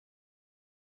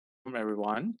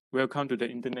everyone. Welcome to the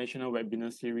International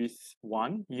Webinar Series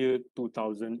 1, year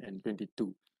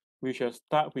 2022. We shall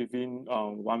start within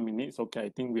 1 minute. Okay,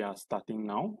 I think we are starting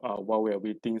now while we are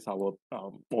waiting for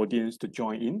our audience to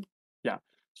join in. Yeah.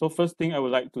 So first thing I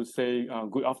would like to say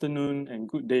good afternoon and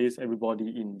good days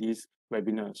everybody in this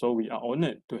webinar. So we are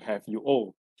honored to have you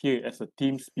all here as a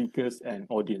team speakers and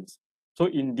audience. So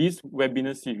in this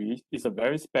webinar series, it's a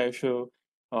very special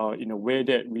in a way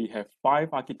that we have 5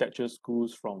 architecture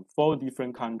schools from 4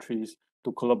 different countries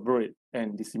to collaborate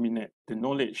and disseminate the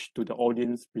knowledge to the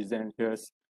audience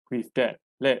presenters. With that,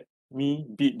 let me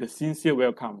bid the sincere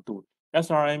welcome to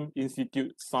SRM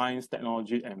Institute Science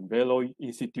Technology and Belo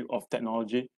Institute of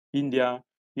Technology, India,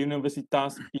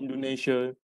 Universitas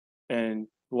Indonesia, and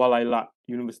Walaylat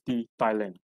University,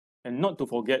 Thailand. And not to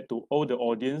forget to all the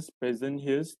audience present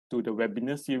here to the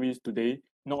webinar series today,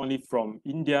 not only from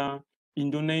India,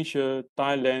 Indonesia,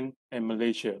 Thailand, and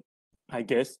Malaysia, I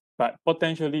guess, but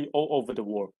potentially all over the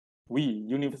world. We,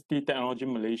 University Technology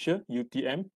Malaysia,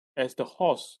 UTM, as the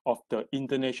host of the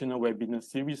International Webinar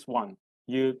Series 1,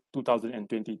 year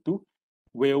 2022,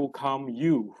 welcome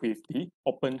you with the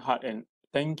open heart and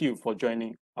thank you for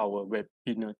joining our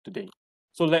webinar today.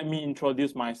 So let me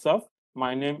introduce myself.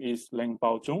 My name is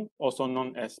𝒔𝒊𝒂𝒔, also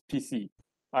known as PC.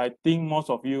 I think most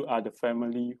of you are the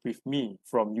family with me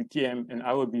from UTM, and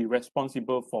I will be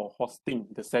responsible for hosting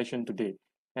the session today.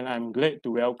 And I'm glad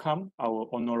to welcome our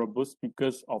honorable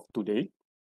speakers of today.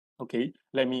 Okay,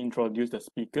 let me introduce the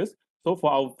speakers. So for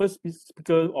our first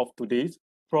speaker of today's,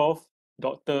 Prof.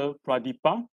 Dr.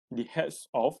 Pradeepa, the head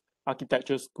of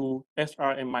Architecture School,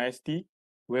 SRMIST,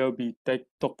 will be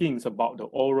talking about the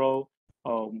oral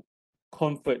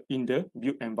comfort in the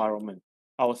built environment.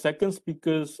 Our second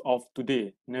speakers of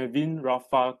today, Naveen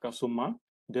Rafa Kasuma,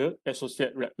 the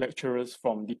Associate Lecturers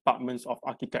from Departments of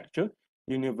Architecture,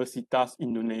 Universitas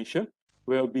Indonesia,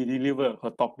 will be deliver her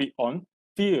topic on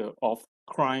fear of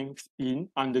crimes in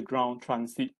underground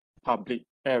transit public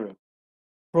area.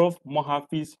 Prof.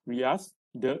 Mohafiz Riaz,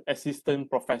 the Assistant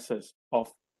Professors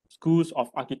of Schools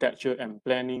of Architecture and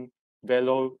Planning,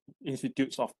 Vellore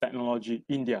Institutes of Technology,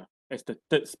 India, as the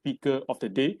third speaker of the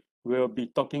day, will be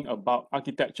talking about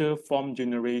architecture form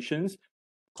generations,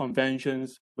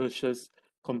 conventions versus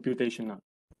computational.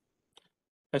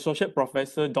 Associate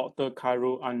Professor Dr.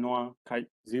 Khairul Anwar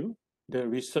Kaitzil, the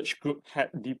Research Group Head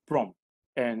DPROM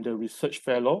and the Research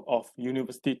Fellow of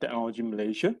University Technology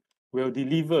Malaysia, will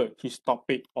deliver his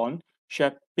topic on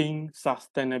shaping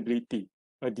sustainability,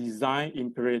 a design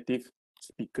imperative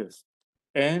speakers.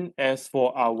 And as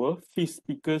for our fifth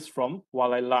speakers from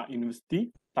Walaylat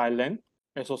University, Thailand,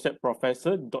 Associate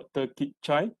Professor Dr.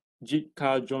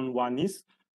 𝒂𝒑𝒂🔪🔂,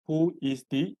 who is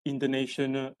the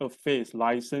International Affairs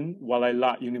Licensed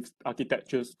Walaylat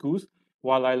Architecture Schools,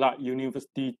 Walaylat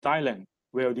University, Thailand,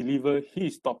 will deliver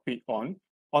his topic on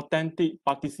authentic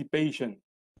participation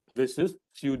versus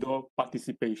pseudo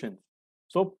participation.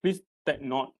 So please take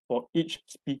note for each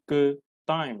speaker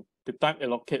time. The time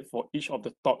allocated for each of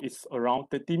the talk is around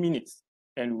 30 minutes.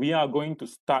 And we are going to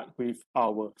start with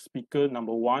our speaker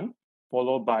number 1,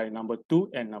 followed by number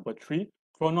 2 and number 3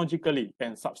 chronologically.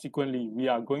 And subsequently, we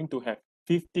are going to have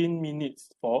 15 minutes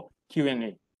for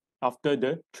Q&A after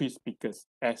the 3 speakers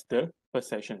as the first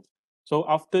session. So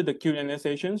after the Q&A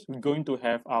sessions, we're going to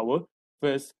have our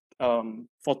first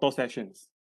photo sessions.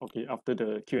 Okay, after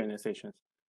the Q&A sessions.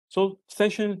 So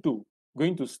session 2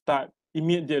 going to start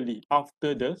immediately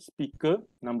after the speaker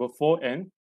number 4 and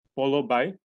followed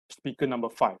by speaker number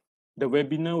 5. The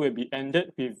webinar will be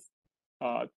ended with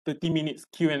 30 minutes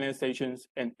Q&A sessions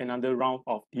and another round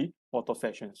of the photo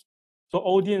sessions. So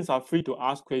audience are free to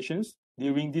ask questions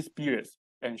during these periods.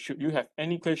 And should you have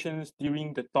any questions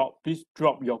during the talk, please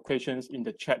drop your questions in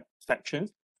the chat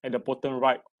sections at the bottom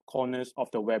right corners of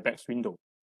the WebEx window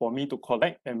for me to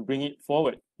collect and bring it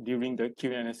forward during the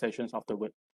Q&A sessions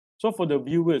afterward. So for the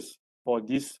viewers for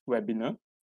this webinar,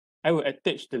 I will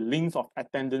attach the links of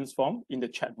attendance form in the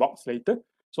chat box later.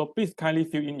 So please kindly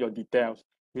fill in your details.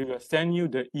 We will send you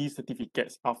the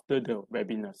e-certificates after the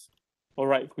webinars. All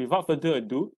right, without further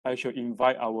ado, I shall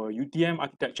invite our UTM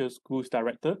Architecture Schools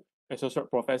Director, Associate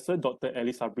Professor Dr.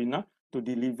 Alice Sabrina, to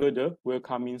deliver the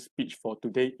welcoming speech for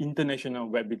today's International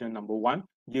Webinar number 1,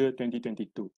 year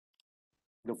 2022.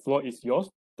 The floor is yours,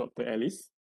 Dr. Alice.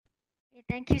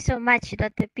 Thank you so much,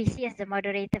 Dr. PC, as the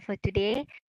moderator for today.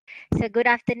 So good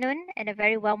afternoon and a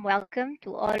very warm welcome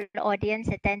to all audience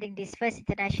attending this first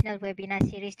International Webinar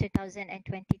Series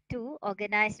 2022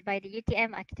 organized by the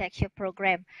UTM Architecture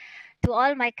Program. To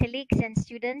all my colleagues and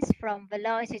students from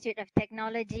Vellore Institute of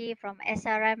Technology, from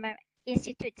SRM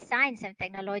Institute Science and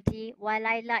Technology,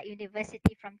 Wailala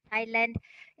University from Thailand,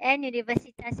 and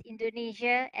Universitas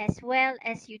Indonesia, as well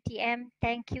as UTM.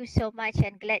 Thank you so much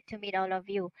and glad to meet all of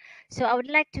you. So I would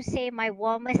like to say my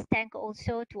warmest thank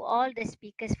also to all the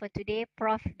speakers for today,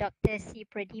 Prof. Dr. C.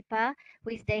 Pradeepa,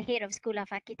 who is the head of School of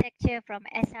Architecture from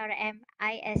SRM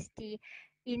IST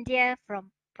India,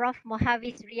 from Prof.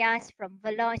 Mohaviz Riaz from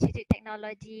Vellore Institute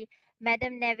Technology,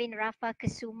 Madam Nevin Rafa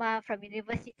Kesuma from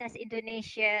Universitas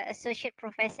Indonesia, Associate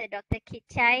Professor Dr. Kit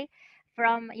Chai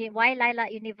from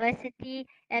Wailala University,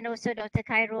 and also Dr.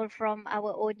 Khairul from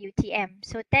our own UTM.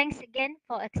 So thanks again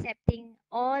for accepting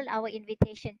all our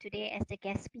invitation today as the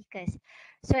guest speakers.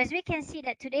 So as we can see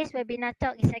that today's webinar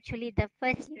talk is actually the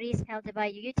first series held by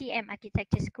UTM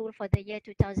Architecture School for the year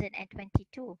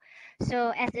 2022.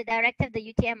 So as the director of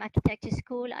the UTM Architecture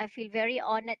School, I feel very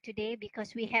honored today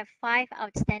because we have 5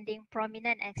 outstanding,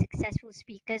 prominent and successful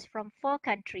speakers from 4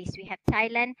 countries. We have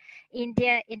Thailand,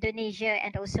 India, Indonesia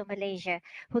and also Malaysia,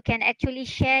 who can actually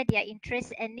share their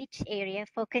interests and niche area,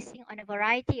 focusing on a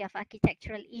variety of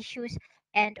architectural issues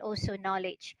and also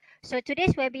knowledge. So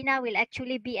today's webinar will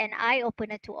actually be an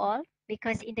eye-opener to all,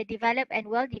 because in the developed and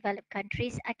well-developed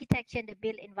countries, architecture and the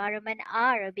built environment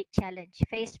are a big challenge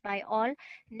faced by all,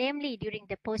 namely during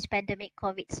the post-pandemic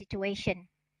COVID situation.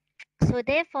 So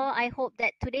therefore, I hope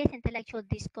that today's intellectual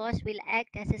discourse will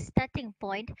act as a starting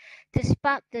point to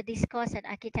spark the discourse on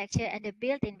architecture and the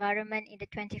built environment in the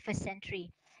 21st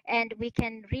century. And we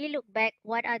can relook back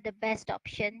what are the best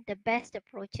options, the best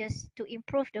approaches to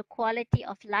improve the quality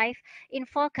of life in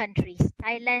 4 countries,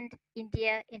 Thailand,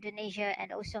 India, Indonesia,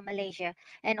 and also Malaysia,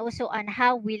 and also on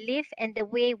how we live and the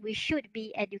way we should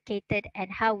be educated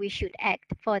and how we should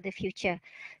act for the future.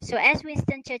 So as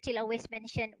Winston Churchill always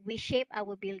mentioned, we shape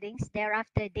our buildings,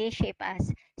 thereafter they shape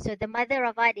us. So the mother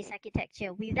of art is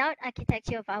architecture. Without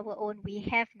architecture of our own, we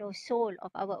have no soul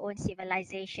of our own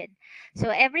civilization. So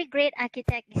every great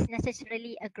architect is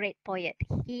necessarily a great poet.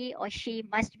 He or she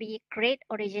must be a great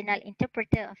original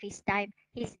interpreter of his time,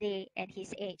 his day, and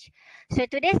his age. So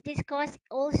today's discourse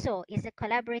also is a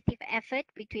collaborative effort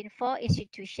between 4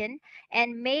 institutions,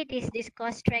 and may this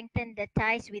discourse strengthen the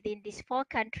ties within these 4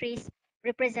 countries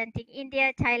representing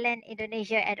India, Thailand,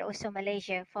 Indonesia, and also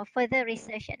Malaysia for further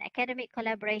research and academic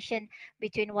collaboration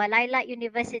between Wailala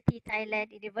University, Thailand,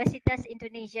 Universitas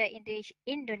Indonesia,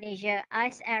 Indonesia,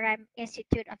 ISRM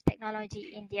Institute of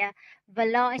Technology, India,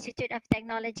 Vellore Institute of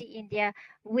Technology, India,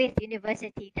 with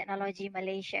University Technology,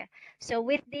 Malaysia. So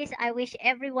with this, I wish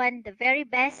everyone the very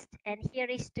best, and here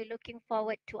is to looking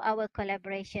forward to our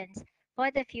collaborations for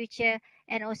the future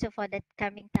and also for the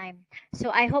coming time.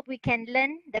 So I hope we can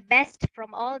learn the best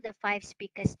from all the 5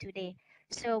 speakers today.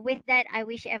 So with that, I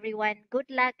wish everyone good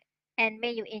luck and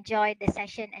may you enjoy the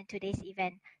session and today's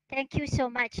event. Thank you so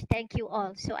much. Thank you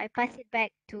all. So I pass it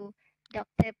back to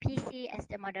Dr. PC as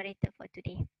the moderator for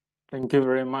today. Thank you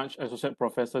very much, Associate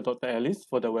Professor Dr. Alice,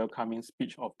 for the welcoming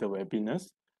speech of the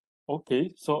webinars.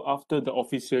 Okay, so after the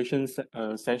officiation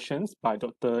sessions by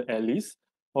Dr. Alice,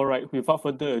 all right, without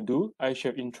further ado, I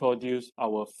shall introduce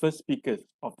our first speakers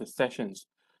of the sessions,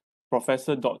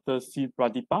 Professor Dr. C.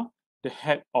 Pradeepa, the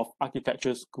head of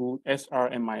Architecture School,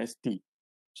 SRMIST.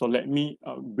 So let me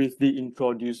briefly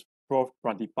introduce Prof.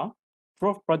 Pradeepa.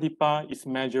 Prof. Pradeepa is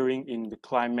majoring in the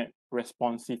climate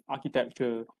responsive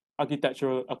architecture,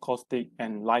 architectural acoustic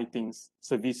and lighting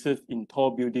services in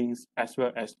tall buildings as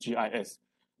well as GIS.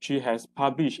 She has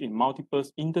published in multiple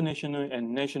international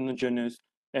and national journals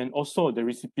and also the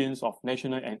recipients of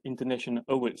national and international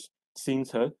awards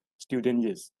since her student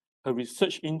years. Her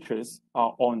research interests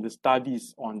are on the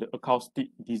studies on the acoustic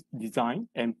design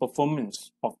and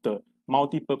performance of the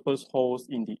multi-purpose halls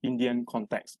in the Indian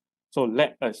context. So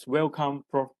let us welcome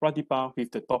Prof. Pradeepa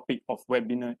with the topic of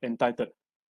webinar entitled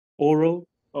Oral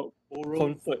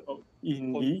Comfort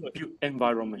in the Built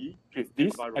Environment. With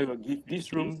this, I will give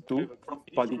this room to Prof.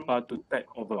 Pradeepa to take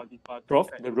over. Prof,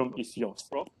 the room is yours.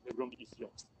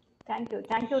 Thank you.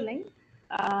 Thank you, Ling.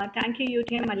 Thank you,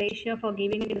 UTM Malaysia, for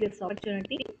giving me this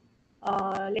opportunity.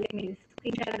 Let me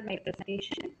screen share my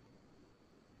presentation.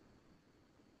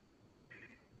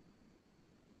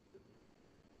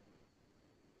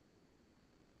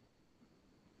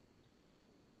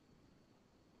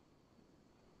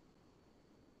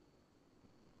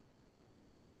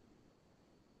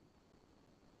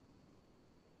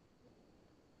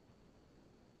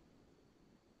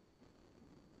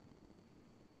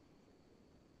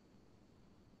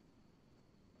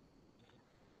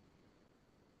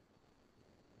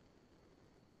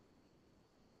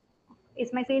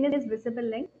 Is my screen is visible,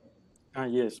 Ling?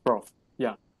 Yes, Prof.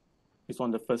 Yeah, it's on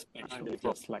the first page of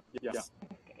your slide. Yes.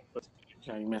 Okay.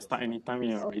 Yeah, you may start anytime when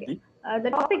you're Okay. ready. The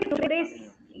topic today's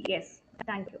yes,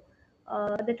 thank you.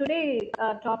 The today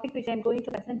topic which I'm going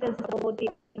to present is about the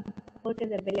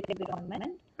importance of ability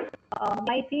environment.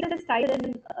 My thesis title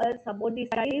is about the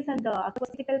studies and the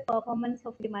acoustical performance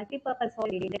of the multi-purpose hall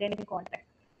in engineering context.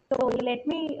 So let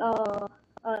me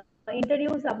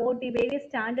introduce about the various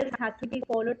standards has to be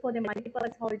followed for the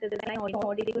multi-purpose hall design or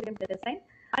auditorium design,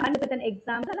 and with an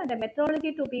example and a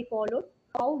methodology to be followed,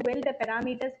 how well the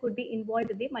parameters could be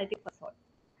involved in the multi-purpose hall.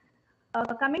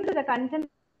 Coming to the contents,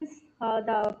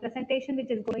 the presentation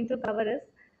which is going to cover is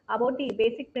about the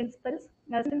basic principles.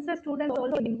 Now, since the students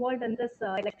also involved in this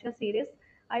lecture series,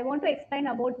 I want to explain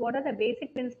about what are the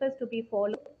basic principles to be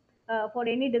followed for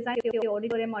any design of the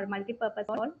auditorium or multi-purpose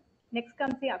hall. Next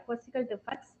comes the acoustical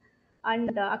defects and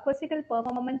the acoustical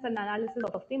performance and analysis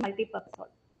of the multi-purpose hall.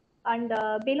 And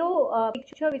below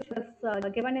picture which was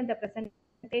given in the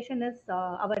presentation is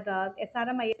our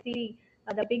SRM ISD,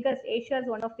 the biggest, Asia's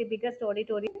one of the biggest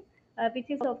auditorium, which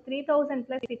is of 3,000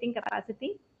 plus seating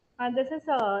capacity. And this is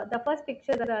the first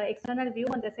picture, the external view,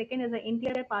 and the second is the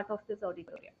interior part of this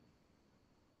auditorium.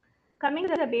 Coming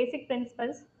to the basic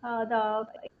principles,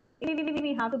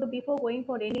 we have to, before going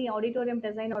for any auditorium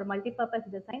design or multi-purpose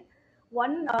design,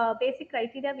 one basic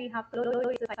criteria we have to follow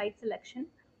is the site selection.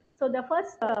 So the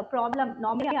first problem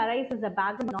normally arises is the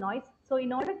background noise. So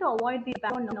in order to avoid the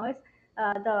background noise,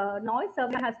 the noise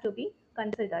survey has to be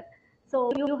considered.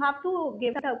 So you have to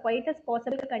give the quietest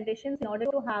possible conditions in order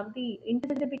to have the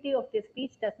intelligibility of the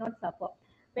speech does not suffer.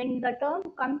 When the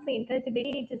term comes to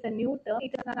intelligibility, it is a new term.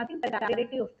 It is nothing but the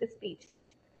clarity of the speech.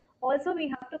 Also, we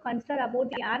have to consider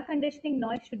about the air conditioning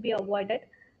noise should be avoided.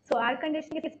 So air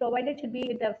conditioning is provided should be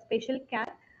with a special care,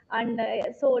 and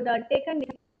so the taken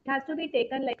it has to be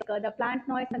taken like the plant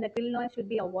noise and the grill noise should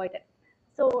be avoided.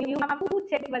 So you have to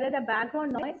check whether the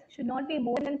background noise should not be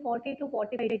more than 40 to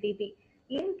 45 dB.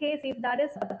 In case if that is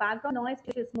a background noise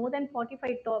which is more than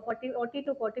 45 to 40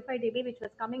 to 45 dB, which was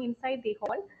coming inside the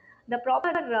hall, the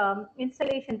proper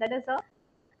installation, that is a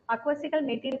acoustical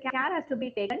material care has to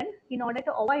be taken in order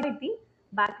to avoid the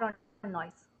background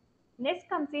noise. Next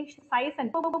comes the size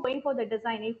and going for the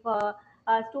design. If a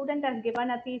student has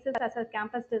given a thesis as a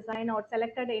campus design or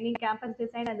selected any campus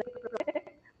design as a project,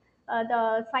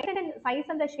 the size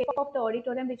and the shape of the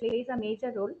auditorium which plays a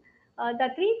major role. The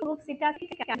three groups, it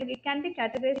can be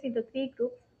categorized into three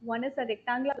groups. One is a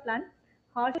rectangular plan,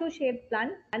 horseshoe shaped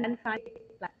plan, and fan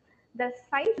shaped plan. The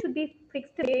size should be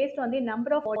fixed based on the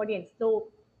number of audience. So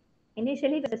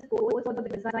initially, when the goes for the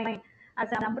design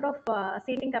as a number of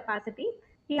seating capacity,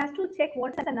 he has to check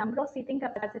what is the number of seating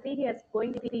capacity he is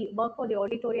going to be work for the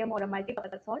auditorium or a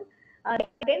multi-purpose hall.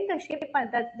 Then the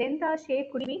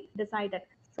shape could be decided.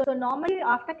 So normally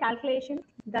after calculation,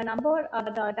 the number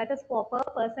that is for per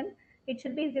person, it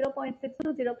should be 0.6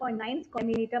 to 0.9 square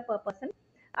meter per person.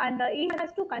 And he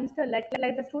has to consider, like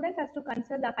the student has to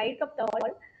consider the height of the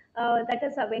hall, that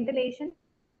is a ventilation,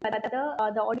 whether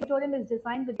the auditorium is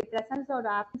designed with the presence or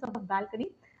absence of a balcony,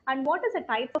 and what is the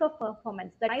types of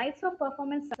performance. The types of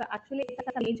performance actually plays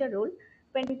a major role.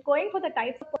 When going for the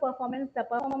types of performance, the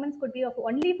performance could be of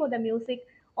only for the music,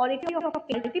 or if you have a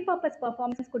multi-purpose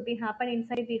performance could be happen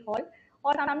inside the hall,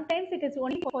 or sometimes it is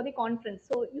only for the conference.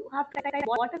 So you have to decide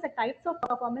what is the types of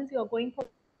performance you are going for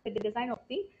the design of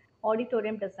the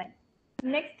auditorium design.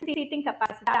 Next, seating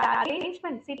capacity. The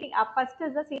arrangement seating first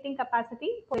is the seating capacity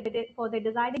for the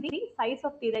designing the size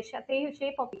of the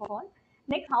shape of the hall.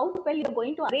 Next, how well you are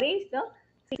going to arrange the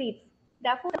seats.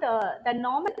 Therefore, the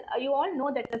normal you all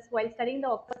know that is while studying the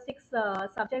acoustics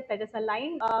subject, that is a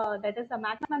line that is a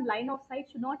maximum line of sight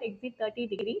should not exceed 30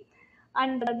 degree,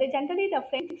 and generally the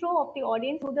front row of the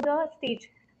audience to the stage.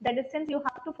 The distance you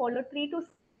have to follow 3 to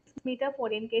 6 meter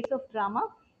for in case of drama,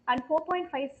 and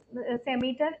 4.5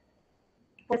 meter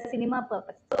for cinema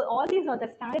purpose. So all these are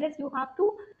the standards you have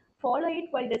to follow it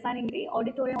while designing the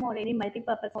auditorium or any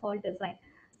multi-purpose hall design.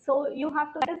 So you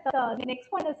have to, that is the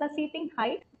next one is the seating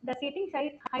height. The seating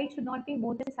height should not be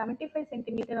more than 75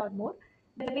 centimeter or more.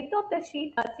 The width of the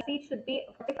seat should be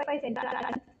 45 centimeter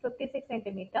and 56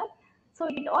 centimeter. So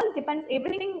it all depends,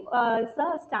 everything is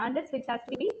the standards which has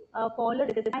to be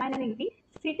followed designing the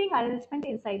seating arrangement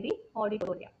inside the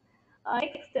auditorium.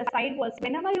 Next, side walls.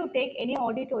 Whenever you take any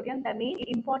auditorium, the main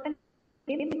important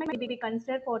element will be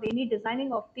considered for any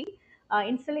designing of the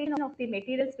installation of the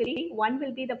materials will be, one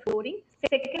will be the flooring,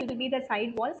 second will be the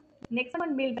side walls, next one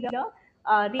will be the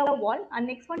rear wall, and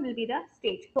next one will be the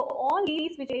stage. So all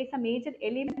these which is a major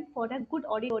element for a good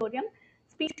auditorium,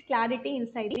 speech clarity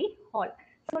inside the hall.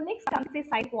 So next comes the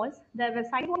side walls. The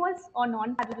side walls are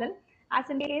non-parallel as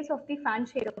in the case of the fan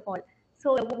shaped hall.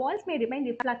 So the walls may remain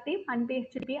reflective and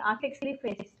should be architecturally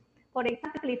finished. For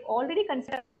example, if already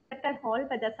constructed hall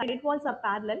but the side walls are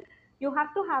parallel, you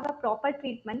have to have a proper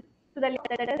treatment to that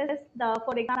is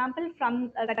for example,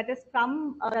 from that is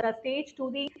from the stage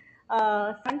to the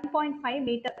 7.5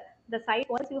 meter, the side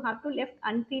walls you have to left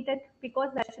untreated because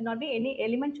there should not be any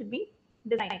element should be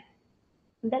designed.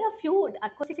 There are few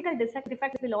acoustical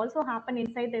defects will also happen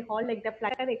inside the hall, like the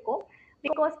flutter echo,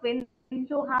 because when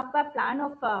you have a plan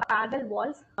of parallel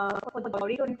walls for the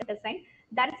auditorium design,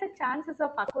 there is a chances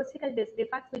of acoustical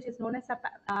defects which is known as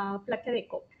a flutter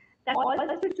echo. That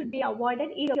also should be avoided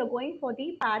if you're going for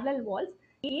the parallel walls.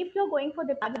 If you're going for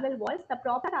the parallel walls, the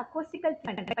proper acoustical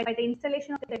treatment by the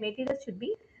installation of the materials should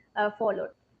be followed.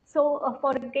 So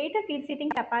for greater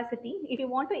seating capacity, if you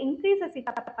want to increase the seat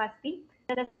capacity,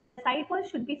 the sidewalls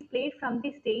should be splayed from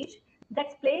the stage.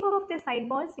 That splaying of the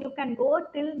sidewalls, you can go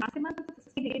till maximum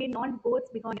 60 degree, not go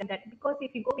beyond that. Because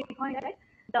if you go beyond that,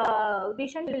 the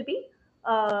vision will be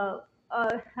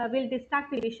will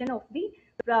distract the vision of the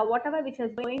whatever which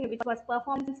is going, which was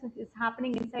performance is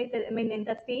happening inside the, I mean in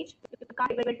the stage. You can't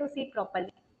be able to see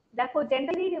properly. Therefore,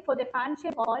 generally for the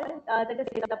function hall, that is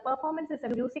the performance is a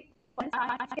music with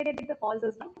the halls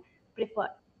is not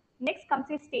preferred. Next comes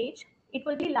the stage. It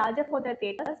will be larger for the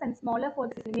theaters and smaller for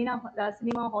the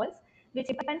cinema halls, which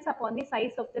depends upon the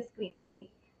size of the screen.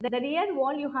 The rear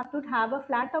wall you have to have a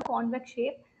flat or convex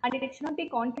shape, and it should not be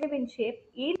concave in shape.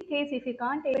 In case if you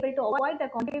can't able to avoid the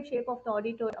concave shape of the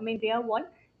auditorium, I mean rear wall,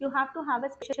 you have to have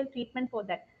a special treatment for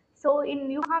that. So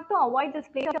you have to avoid this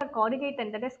place of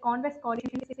corrugated, that is convex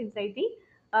corrugation inside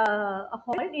the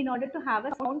hall in order to have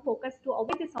a sound focus, to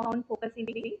avoid the sound focus in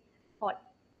the hall.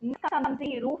 Next comes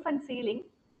the roof and ceiling.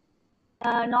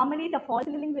 Normally, the false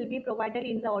ceiling will be provided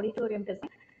in the auditorium design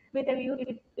with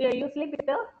usually with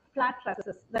the flat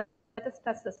trusses, that is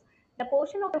trusses. The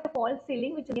portion of the false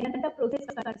ceiling, which is in the process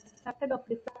constructed of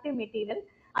reflective material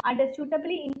and is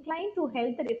suitably inclined to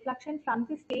help the reflection from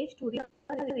the stage to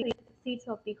the seats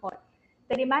of the hall.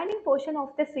 The remaining portion of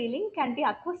the ceiling can be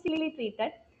acoustically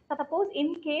treated. Suppose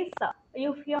in case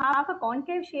if you have a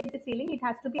concave shaped ceiling, it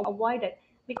has to be avoided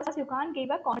because you can't give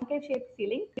a concave shaped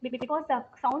ceiling because the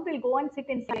sound will go and sit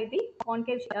inside the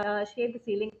concave shaped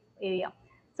ceiling area.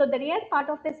 So the rear part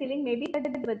of the ceiling may be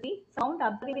fitted with the sound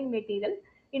absorbing material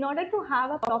in order to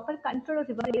have a proper control of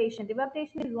reverberation.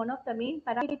 Reverberation is one of the main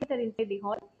parameters inside the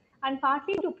hall, and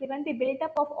partly to prevent the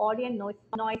build-up of audience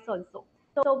noise also.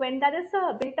 So when there is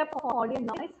a build-up of audience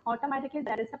noise, automatically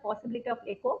there is a possibility of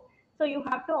echo. So you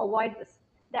have to avoid this.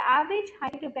 The average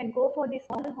height you can go for the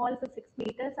small halls is 6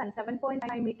 meters and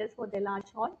 7.5 meters for the large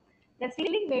hall. The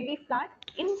ceiling may be flat.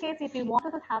 In case if you want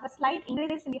to have a slight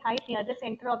increase in the height near the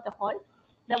center of the hall,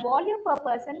 the volume per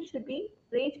person should be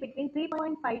range between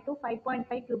 3.5 to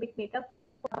 5.5 cubic meter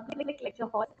for public lecture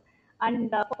halls,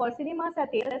 and for cinemas or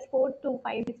theaters 4 to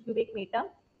 5 cubic meter.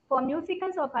 For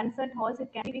musicals or concert halls,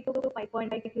 it can be 2 to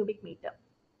 5.5 cubic meter.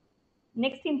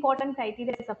 Next important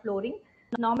criteria is the flooring.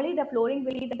 Normally, the flooring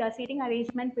will be the seating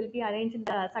arrangement will be arranged in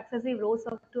the successive rows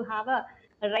to have a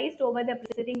raised over the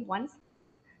preceding ones.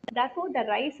 Therefore, the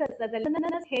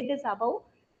listener's head is above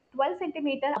 12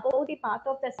 centimeter above the path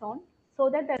of the sound, so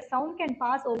that the sound can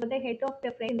pass over the head of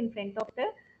the frame in front of the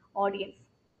audience.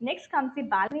 Next comes the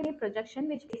balcony projection,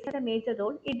 which plays a major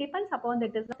role. It depends upon the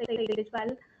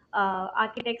individual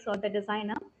architects or the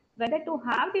designer whether to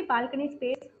have the balcony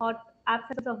space or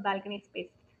absence of balcony space.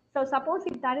 So suppose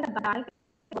if there is a balcony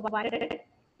provided,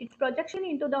 its projection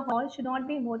into the hall should not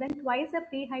be more than twice the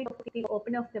free height of the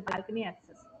open of the balcony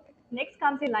access. Next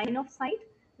comes the line of sight.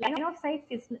 Line of sight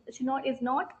is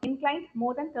not inclined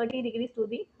more than 30 degrees to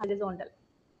the horizontal.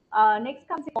 Next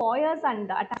comes the foyers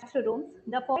and attached rooms.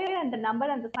 The foyer and the number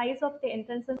and the size of the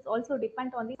entrances also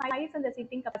depend on the size and the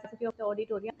seating capacity of the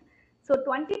auditorium. So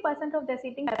 20% of the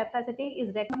seating capacity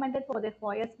is recommended for the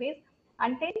foyer space,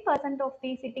 and 10% of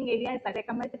the seating area is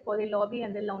recommended for the lobby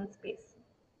and the lounge space.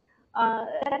 There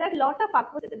are a lot of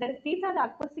these are the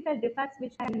acoustical defects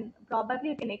which probably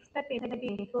you can expect in the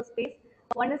enclosed space.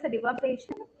 One is the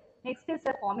reverberation. Next is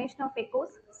the formation of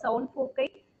echoes, sound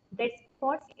foci, dead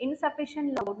spots,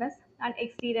 insufficient loudness, and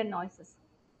exterior noises.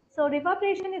 So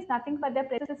reverberation is nothing but the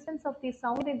persistence of the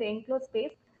sound in the enclosed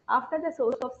space after the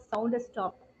source of sound is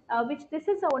stopped. Which this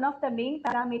is one of the main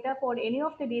parameter for any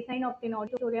of the design of the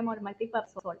auditorium or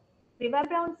multipurpose hall.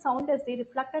 Reverberant sound is the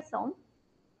reflected sound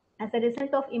as a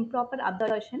result of improper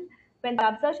absorption. When the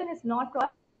absorption is not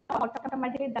proper,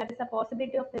 automatically there is a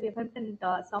possibility of the reverberant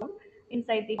sound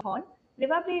inside the hall.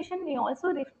 Reverberation may also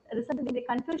result in the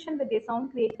confusion with the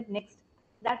sound created next.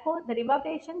 Therefore, the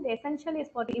reverberation, the essential is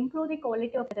for to improve the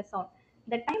quality of the sound.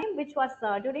 The time which was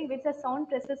during which the sound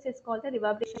persists is called the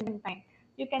reverberation time.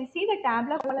 You can see the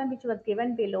tabular column which was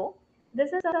given below.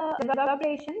 This is a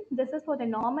reverberation. This is for the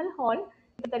normal Hall.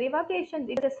 If the reverberation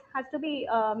has to be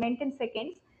meant in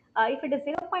seconds. If it is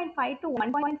 0.5 to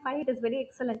 1.5, it is very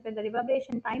excellent. When the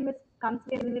reverberation time comes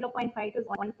with 0.5 to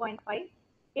 1.5.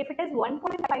 If it is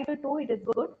 1.5 to 2, it is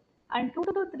good. And 2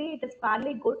 to 3, it is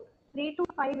fairly good. 3 to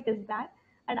 5, it is bad.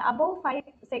 And above 5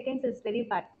 seconds is very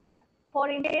bad. For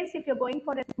in case if you're going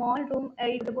for a small room,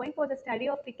 if you're going for the study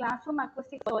of the classroom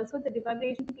acoustics, also the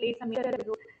reverberation plays a major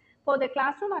role. For the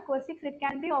classroom acoustics, it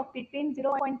can be of between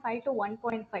 0.5 to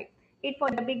 1.5. It for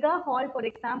the bigger hall, for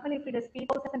example, if it is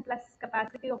 3,000 plus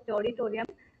capacity of the auditorium,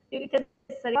 it is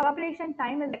reverberation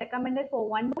time is recommended for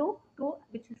 1 to 2,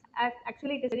 which is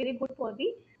actually it is very good for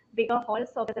the bigger halls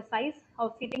of the size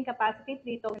of seating capacity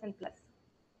 3,000 plus.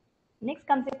 Next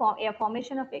comes a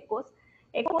formation of echoes.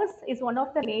 Echoes is one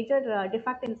of the major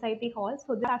defect inside the hall,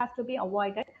 so this has to be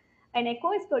avoided. An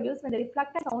echo is produced when the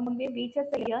reflected sound wave reaches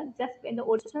the ear just when the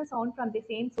original sound from the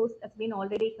same source has been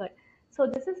already heard. So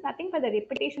this is nothing but the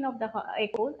repetition of the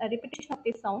echo, a repetition of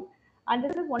the sound, and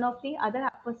this is one of the other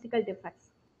acoustical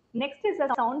defects. Next is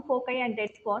the sound foci and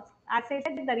dead spots. As I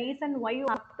said, the reason why you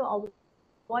have to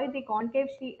avoid the concave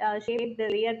shaped the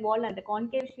rear wall and the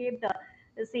concave shaped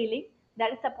ceiling.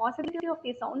 There is a possibility of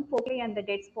the sound foci and the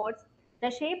dead spots. The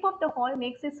shape of the hall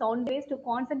makes the sound waves to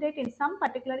concentrate in some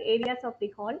particular areas of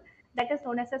the hall, that is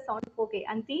known as a sound foci,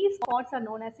 and these spots are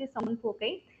known as the sound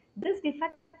foci. This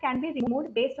defect can be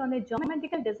removed based on the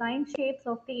geometrical design shapes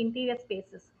of the interior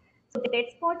spaces. So the dead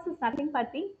spots is nothing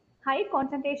but the high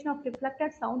concentration of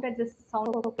reflected sound at this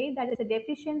sound foci, that is a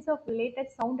deficiency of related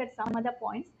sound at some other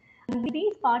points. And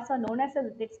these parts are known as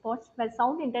dead spots where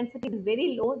sound intensity is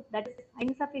very low, that is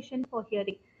insufficient for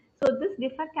hearing. So this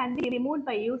defect can be removed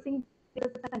by using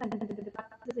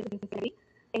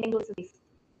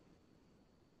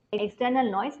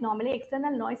external noise. Normally,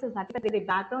 external noise is nothing but the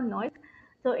background noise.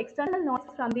 So external noise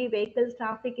from the vehicles,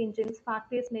 traffic engines,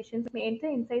 factories, machines may enter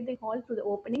inside the hall through the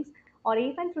openings or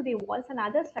even through the walls and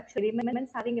other structural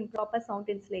elements having improper sound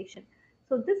insulation.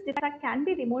 So this defect can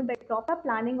be removed by proper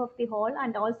planning of the hall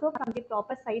and also from the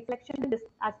proper site selection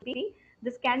as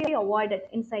this can be avoided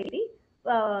inside the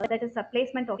that is a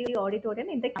placement of the auditorium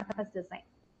in the campus design.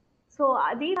 So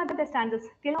these are the standards.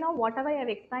 Till now, whatever I have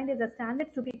explained is the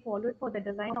standards to be followed for the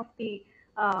design of the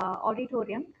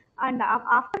auditorium. And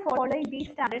after following these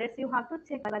standards, you have to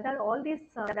check whether all these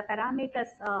the parameters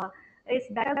is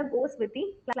better goes with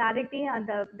the clarity and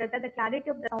the clarity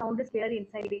of the sound is clear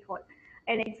inside the hall.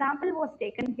 An example was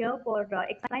taken here for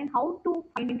explain how to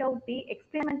find out the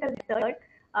experimental method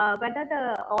whether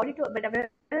the whether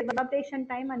the reverberation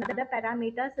time and other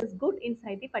parameters is good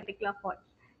inside the particular hall.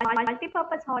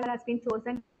 Multi-purpose hall has been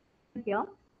chosen here,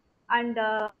 and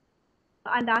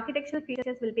and the architectural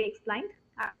features will be explained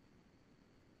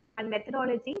and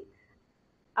methodology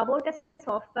about the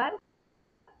software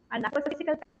and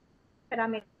acoustical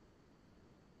parameters.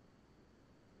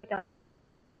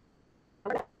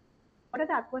 What are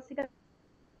the acoustical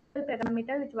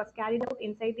parameters which was carried out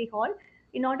inside the hall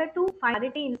in order to find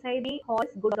clarity inside the hall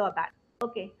is good or bad?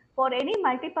 Okay, for any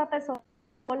multi-purpose hall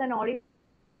and auditorium,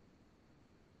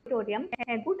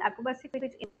 a good acoustic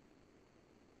which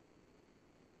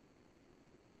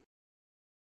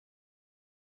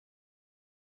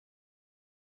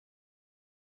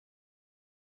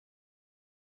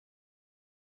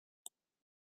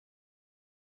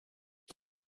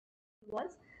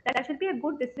walls, there should be a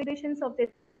good distributions of this,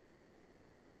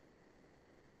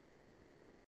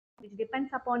 which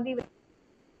depends upon the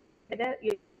whether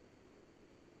you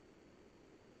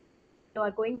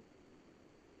are going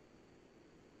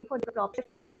for the proper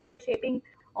shaping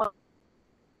or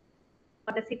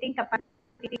the sitting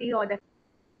capacity or the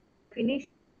finishes,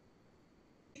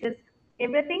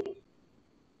 everything,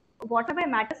 whatever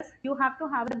matters, you have to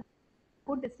have a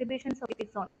good distributions of the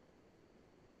sound.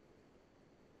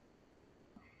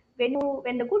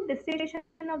 When the good distribution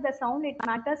of the sound, it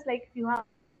matters like you have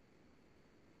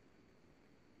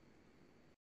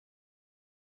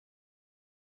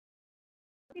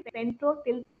the ventro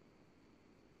till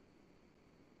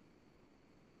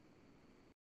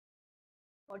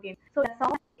audience. So the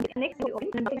sound next to it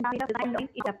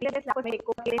appears like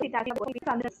echo. It actually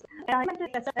from this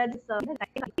elevated.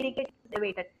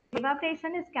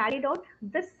 Reverberation is carried out.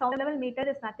 This sound level meter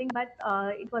is nothing but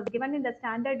it was given in the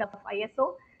standard of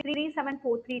ISO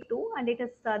 37432, and it is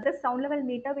this sound level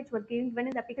meter which was given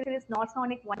in the picture is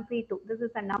Norsonic 132. This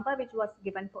is the number which was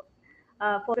given for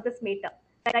this meter.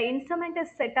 The instrument is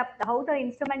set up. How the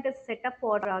instrument is set up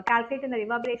for calculating the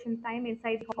reverberation time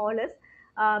inside the hall is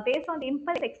based on the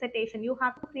impulse excitation. You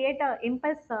have to create a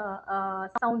impulse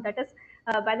sound, that is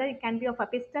whether it can be of a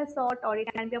pistol sort or it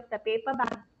can be of the paper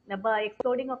bag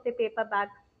exploding of the paper bag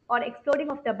or exploding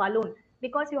of the balloon,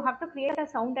 because you have to create a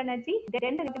sound energy,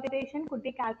 then the vibration could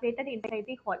be calculated inside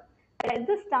the hall.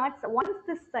 This starts once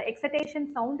this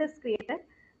excitation sound is created.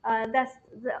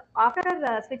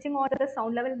 After switching on the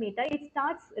sound level meter, it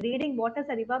starts reading what is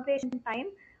the reverberation time,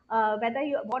 whether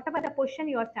you whatever the position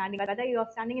you are standing, whether you are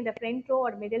standing in the front row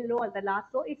or middle row or the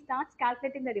last row, it starts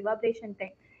calculating the reverberation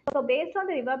time. So based on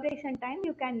the reverberation time,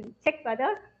 you can check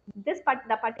whether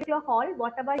the particular hall,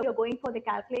 whatever you're going for the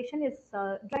calculation, is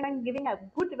giving a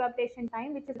good reverberation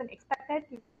time, which is an expected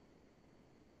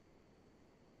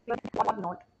or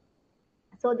not.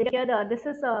 So here, this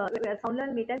is a sound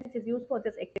level meter which is used for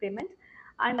this experiment.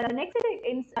 And the next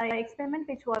experiment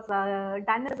which was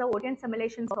done is the audience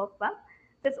simulation software.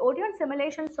 This audience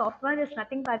simulation software is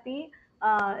nothing but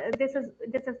this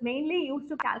is mainly used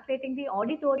to calculating the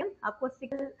auditorium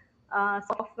acoustical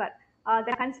software.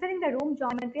 They're considering the room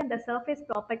geometry and the surface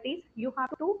properties. You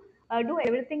have to do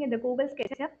everything in the Google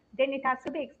SketchUp. Then it has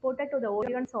to be exported to the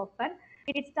audience software.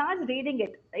 It starts reading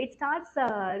it. It starts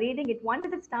reading it. Once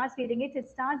it starts reading it, it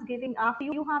starts giving. After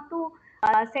you have to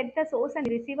set the source and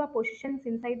receiver positions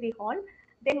inside the hall.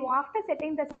 Then after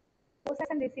setting the source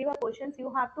and receiver positions,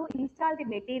 you have to install the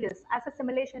materials as a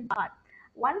simulation part.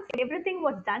 Once everything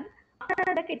was done,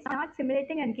 after that it starts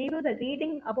simulating and give you the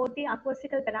reading about the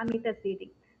acoustical parameters reading.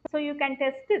 So you can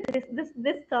test it.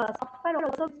 This software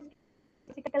also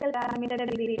acoustical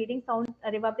parameter reading, sound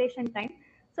reverberation time.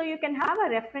 So you can have a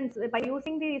reference by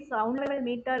using the sound level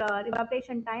meter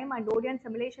reverberation time and audience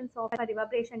simulation software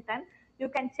reverberation time. You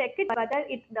can check it whether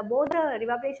both the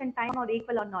reverberation time are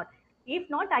equal or not. If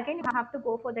not, again you have to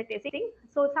go for the testing.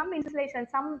 So some installation,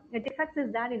 some defects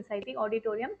is there inside the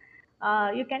auditorium.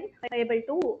 You can be able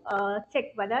to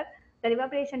check whether the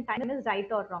reverberation time is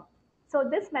right or wrong. So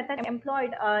this method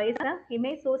employed is the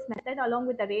image source method along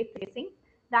with the ray tracing.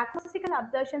 The acoustical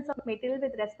observations of material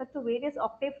with respect to various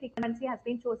octave frequency has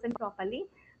been chosen properly.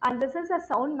 And this is a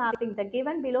sound mapping. The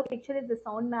given below picture is the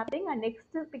sound mapping, and next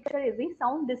picture is the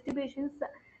sound distributions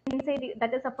inside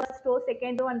that is the first row,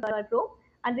 second row, and third row.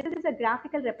 And this is a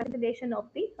graphical representation of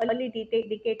the early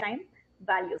decay time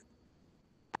values.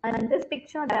 And this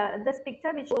picture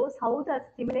which shows how the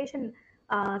simulation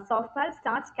software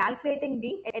starts calculating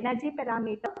the energy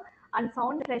parameter and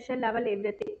sound pressure level,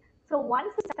 everything. So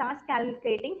once it starts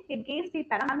calculating, it gives the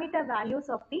parameter values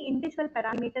of the individual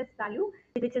parameters value,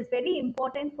 which is very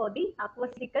important for the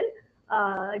acoustical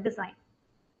design.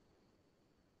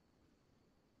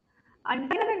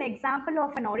 And here an example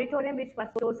of an auditorium which was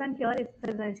chosen here is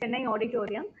the Chennai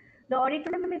auditorium. The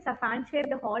auditorium is a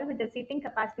fan-shaped hall with a seating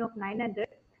capacity of 900.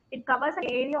 It covers an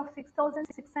area of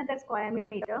 6,600 square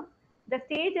meter. The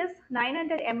stage is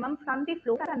 900 mm from the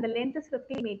floor and the length is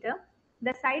 50 meter.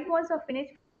 The side walls are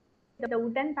finished with the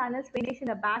wooden panels finished in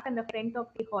the back and the front of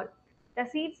the hall. The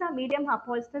seats are medium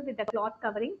upholstered with a cloth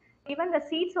covering. Even the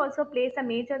seats also plays a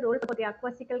major role for the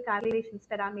acoustical calculations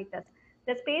parameters.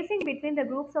 The spacing between the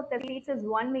groups of the seats is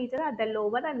 1 meter at the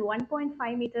lower and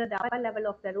 1.5 meter at the upper level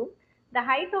of the room. The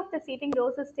height of the seating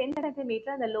rows is 10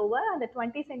 centimeter at the lower and the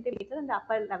 20 centimeter at the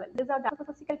upper level. These are the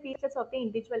acoustical features of the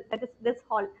individual, that is this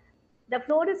hall. The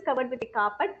floor is covered with a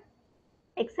carpet,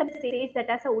 except stage that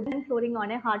has a wooden flooring on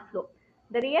a hard floor.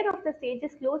 The rear of the stage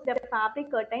is closed with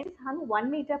fabric curtains hung 1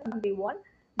 meter from the wall.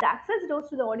 The access doors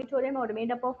to the auditorium are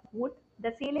made up of wood.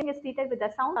 The ceiling is treated with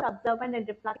a sound absorbent and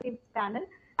reflective panel,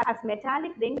 has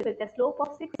metallic rings with a slope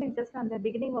of 6 inches from the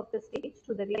beginning of the stage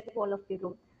to the rear wall of the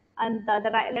room. And the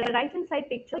right hand side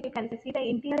picture, you can see the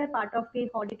interior part of the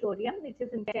auditorium, which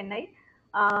is in Chennai.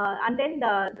 And then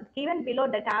given below,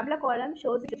 the tabular column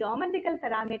shows the geometrical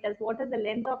parameters. What is the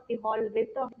length of the hall,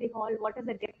 width of the hall, what is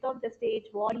the depth of the stage,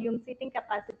 volume, seating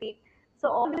capacity. So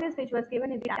all this which was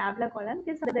given in the tabular column,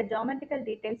 these are the geometrical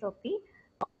details of the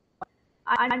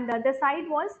and the side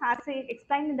walls, as I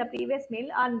explained in the previous mail,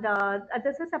 and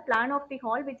this is a plan of the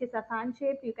hall, which is a fan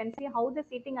shape. You can see how the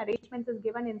seating arrangements is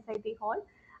given inside the hall.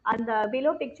 And the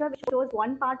below picture which shows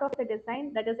one part of the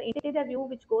design, that is the interior view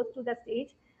which goes to the stage.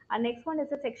 And next one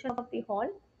is a section of the hall.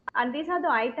 And these are the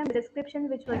item descriptions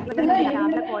which were given in the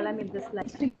tabular column in this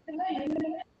slide.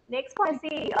 Next one is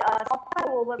the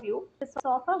software overview. The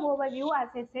software overview, as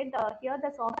I said, here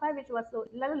the software which was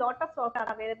a lot of software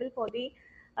available for the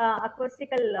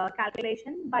acoustical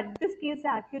calculation, but this gives the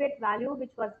accurate value,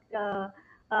 which was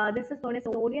this is known as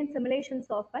audience simulation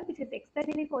software, which is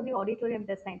especially for the auditorium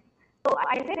design. So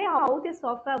I say how this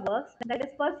software works. That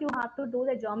is, first you have to do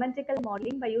the geometrical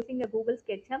modeling by using the Google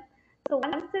SketchUp. So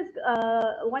once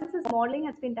this modeling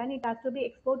has been done, it has to be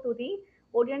exported to the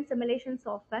audience simulation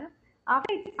software.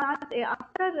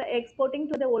 After exporting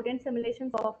to the audience simulation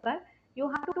software, you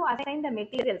have to assign the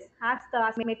materials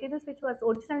as materials which was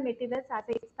original materials, as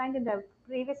I explained in the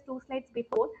previous two slides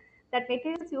before. That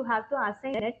materials you have to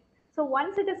assign it. So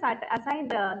once it is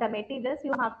assigned the materials,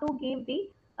 you have to give the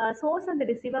source and the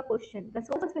receiver position. The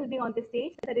source will be on the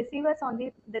stage. The receivers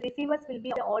will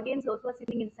be the audience, those who are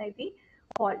sitting inside the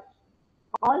hall.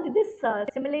 All this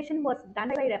simulation was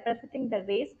done by representing the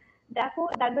rays. Therefore,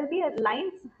 there will be a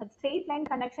straight line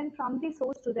connection from the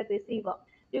source to the receiver.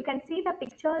 You can see the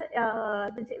picture,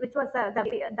 which was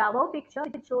the above picture,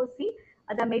 which shows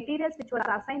the materials which was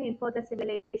assigned in for the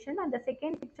simulation, and the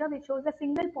second picture which shows a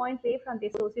single point ray from the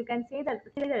source. You can see the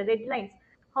red lines,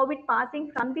 how it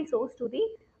passing from the source to the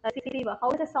receiver,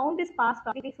 how the sound is passed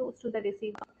from the source to the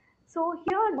receiver. So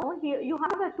here, no, here you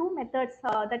have two methods.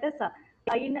 That is,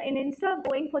 instead of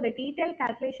going for the detailed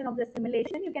calculation of the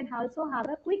simulation, you can also have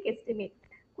a quick estimate.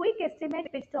 Quick estimate,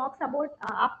 which talks about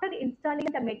after installing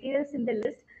the materials in the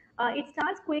list, it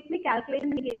starts quickly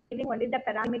calculating and giving only the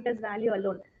parameters value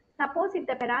alone. Suppose if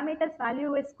the parameters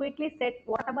value is quickly set,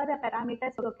 whatever the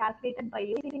parameters were calculated by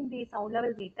using the sound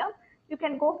level meter, you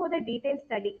can go for the detailed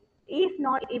study. If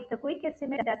not, if the quick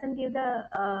estimate doesn't give the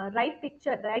right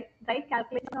picture, right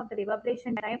calculation of the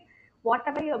reverberation time,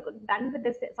 whatever you have done with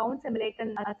the sound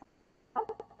simulation,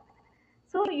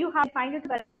 so you have to find it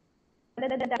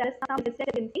whether there is some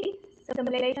mistake in the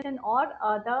simulation or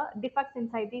the defects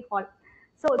inside the hall.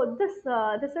 So this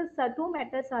is two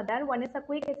methods are there. One is a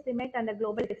quick estimate and a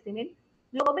global estimate.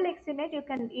 Global estimate, you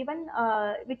can even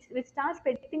which starts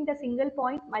predicting the single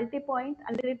point, multi-point,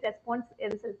 and grid response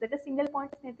results. That is, single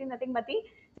point is nothing but the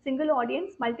single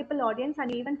audience, multiple audience,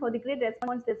 and even for the grid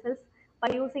response results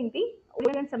by using the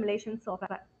Boolean simulation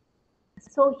software.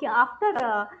 So here,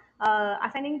 after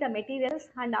assigning the materials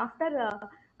and after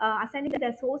assigning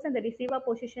the source and the receiver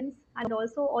positions and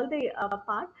also all the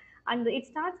part, and it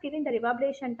starts giving the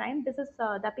reverberation time. This is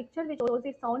the picture which shows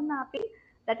the sound mapping.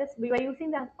 That is, we were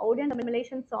using the audio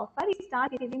simulation software. It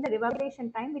starts giving the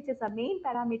reverberation time, which is a main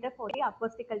parameter for the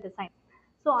acoustical design.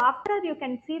 So after, you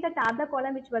can see the tabular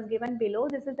column which was given below.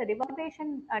 This is the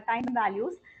reverberation time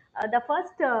values. The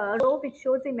first row which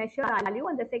shows the measured value,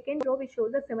 and the second row which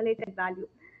shows the simulated value.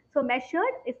 So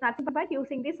measured is nothing but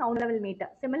using the sound level meter.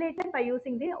 Simulated by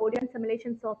using the audio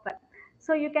simulation software.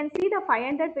 So you can see the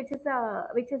 500, which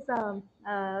is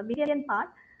a median part.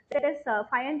 That is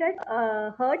 500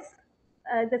 hertz.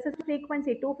 This is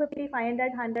frequency 250, 500,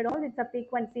 100. All it's a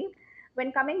frequency.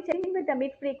 When checking with the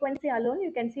mid frequency alone,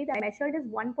 you can see the measured is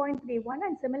 1.31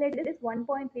 and simulated is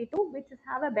 1.32, which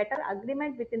have a better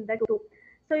agreement within the two.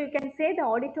 So you can say the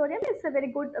auditorium is a very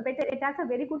good, better. It has a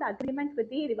very good agreement with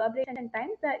the reverberation time.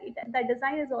 The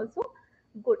design is also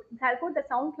good. Therefore, the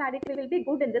sound clarity will be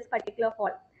good in this particular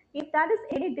hall. If there is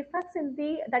any defects in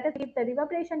that is, if the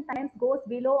reverberation times goes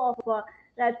below of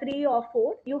 3 or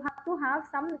 4, you have to have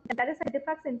there is a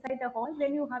defects inside the hall,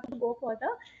 then you have to go for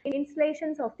the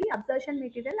installations of the absorption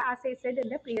material, as I said in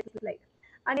the previous slide.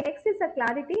 And next is the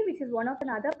clarity, which is one of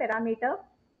another parameter.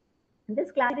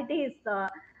 This clarity is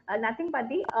nothing but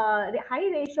the high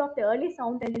ratio of the early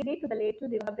sound energy to the later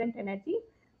reverberant energy.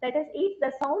 That is, each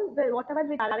the sound, whatever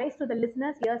will arise to the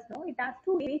listener's ears, no, it has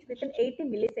to reach within 80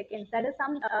 milliseconds. That is,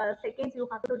 some seconds you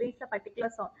have to reach a particular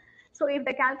sound. So if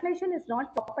the calculation is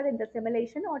not proper in the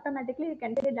simulation, automatically you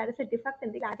can say there is a defect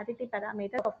in the clarity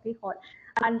parameter of the hall.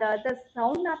 And the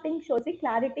sound mapping shows the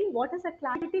clarity. What is the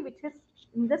clarity which is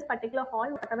in this particular hall,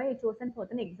 whatever I chosen for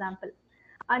an example.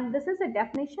 And this is a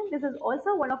definition. This is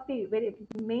also one of the very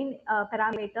main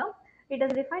parameter. It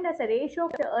is defined as a ratio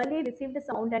of the early received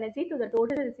sound energy to the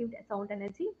total received sound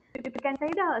energy. You can say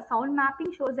the sound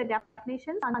mapping shows the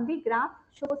definitions, and the graph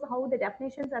shows how the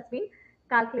definitions has been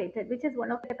calculated, which is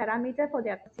one of the parameter for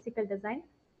the acoustical design.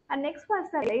 And next was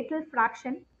the lateral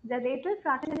fraction. The lateral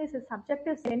fraction is a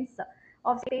subjective sense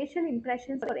of spatial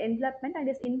impressions or envelopment, and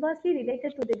is inversely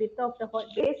related to the width of the hall.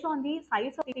 Based on the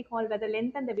size of the hall, whether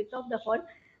length and the width of the hall,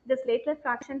 this lateral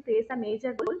fraction plays a major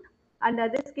role. And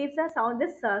this gives us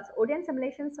this audio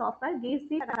simulation software gives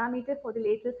the parameter for the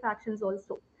lateral fractions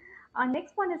also.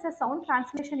 Next one is a sound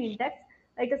transmission index.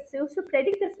 It is used to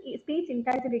predict the speech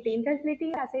intelligibility.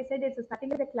 Intelligibility, as I said, is nothing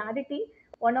but the clarity.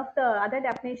 One of the other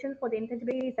definitions for the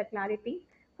intelligibility is the clarity.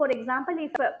 For example,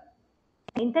 if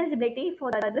intelligibility for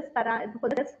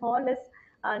this hall is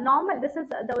normal. This is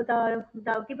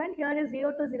the given here is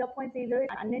 0 to 0.0 is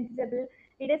unintelligible.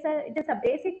 It is a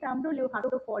basic thumb rule you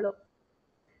have to follow.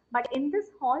 But in this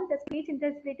hall, the speech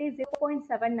intelligibility is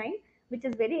 0.79, which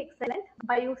is very excellent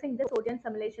by using this audio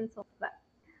simulation software.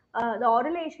 The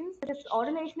orulations,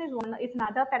 orulation is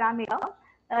another parameter.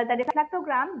 The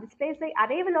reflectogram displays the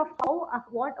arrival of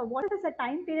what is the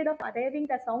time period of arriving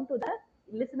the sound to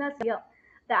the listener's ear.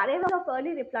 the arrival of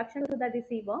early reflection to the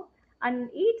receiver, and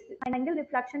each angle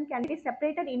reflection can be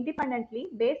separated independently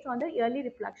based on the early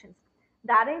reflections.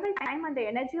 The arrival time and the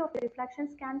energy of the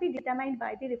reflections can be determined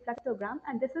by the reflectogram,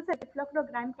 and this is a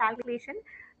reflectogram calculation.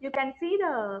 You can see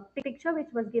the picture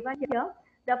which was given here.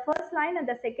 The first line and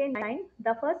the second line.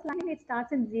 The first line it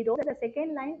starts in 0. The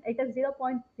second line it is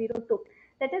 0.02.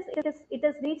 That is, it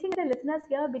is reaching the listeners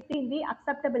here between the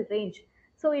acceptable range.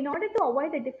 So in order to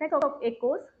avoid the defect of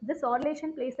echoes, this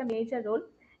oscillation plays a major role.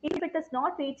 If it is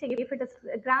not reaching, if it is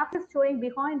graph is showing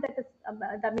behind that is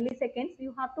the milliseconds,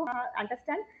 you have to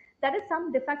understand there is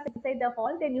some defects inside the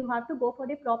hall. Then you have to go for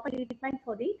the proper treatment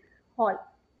for the hall.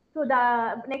 So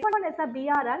the next one is a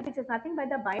BRR, which is nothing but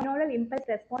the binaural impulse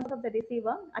response of the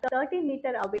receiver at 30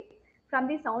 meter away from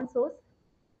the sound source.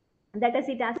 That is,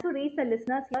 it has to reach the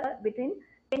listeners here between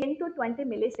 10 to 20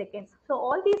 milliseconds. So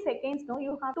all these seconds, no,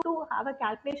 you have to have a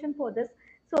calculation for this.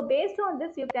 So based on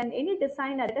this, you can any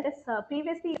designer. That is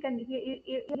previously you can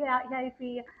if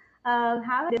we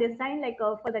have a design like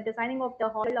for the designing of the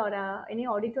hall or any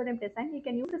auditorium design, you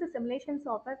can use the simulation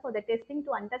software for the testing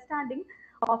to understanding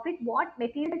of it, what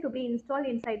material to be installed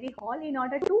inside the hall in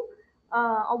order to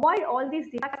avoid all these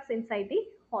defects inside the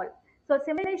hall. So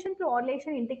simulation to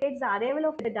oscillation indicates the arrival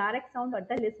of the direct sound at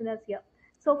the listeners here.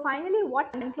 So finally,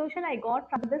 what conclusion I got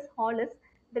from this hall is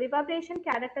the reverberation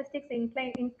characteristics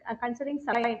considering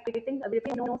Sabine. I think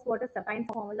everybody knows what is Sabine's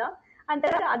formula. And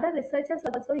there are other researchers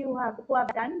also who have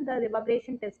done the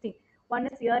reverberation testing. One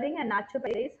is hearing and natural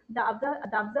pace. The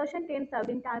absorption terms have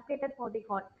been calculated for the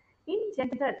hall. In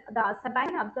general, the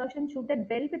Sabine absorption suited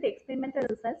well with the experimental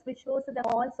results, which shows that the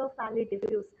halls are fairly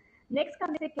diffuse. Next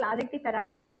comes the clarity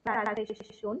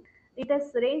parameterization. It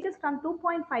is ranges from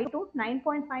 2.5 to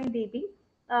 9.5 dB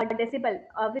decibel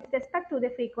with respect to the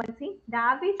frequency. The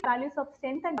average values of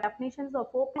strength and definitions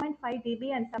of 4.5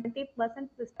 dB and 70%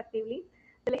 respectively.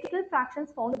 The electrical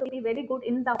fractions found to be very good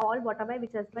in the hall, whatever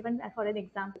which is given for an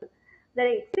example.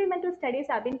 The experimental studies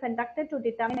have been conducted to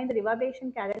determine the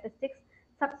reverberation characteristics.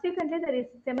 Subsequently, the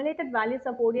simulated values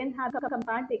of Odeon have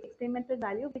compared the experimental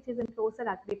value, which is in closer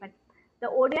agreement. The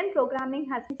Odeon programming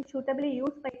has been suitably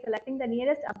used by selecting the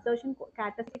nearest absorption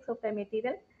characteristics of the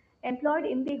material employed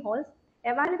in the halls.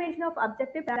 Evaluation of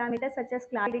objective parameters such as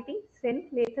clarity,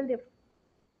 strength, lateral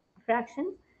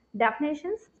diffractions,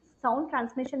 definitions, sound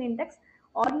transmission index,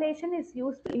 oscillation is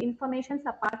used in informations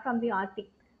apart from the RT.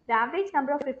 The average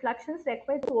number of reflections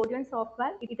required to Odeon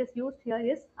software, it is used here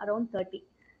is around 30.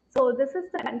 So this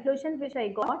is the conclusion which I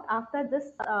got after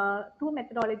this two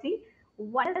methodology.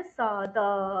 One is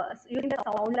using the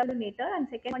sound level meter, and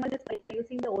second one is by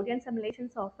using the Odeon simulation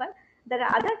software. There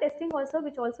are other testing also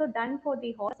which also done for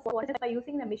the horse. One is by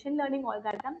using the machine learning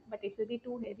algorithm, but it will be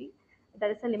too heavy. There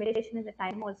is a limitation in the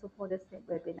time also for this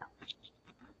webinar.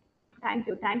 Thank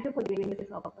you for giving me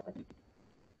this opportunity.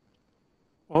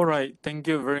 All right, thank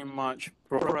you very much,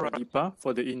 Prof. Deepa,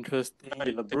 for the interesting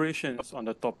elaborations on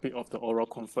the topic of the oral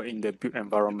comfort in the built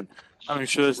environment. I'm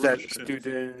sure that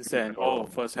students and all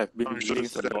of us have been learning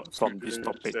a lot from this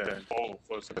topic.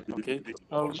 Okay,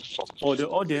 for the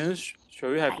audience,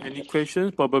 shall we have any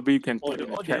questions? Probably you can put in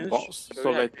the chat box.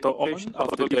 So later on,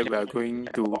 after that, we are going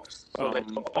to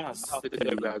ask the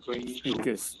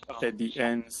speakers at the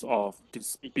end of the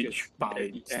speech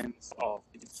by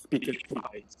speaker.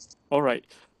 All right.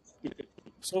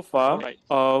 So far,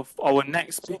 our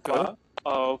next speaker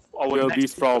will be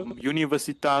from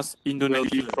Universitas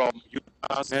Indonesia,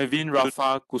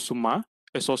 𝑵𝒆𝒗𝒊𝒏𝒆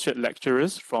Associate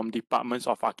Lecturers from Departments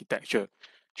of Architecture.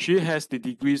 She has the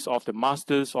degrees of the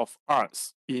Masters of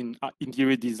Arts in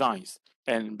Interior Designs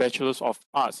and Bachelors of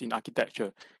Arts in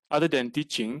Architecture. Other than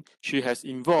teaching, she has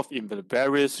involved in the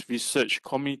various research,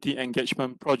 community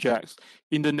engagement projects,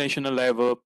 international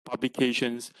level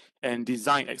publications, and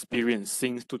design experience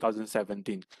since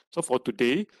 2017. So for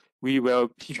today, she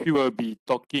will be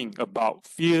talking about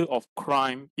fear of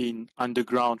crime in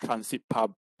underground transit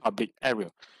public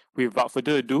area. Without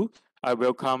further ado, I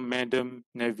welcome Madam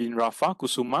Naveen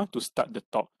Kusuma to start the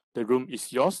talk. The room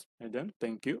is yours, Madam.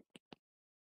 Thank you.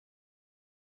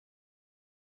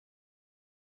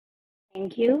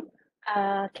 Thank you.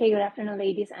 Okay, good afternoon,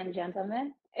 ladies and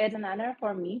gentlemen. It's an honor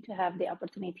for me to have the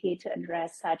opportunity to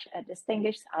address such a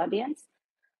distinguished audience.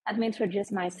 Let me introduce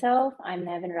myself. I'm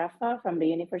Naveen Rafa from the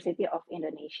University of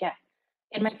Indonesia.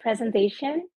 In my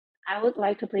presentation, I would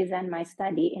like to present my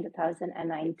study in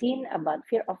 2019 about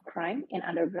fear of crime in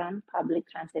underground public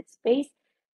transit space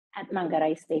at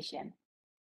Manggarai Station.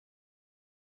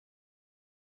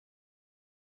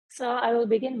 So I will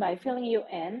begin by filling you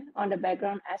in on the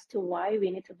background as to why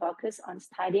we need to focus on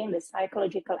studying the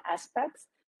psychological aspects,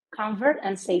 comfort,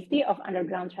 and safety of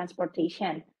underground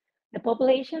transportation. The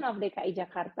population of DKI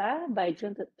Jakarta by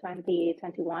June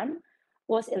 2021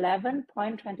 was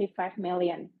 11.25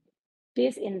 million.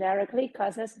 This indirectly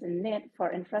causes the need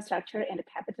for infrastructure in the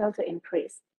capital to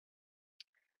increase.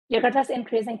 Jakarta's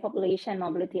increasing population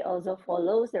mobility also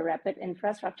follows the rapid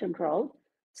infrastructure growth,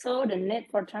 so the need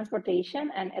for transportation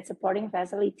and its supporting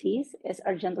facilities is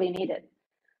urgently needed.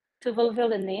 To fulfill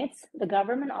the needs, the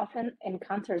government often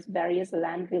encounters various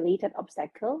land-related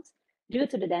obstacles due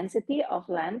to the density of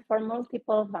land for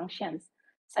multiple functions,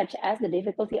 such as the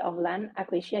difficulty of land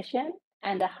acquisition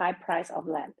and the high price of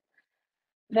land.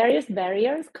 Various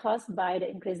barriers caused by the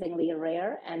increasingly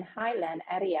rare and high land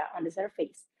area on the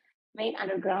surface made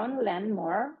underground land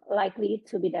more likely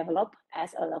to be developed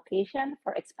as a location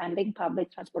for expanding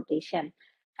public transportation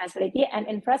facility and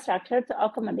infrastructure to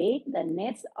accommodate the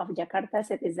needs of Jakarta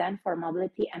citizens for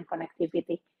mobility and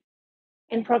connectivity.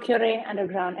 In procuring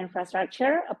underground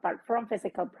infrastructure, apart from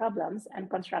physical problems and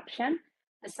construction,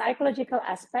 the psychological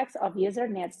aspects of user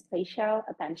needs special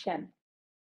attention.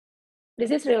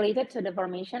 This is related to the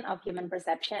formation of human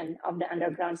perception of the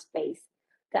underground space.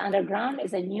 The underground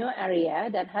is a new area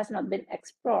that has not been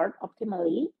explored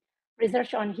optimally.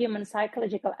 Research on human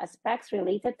psychological aspects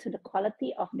related to the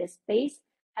quality of the space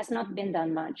has not been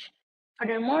done much.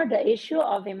 Furthermore, the issue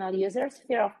of female users'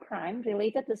 fear of crime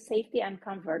related to safety and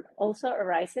comfort also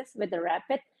arises with the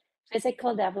rapid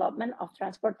physical development of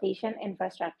transportation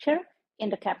infrastructure in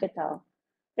the capital.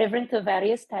 Referring to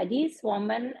various studies,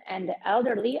 women and the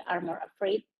elderly are more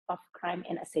afraid of crime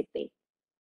in a city.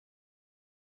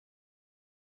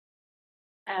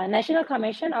 National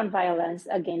Commission on Violence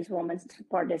Against Women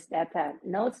support this data,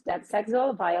 notes that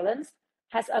sexual violence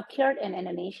has occurred in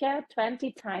Indonesia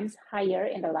 20 times higher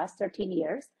in the last 13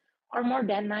 years, or more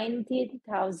than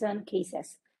 90,000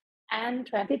 cases, and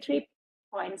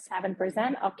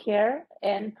 23.7% occur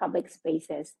in public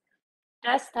spaces.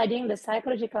 Thus, studying the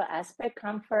psychological aspect,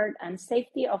 comfort, and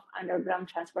safety of underground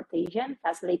transportation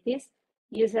facilities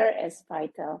user is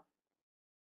vital.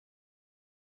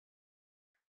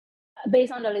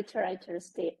 Based on the literature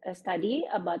study,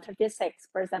 about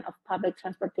 36% of public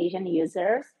transportation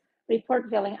users report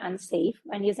feeling unsafe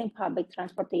when using public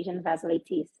transportation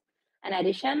facilities. In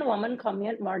addition, women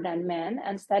commute more than men,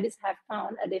 and studies have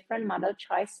found a different model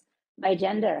choice by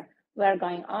gender, where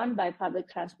going on by public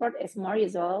transport is more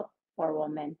usual for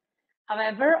women.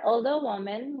 However, although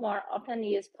women more often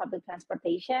use public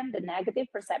transportation, the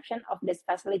negative perception of this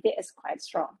facility is quite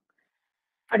strong.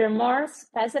 Furthermore,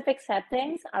 specific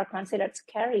settings are considered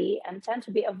scary and tend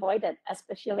to be avoided,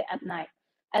 especially at night,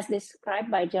 as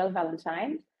described by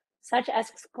𝒊𝒂, such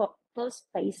as closed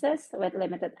spaces with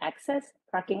limited access,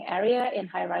 parking area in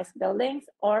high-rise buildings,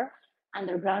 or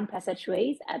underground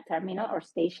passageways at terminal or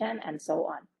station, and so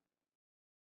on.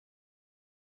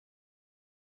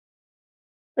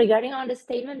 Regarding on the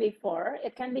statement before,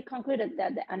 it can be concluded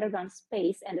that the underground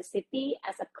space in the city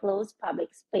as a closed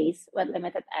public space with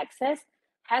limited access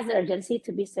has the urgency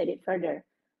to be studied further.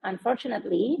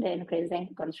 Unfortunately, the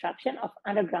increasing construction of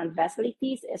underground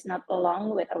facilities is not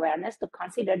along with awareness to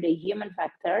consider the human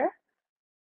factor.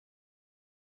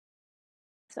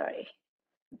 Sorry,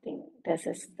 I think this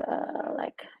is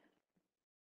like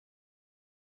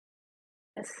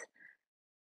this.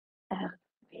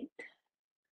 Wait.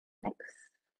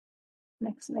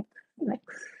 Next.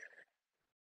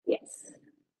 Yes.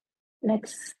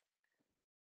 Next.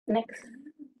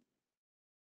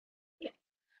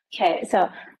 Okay, so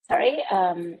sorry.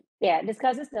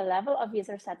 Discusses the level of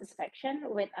user satisfaction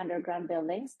with underground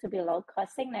buildings to be low,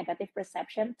 causing negative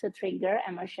perception to trigger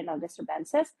emotional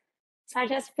disturbances,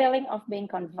 such as feeling of being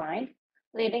confined,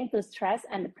 leading to stress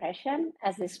and depression,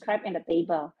 as described in the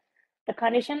table. The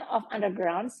condition of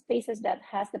underground spaces that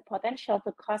has the potential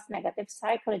to cause negative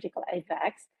psychological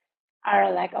effects are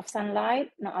a lack of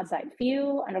sunlight, no outside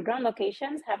view. Underground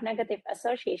locations have negative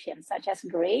associations such as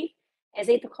grave,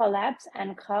 easy to collapse,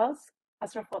 and cause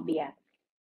claustrophobia.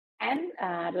 And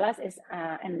the last is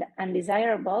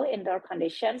undesirable indoor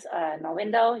conditions, no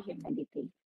window, humidity.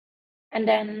 And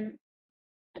then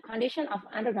the condition of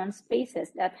underground spaces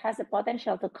that has the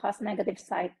potential to cause negative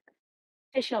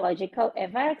physiological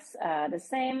effects, the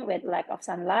same with lack of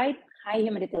sunlight, high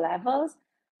humidity levels,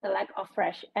 the lack of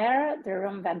fresh air, the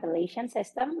room ventilation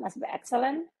system must be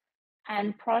excellent,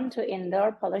 and prone to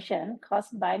indoor pollution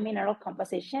caused by mineral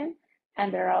composition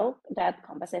and the rocks that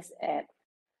composes it.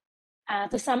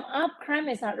 To sum up, crime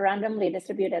is not randomly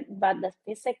distributed, but the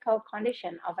physical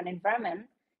condition of an environment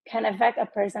can affect a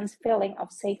person's feeling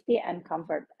of safety and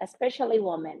comfort, especially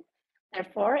women.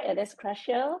 Therefore, it is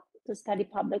crucial to study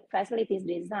public facilities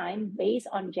design based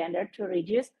on gender to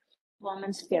reduce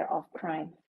women's fear of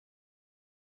crime.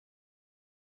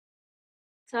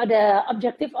 So the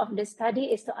objective of this study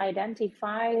is to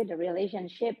identify the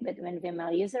relationship between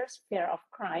female users' fear of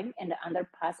crime in the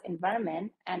underpass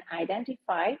environment and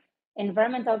identify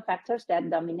environmental factors that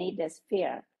dominate this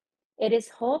fear. It is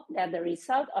hoped that the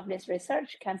result of this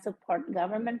research can support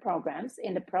government programs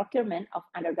in the procurement of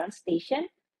underground stations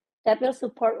that will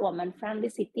support woman-friendly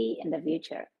city in the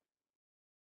future.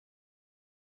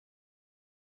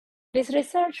 This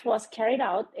research was carried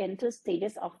out in 2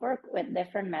 stages of work with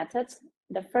different methods.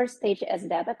 The first stage is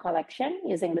data collection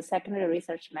using the secondary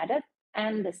research method,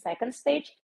 and the second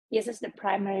stage uses the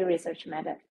primary research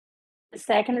method. The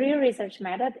secondary research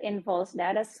method involves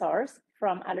data sourced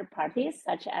from other parties,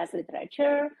 such as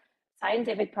literature,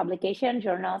 scientific publication,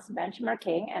 journals,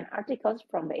 benchmarking, and articles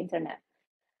from the internet.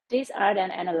 These are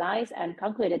then analyzed and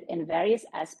concluded in various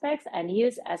aspects and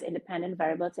used as independent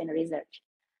variables in research.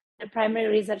 The primary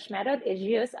research method is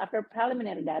used after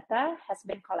preliminary data has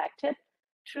been collected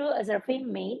through a survey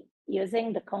made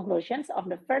using the conclusions of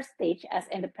the first stage as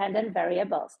independent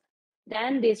variables.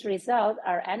 Then these results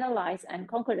are analyzed and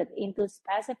concluded into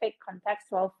specific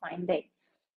contextual findings.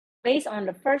 Based on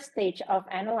the first stage of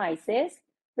analysis,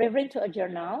 referring to a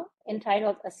journal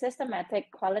entitled A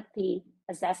Systematic Quality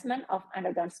Assessment of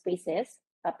Underground Spaces,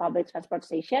 a Public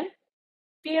Transportation,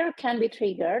 fear can be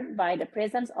triggered by the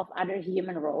presence of other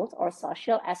human roles or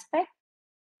social aspects,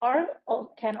 or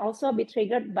can also be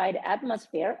triggered by the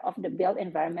atmosphere of the built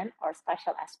environment or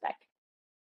spatial aspect.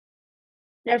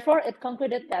 Therefore, it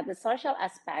concluded that the social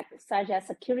aspects, such as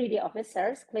security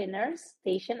officers, cleaners,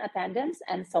 station attendants,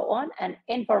 and so on, and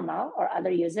informal or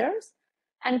other users,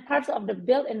 and parts of the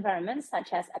built environment,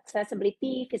 such as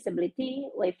accessibility, feasibility,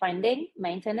 wayfinding,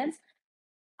 maintenance,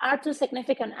 are 2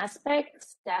 significant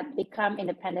aspects that become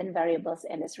independent variables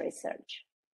in this research.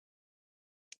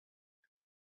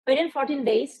 Within 14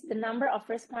 days, the number of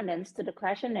respondents to the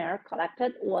questionnaire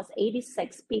collected was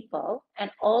 86 people,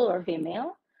 and all were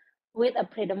female, with a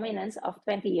predominance of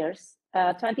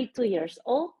 22 years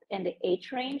old in the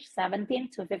age range 17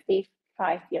 to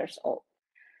 55 years old.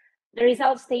 The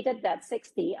results stated that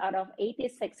 60 out of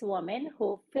 86 women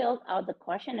who filled out the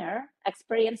questionnaire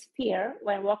experienced fear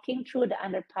when walking through the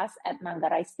underpass at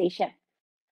Manggarai Station.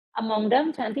 Among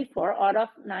them, 24 out of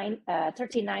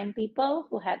 39 people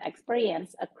who had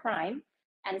experienced a crime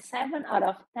and 7 out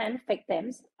of 10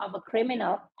 victims of a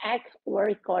criminal act were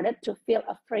recorded to feel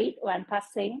afraid when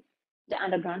passing the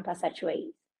underground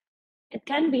passageways. It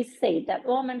can be said that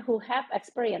women who have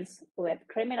experience with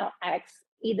criminal acts,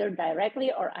 either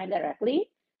directly or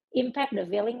indirectly, impact the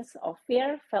feelings of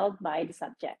fear felt by the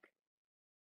subject.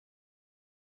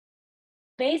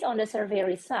 Based on the survey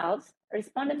results,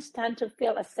 respondents tend to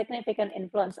feel a significant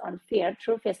influence on fear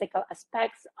through physical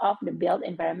aspects of the built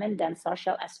environment than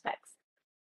social aspects.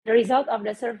 The result of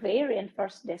the survey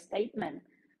reinforced this statement.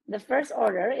 The first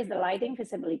order is the lighting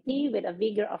feasibility with a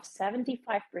vigor of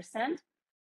 75%,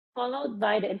 followed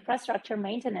by the infrastructure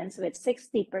maintenance with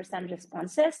 60%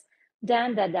 responses.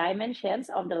 Then the dimensions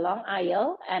of the long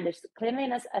aisle and the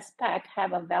cleanliness aspect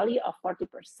have a value of 40%.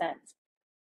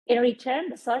 In return,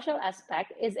 the social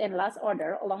aspect is in last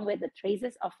order, along with the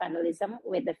traces of vandalism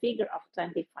with a figure of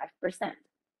 25%.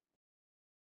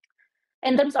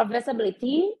 In terms of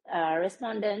visibility,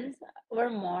 respondents were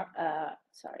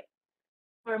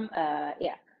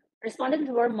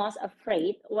most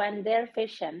afraid when their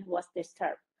vision was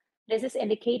disturbed. This is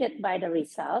indicated by the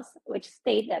results, which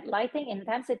state that lighting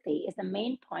intensity is the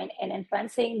main point in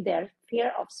influencing their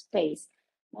fear of space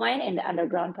when in the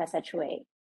underground passageway.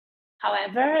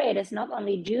 However, it is not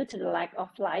only due to the lack of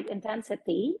light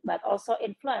intensity, but also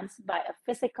influenced by a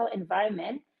physical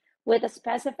environment with a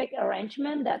specific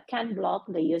arrangement that can block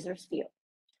the user's view.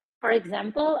 For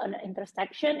example, an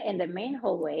intersection in the main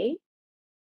hallway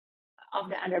of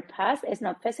the underpass is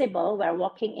not visible while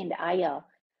walking in the aisle.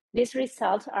 These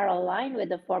results are aligned with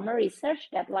the former research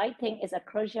that lighting is a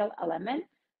crucial element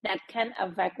that can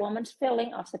affect women's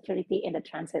feeling of security in the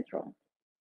transit room.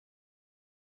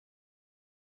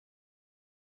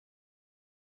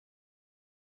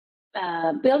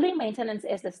 Building maintenance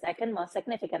is the second most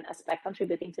significant aspect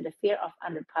contributing to the fear of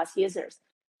underpass users.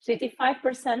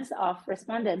 55% of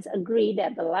respondents agree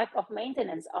that the lack of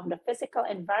maintenance of the physical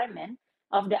environment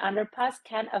of the underpass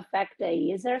can affect the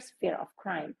user's fear of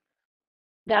crime.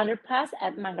 The underpass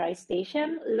at Manggarai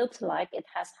Station looks like it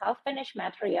has half-finished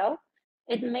material.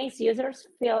 It makes users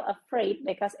feel afraid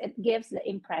because it gives the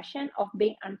impression of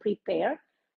being unprepared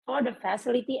for the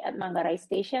facility at Manggarai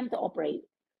Station to operate.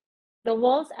 The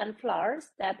walls and floors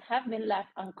that have been left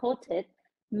uncoated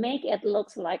make it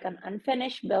look like an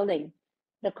unfinished building.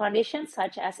 The conditions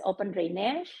such as open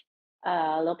drainage,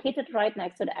 located right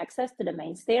next to the access to the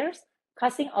main stairs,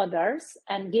 causing odors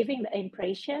and giving the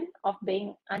impression of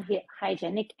being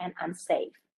unhygienic and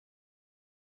unsafe.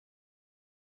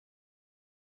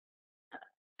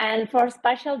 And for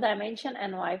spatial dimension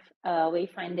and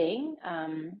wayfinding,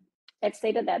 it's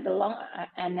stated that the long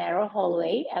and narrow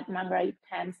hallway at Manggarai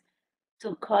tends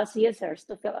to cause users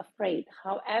to feel afraid.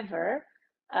 However,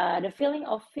 the feeling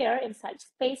of fear in such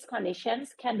space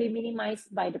conditions can be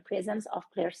minimized by the presence of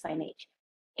clear signage.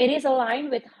 It is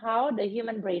aligned with how the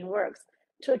human brain works.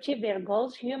 To achieve their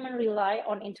goals, humans rely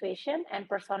on intuition and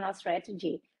personal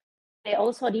strategy. They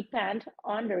also depend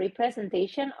on the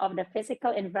representation of the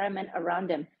physical environment around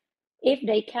them. If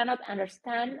they cannot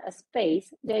understand a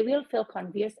space, they will feel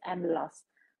confused and lost,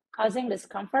 causing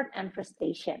discomfort and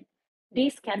frustration.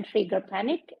 This can trigger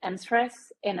panic and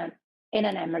stress in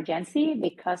an emergency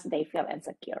because they feel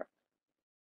insecure.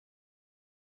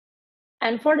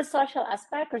 And for the social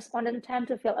aspect, respondents tend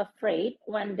to feel afraid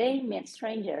when they meet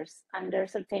strangers under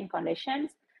certain conditions,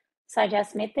 such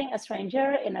as meeting a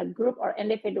stranger in a group or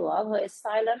individual who is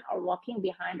silent or walking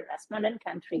behind the respondent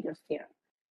can trigger fear.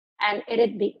 And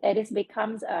it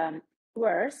becomes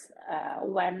worse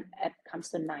when it comes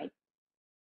to night.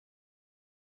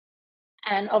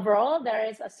 And overall, there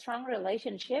is a strong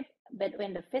relationship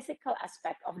between the physical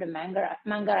aspect of the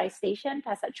Manggarai Station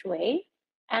passageway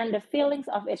and the feelings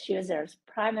of its users,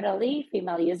 primarily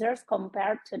female users,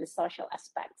 compared to the social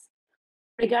aspects.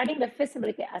 Regarding the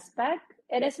visibility aspect,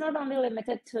 it is not only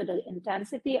limited to the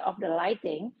intensity of the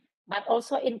lighting, but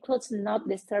also includes not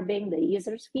disturbing the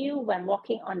user's view when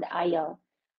walking on the aisle.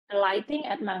 The lighting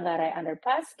at Manggarai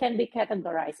Underpass can be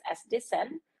categorized as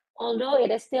decent, although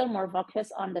it is still more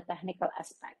focused on the technical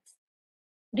aspects.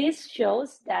 This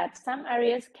shows that some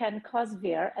areas can cause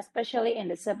fear, especially in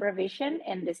the supervision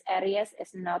in these areas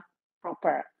is not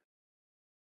proper.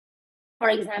 For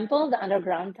example, the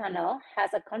underground tunnel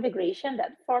has a configuration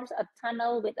that forms a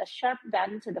tunnel with a sharp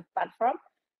bend to the platform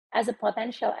as a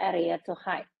potential area to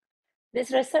hide.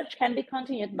 This research can be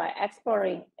continued by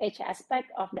exploring each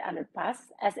aspect of the underpass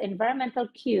as environmental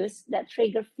cues that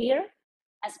trigger fear,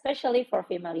 especially for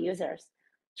female users.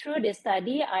 Through this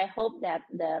study, I hope that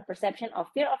the perception of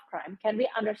fear of crime can be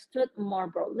understood more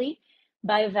broadly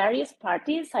by various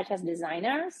parties such as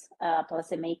designers,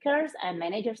 policymakers, and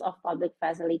managers of public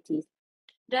facilities.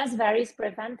 Thus, various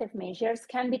preventive measures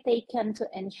can be taken to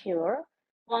ensure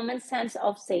women's sense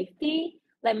of safety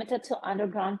limited to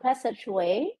underground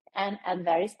passageway and at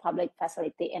various public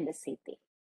facilities in the city.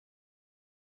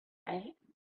 Okay.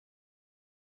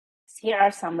 Here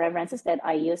are some references that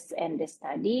I used in this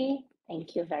study.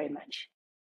 Thank you very much.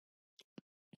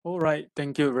 All right,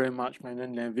 thank you very much,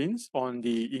 Madam Nevins, on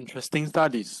the interesting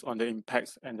studies on the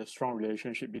impacts and the strong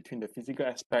relationship between the physical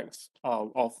aspects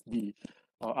of the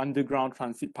underground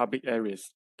transit public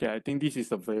areas. Okay, I think this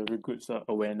is a very good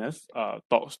awareness,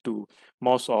 talks to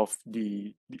most of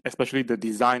especially the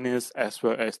designers as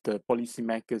well as the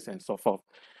policymakers and so forth.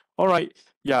 All right,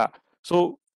 yeah,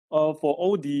 so for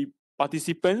all the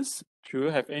participants, should you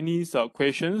have any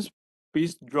questions,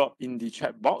 please drop in the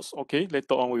chat box. Okay,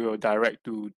 later on we will direct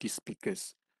to the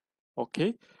speakers.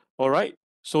 Okay, all right.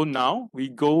 So now we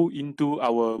go into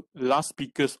our last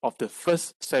speakers of the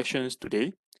first sessions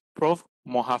today, Prof.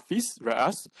 Mohafiz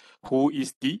Reas, who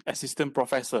is the Assistant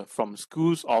Professor from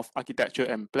Schools of Architecture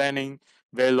and Planning,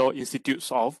 Vellore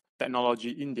Institutes of Technology,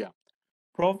 India.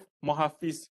 Prof.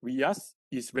 Mohafiz Reas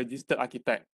is registered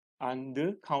architect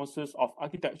under Councils of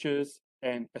Architectures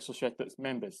and Associated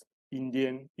Members,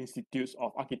 Indian Institutes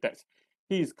of Architects.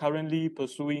 He is currently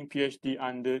pursuing PhD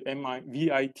under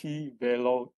VIT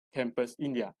Vellore Campus,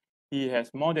 India. He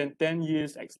has more than 10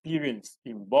 years experience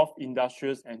in both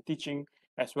industries and teaching,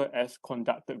 as well as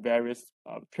conducted various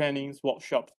trainings,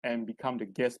 workshops, and become the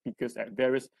guest speakers at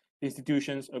various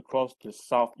institutions across the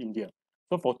South India.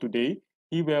 So for today,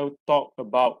 he will talk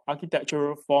about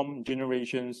architectural form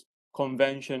generations,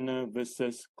 conventional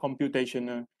versus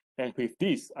computational. And with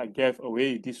this, I gave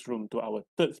away this room to our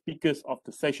third speakers of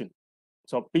the session.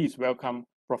 So please welcome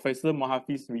Professor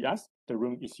Mohafiz Reas. The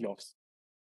room is yours.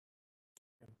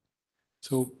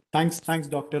 So thanks,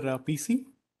 Dr. PC.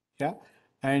 Yeah,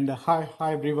 and hi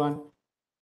everyone.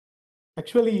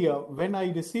 Actually, when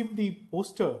I received the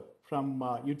poster from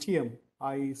UTM,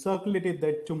 I circulated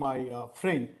that to my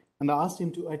friend and I asked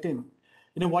him to attend.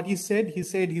 You know what he said? He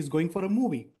said he's going for a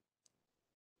movie.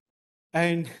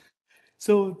 And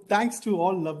so thanks to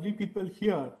all lovely people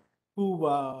here who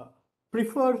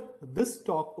prefer this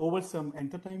talk over some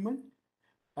entertainment.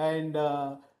 And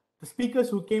the speakers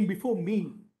who came before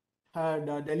me had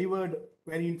delivered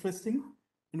very interesting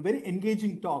and very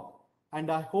engaging talk. And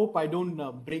I hope I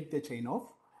don't break the chain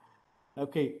off.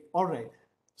 Okay, all right.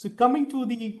 So coming to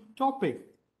the topic,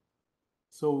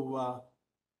 so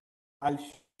I'll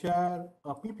share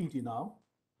a PPT now.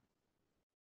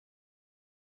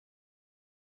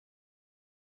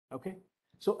 Okay,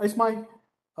 so is my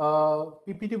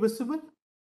PPT visible,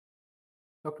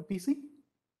 Dr. PC?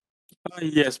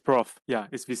 Yes, Prof. Yeah,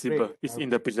 it's visible. Great. It's Okay. in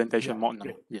the presentation Yeah, mode now.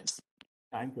 great. Yes.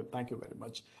 Thank you very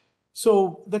much.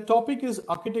 So the topic is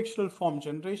architectural form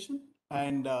generation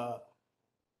and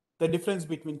the difference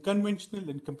between conventional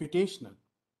and computational.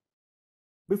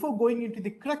 Before going into the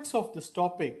crux of this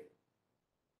topic,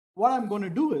 what I'm going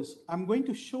to do is I'm going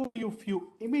to show you a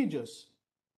few images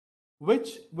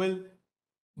which will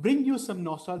bring you some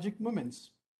nostalgic moments.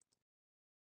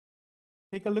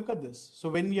 Take a look at this. So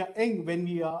when we are young, when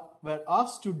were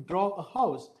asked to draw a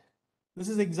house, this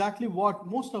is exactly what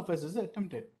most of us has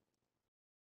attempted.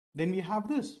 Then we have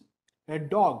this, a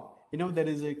dog. You know, there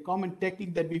is a common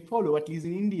technique that we follow, at least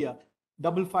in India,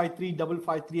 553,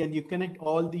 553, and you connect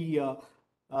all the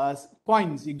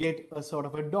coins, you get a sort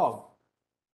of a dog.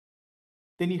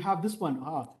 Then you have this one.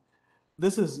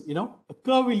 This is, you know, a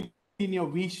curvilinear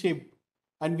V shape,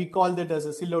 and we call that as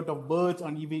a silhouette of birds,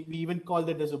 and we even call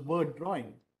that as a bird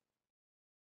drawing.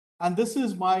 And this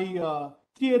is my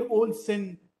 3-year-old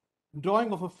son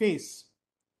drawing of a face.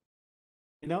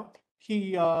 You know,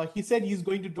 he said he's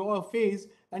going to draw a face,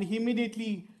 and he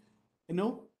immediately, you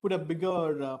know, put a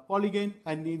bigger polygon,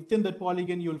 and within that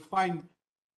polygon you'll find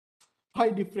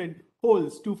 5 different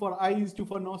holes, 2 for eyes, 2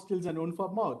 for nostrils, and 1 for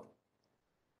mouth.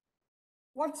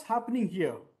 What's happening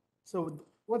here? So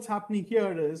what's happening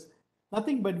here is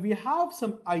nothing but we have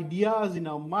some ideas in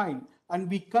our mind, and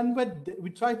we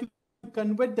try to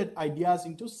convert that ideas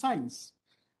into science.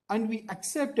 And we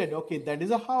accepted, okay, that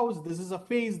is a house, this is a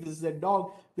face, this is a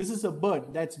dog, this is a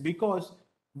bird. That's because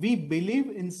we believe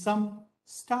in some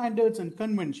standards and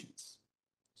conventions.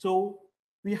 So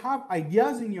we have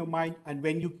ideas in your mind, and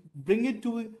when you bring it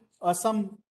to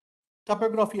some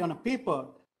topography on a paper,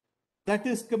 that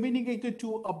is communicated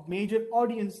to a major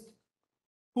audience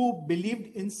who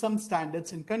believed in some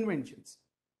standards and conventions.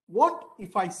 What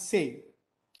if I say,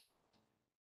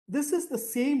 this is the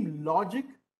same logic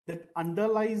that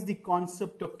underlies the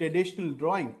concept of traditional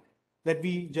drawing that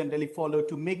we generally follow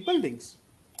to make buildings.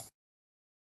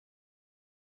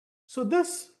 So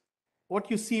this, what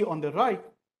you see on the right,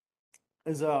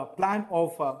 is a plan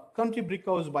of country brick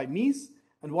house by Mies,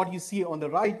 and what you see on the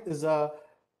right is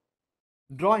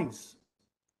drawings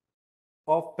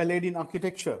of Palladian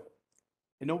architecture,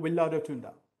 you know, Villa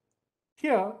Rotunda.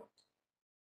 Here,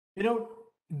 you know,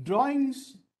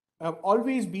 drawings have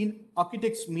always been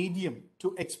architects' medium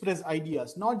to express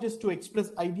ideas, not just to express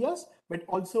ideas, but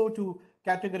also to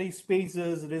categorize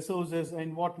spaces, resources,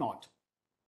 and whatnot.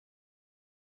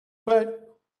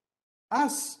 But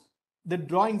as the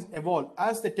drawings evolve,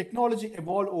 as the technology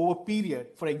evolved over period,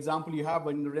 for example, you have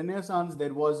in Renaissance,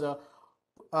 there was a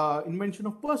invention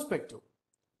of perspective.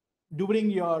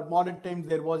 During your modern times,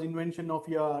 there was invention of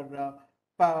your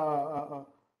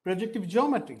projective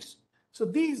geometries. So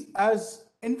these has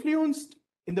influenced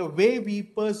in the way we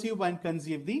perceive and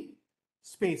conceive the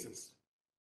spaces.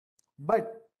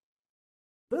 But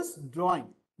this drawing,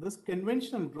 this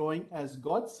conventional drawing, has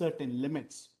got certain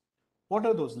limits. What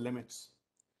are those limits?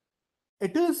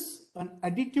 It is an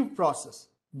additive process.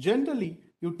 Generally,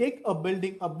 you take a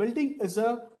building is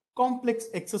a complex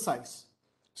exercise.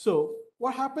 So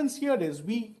what happens here is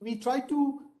we try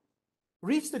to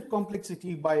reach that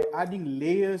complexity by adding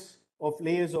layers of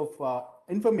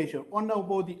information one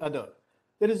above the other.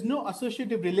 There is no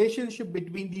associative relationship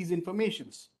between these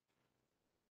informations.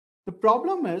 The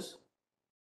problem is,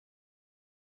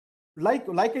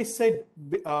 like I said,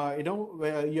 you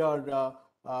know, your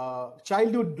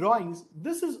childhood drawings,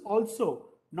 this is also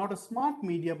not a smart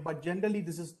medium, but generally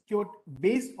this is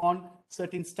based on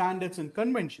certain standards and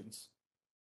conventions.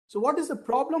 So what is the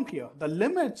problem here? The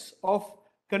limits of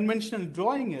conventional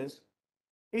drawing is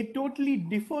it totally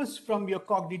differs from your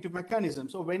cognitive mechanism.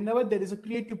 So whenever there is a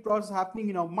creative process happening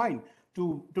in our mind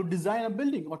to design a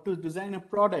building or to design a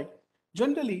product,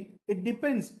 generally it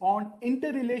depends on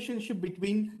interrelationship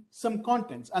between some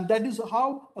contents, and that is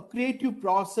how a creative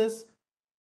process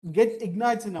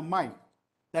ignites in a mind.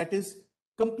 That is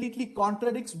completely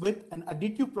contradicts with an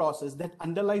additive process that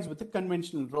underlies with a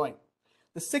conventional drawing.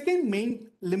 The second main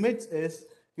limit is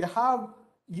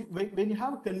when you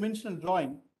have a conventional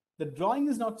drawing, the drawing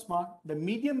is not smart, the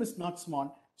medium is not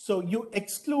smart, so you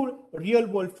exclude real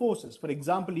world forces. For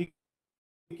example, you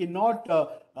cannot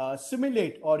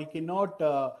simulate or you cannot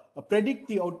predict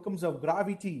the outcomes of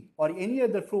gravity or any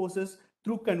other forces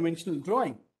through conventional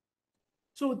drawing.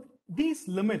 So these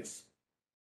limits,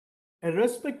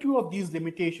 irrespective of these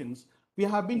limitations, we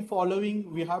have been following,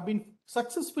 we have been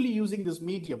successfully using this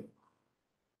medium.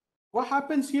 What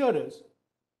happens here is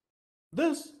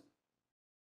this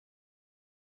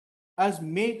has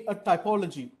made a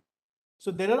typology. So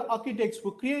there are architects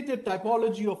who created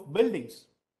typology of buildings,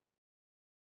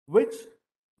 which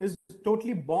is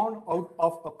totally born out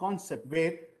of a concept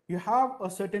where you have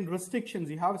a certain restrictions,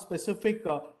 you have a specific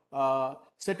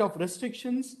set of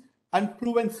restrictions and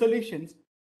proven solutions,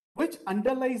 which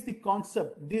underlies the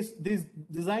concept, these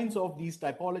designs of these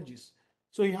typologies.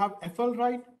 So you have F.L.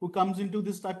 Wright, who comes into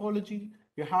this typology.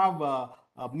 You have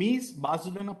Mies,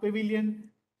 Barcelona Pavilion,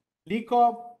 Le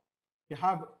Corbusier, you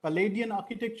have Palladian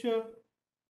architecture,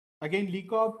 again Le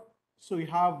Corbusier. So you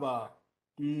have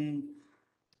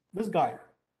this guy,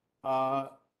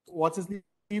 what's his name?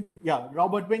 Yeah,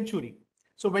 Robert Venturi.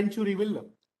 So Venturi Villa.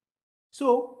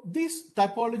 So these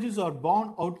typologies are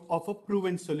born out of a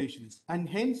proven solutions, and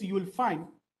hence you will find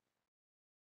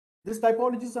these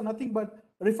typologies are nothing but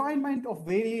refinement of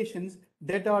variations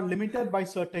that are limited by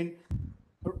certain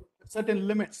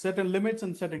limits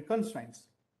and certain constraints.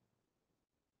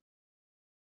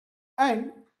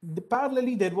 And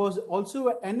parallelly, there was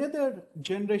also another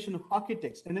generation of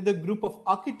architects, another group of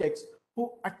architects who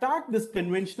attacked this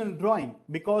conventional drawing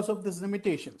because of these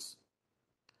limitations,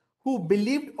 who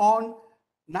believed on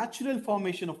natural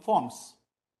formation of forms.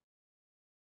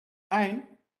 And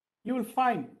you will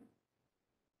find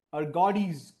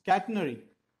Gaudí's catenary,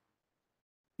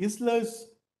 Isler's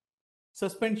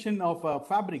suspension of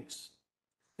fabrics.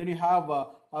 Then you have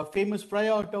a famous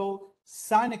Friarto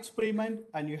sand experiment,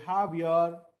 and you have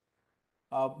your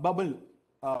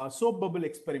soap bubble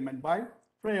experiment by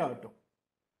Friarto.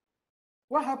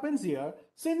 What happens here,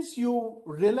 since you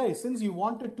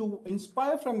wanted to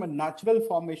inspire from a natural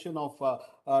formation of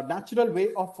a natural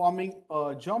way of forming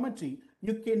geometry,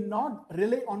 you cannot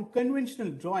rely on conventional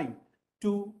drawing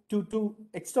to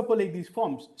extrapolate these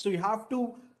forms. So you have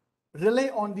to rely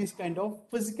on these kind of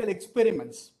physical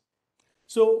experiments.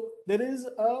 So there is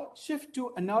a shift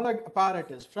to analog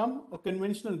apparatus from a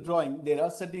conventional drawing. There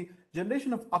are certain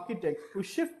generation of architects who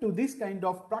shift to this kind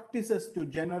of practices to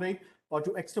generate or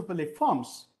to extrapolate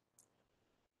forms.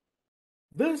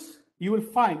 This you will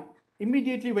find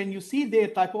immediately when you see their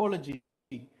typology,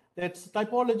 that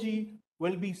typology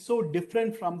will be so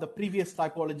different from the previous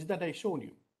typology that I showed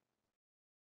you.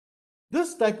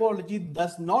 This typology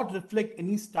does not reflect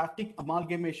any static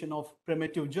amalgamation of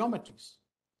primitive geometries.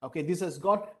 Okay, this has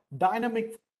got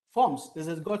dynamic forms. This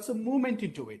has got some movement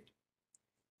into it.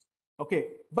 Okay,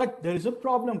 but there is a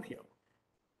problem here.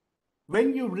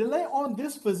 When you rely on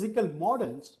these physical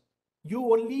models,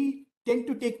 you only tend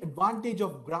to take advantage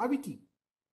of gravity.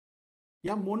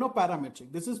 Yeah,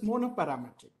 monoparametric. This is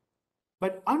monoparametric.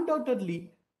 But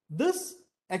undoubtedly, this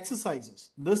exercises,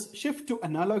 this shift to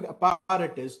analog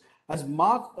apparatus has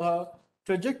marked a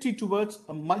trajectory towards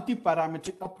a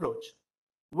multi-parametric approach,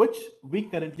 which we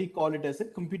currently call it as a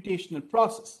computational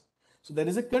process. So there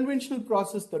is a conventional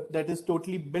process that is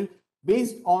totally built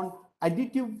based on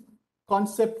additive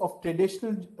concept of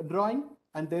traditional drawing,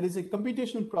 and there is a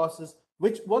computational process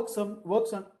which works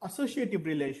on associative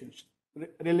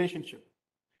relationship.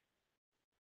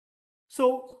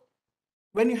 So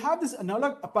when you have this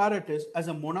analog apparatus as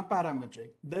a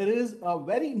monoparametric, there is a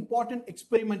very important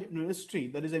experiment in history.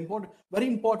 There is very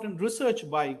important research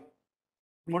by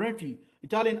Moretti,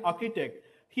 Italian architect.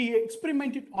 He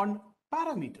experimented on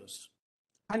parameters,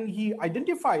 and he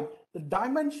identified the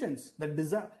dimensions.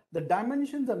 The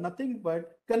dimensions are nothing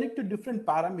but connect to different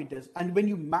parameters, and when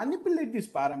you manipulate these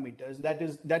parameters,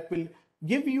 that will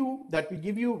give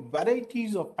you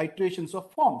varieties of iterations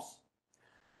of forms.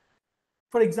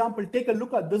 For example, take a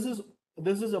look at this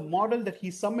is a model that he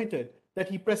submitted, that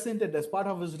he presented as part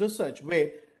of his research,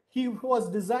 where he was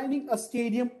designing a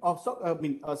stadium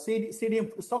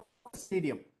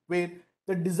where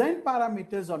the design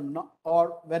parameters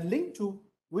were linked to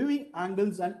viewing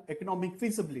angles and economic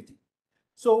feasibility.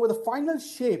 So the final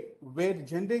shape were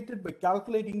generated by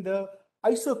calculating the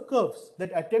ISO curves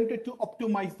that attempted to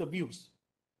optimize the views.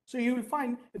 So you will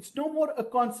find it's no more a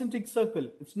concentric circle.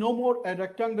 It's no more a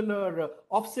rectangular,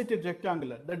 offsetted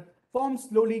rectangular. The form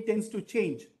slowly tends to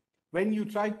change when you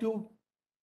try to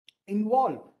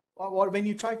involve or when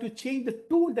you try to change the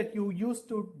tool that you use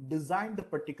to design the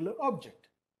particular object.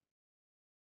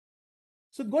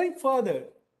 So going further,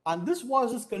 and this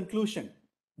was his conclusion.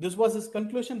 This was his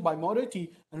conclusion by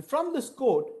Moretti. And from this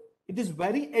quote, it is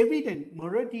very evident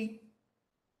Moretti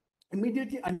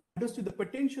immediately understood the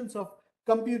potentials of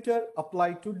computer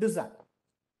applied to design.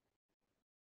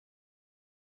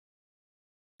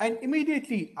 And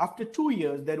immediately after 2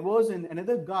 years, there was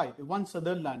another guy, Ivan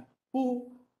Sutherland,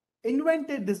 who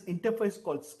invented this interface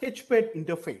called sketchpad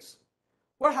interface.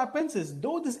 What happens is,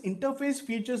 though this interface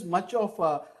features much of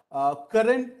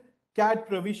current CAD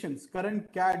provisions,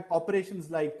 current CAD operations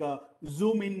like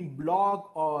zoom in,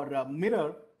 block, or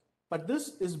mirror, but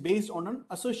this is based on an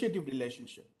associative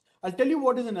relationship. I'll tell you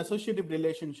what is an associative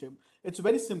relationship. It's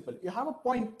very simple. You have a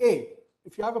point A.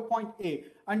 If you have a point A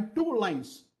and two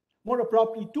lines, more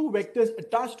appropriately, two vectors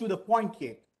attached to the point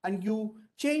A, and you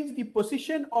change the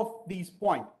position of these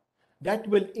points, that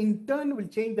will in turn will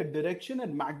change the direction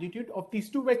and magnitude of these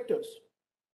two vectors.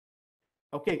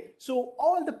 Okay, so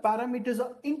all the parameters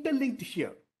are interlinked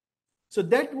here. So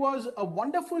that was a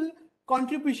wonderful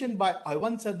contribution by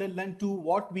Ivan Sutherland to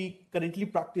what we currently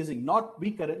practicing. Not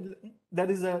we currently, there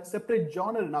is a separate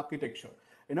genre in architecture.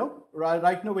 You know,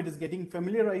 right now it is getting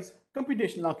familiarized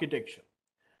computational architecture.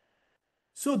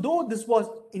 So though this was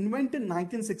invented in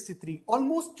 1963,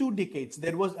 almost 2 decades,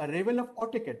 there was a arrival of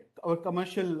AutoCAD, our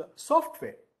commercial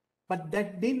software, but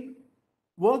that didn't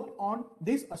work on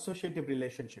this associative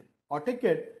relationship.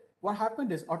 AutoCAD, what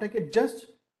happened is AutoCAD just,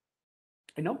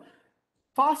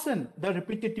 fasten the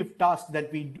repetitive task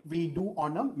that we do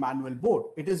on a manual board.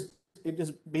 It is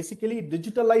basically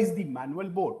digitalize the manual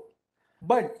board.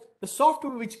 But the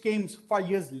software which came 5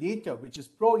 years later, which is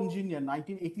Pro Engineer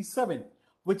 1987,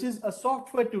 which is a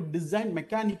software to design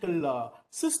mechanical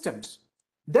systems,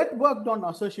 that worked on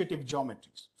associative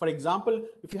geometries. For example,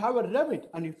 if you have a Revit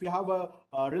and if you have a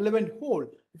relevant hole,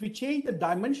 if you change the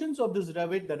dimensions of this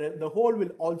Revit, the hole will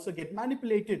also get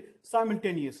manipulated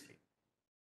simultaneously.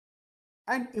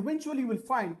 And eventually you will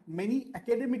find many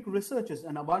academic researchers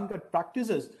and avant-garde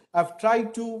practices have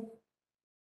tried to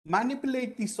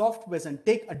manipulate the softwares and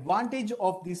take advantage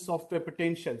of these software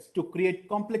potentials to create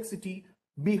complexity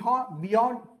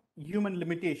beyond human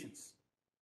limitations.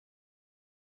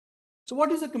 So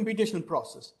what is a computational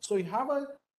process? So you have a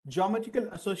geometrical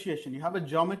association, you have a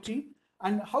geometry,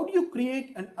 and how do you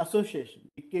create an association?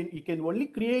 You can only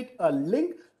create a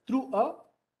link through a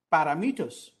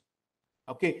parameters.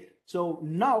 Okay, so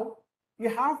now you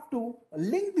have to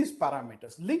link these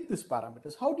parameters.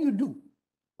 How do you do?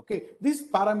 Okay, these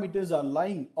parameters are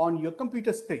lying on your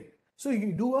computer screen. So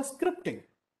you do a scripting.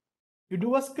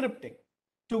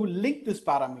 To link these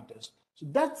parameters. So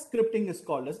that scripting is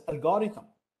called as algorithm.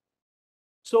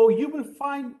 So you will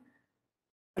find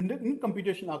in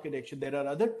computational architecture, there are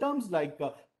other terms like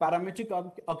parametric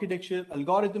architecture,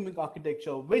 algorithmic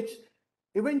architecture, which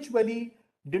eventually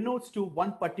denotes to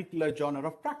one particular genre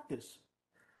of practice.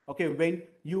 Okay, when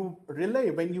you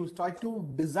try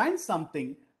to design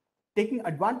something, taking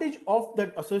advantage of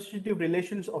that associative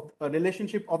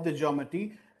relationship of the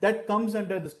geometry, that comes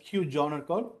under this huge genre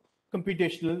called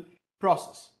computational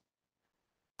process.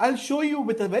 I'll show you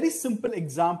with a very simple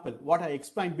example what I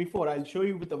explained before. I'll show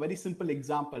you with a very simple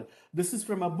example. This is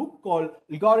from a book called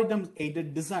Algorithms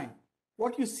Aided Design.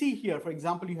 What you see here, for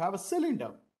example, you have a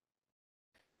cylinder.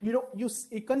 You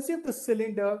conceive the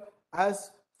cylinder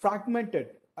as fragmented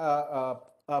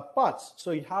parts.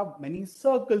 So you have many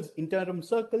circles, interim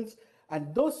circles,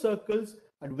 and those circles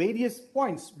at various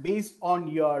points based on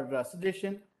your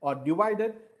suggestion are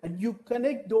divided, and you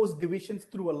connect those divisions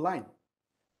through a line.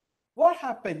 What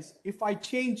happens if I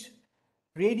change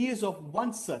radius of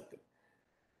one circle?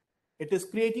 It is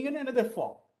creating another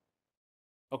form.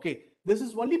 Okay, this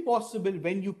is only possible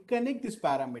when you connect these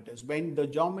parameters, when the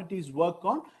geometries work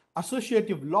on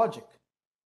associative logic.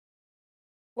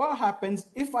 What happens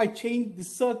if I change the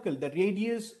circle, the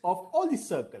radius of all the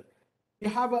circle? You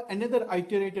have another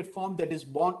iterated form that is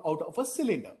born out of a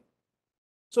cylinder.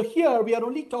 So here we are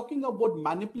only talking about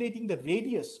manipulating the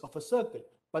radius of a circle,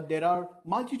 but there are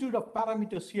multitude of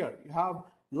parameters here. You have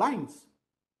lines,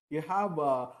 you have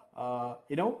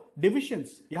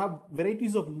divisions, you have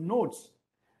varieties of nodes,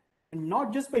 and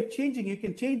not just by changing, you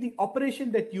can change the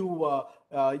operation that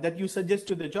you suggest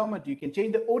to the geometry. You can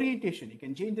change the orientation, you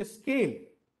can change the scale.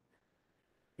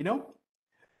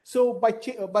 So by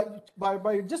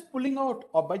just pulling out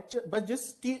or by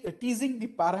just teasing the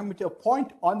parameter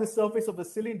point on the surface of the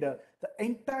cylinder, the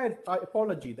entire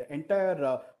topology, the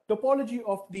entire topology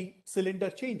of the cylinder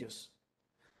changes.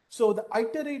 So the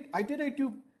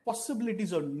iterative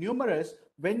possibilities are numerous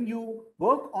when you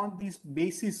work on these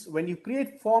bases, when you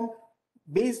create form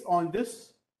based on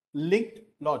this linked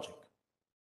logic.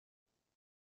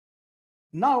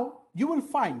 Now you will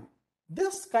find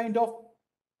this kind of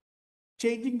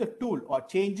changing the tool or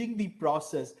changing the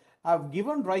process have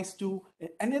given rise to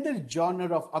another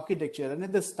genre of architecture,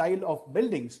 another style of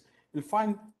buildings. You'll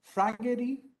find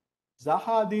Frangery,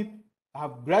 Zahadid,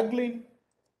 have Greglin.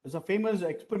 There's a famous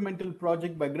experimental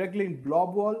project by Greglin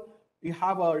Blobwall. We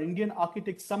have our Indian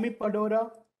architect Sami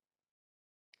Padora.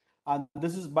 And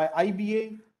this is by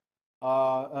IBA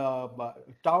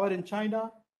tower in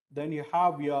China. Then you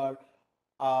have your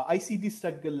ICT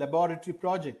Stuttgart laboratory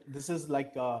project. This is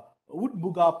like a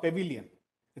𝑼𝒏𝒂 pavilion.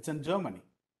 It's in Germany.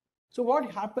 So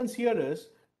what happens here is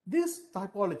these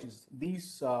typologies,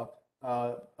 these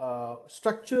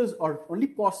structures are only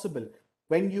possible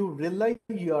when you rely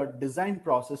your design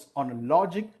process on a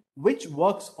logic which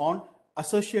works on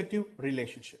associative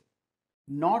relationship,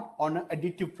 not on an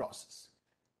additive process.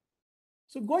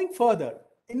 So going further,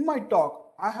 in my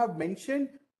talk, I have mentioned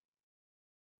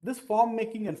this form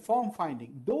making and form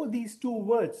finding. Though these two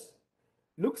words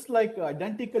looks like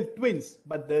identical twins,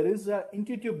 but there is an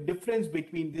intuitive difference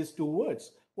between these two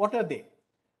words. What are they?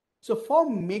 So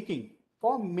form making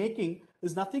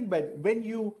is nothing but when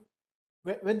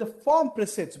the form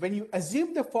precedes, when you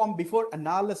assume the form before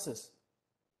analysis,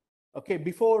 okay,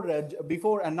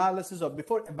 before analysis or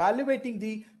before evaluating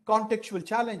the contextual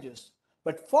challenges.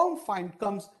 But form find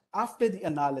comes after the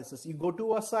analysis. You go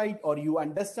to a site or you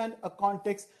understand a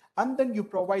context and then you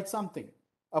provide something.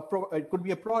 It could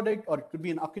be a product or it could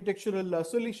be an architectural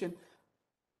solution.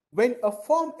 When a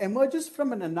form emerges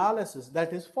from an analysis,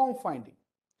 that is form finding.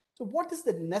 So what is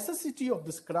the necessity of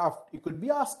this craft? You could be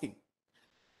asking.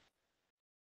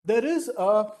 There is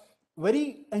a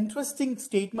very interesting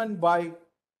statement by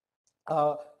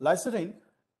Lyserin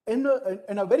in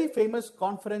a very famous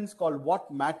conference called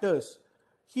What Matters.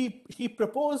 He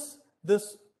proposed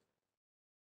this,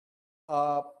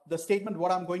 the statement,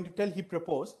 what I'm going to tell he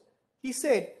proposed. He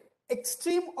said,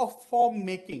 extreme of form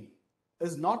making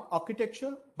is not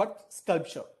architecture, but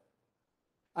sculpture.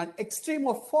 And extreme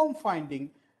of form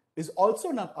finding is also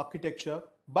not architecture,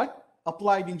 but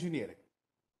applied engineering.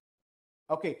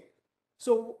 Okay,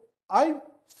 so I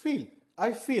feel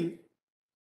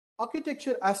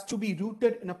architecture has to be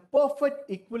rooted in a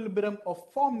perfect equilibrium of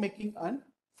form making and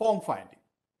form finding.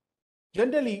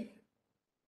 Generally,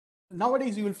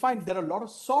 nowadays you will find there are a lot of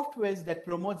softwares that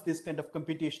promotes this kind of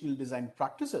computational design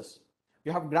practices.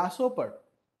 You have Grasshopper.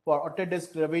 For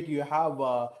Autodesk Revit, you have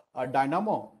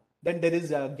Dynamo. Then there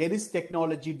is a 𝘂𝑰𝑟𝑖s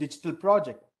Technology digital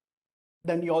project.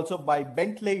 Then you also by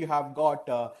Bentley, you have got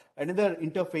another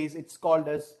interface. It's called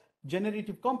as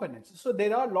generative components. So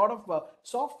there are a lot of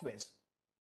softwares.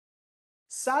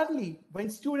 Sadly, when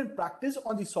students practice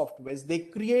on the softwares, they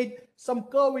create some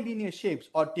curvilinear shapes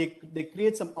or they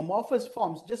create some amorphous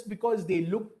forms just because they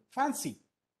look fancy.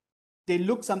 They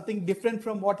look something different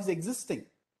from what is existing.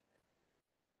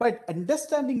 But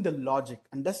understanding the logic,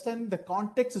 understanding the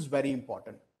context is very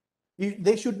important.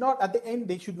 They should not, at the end,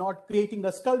 they should not creating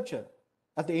a sculpture.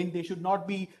 At the end, they should not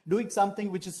be doing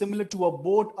something which is similar to a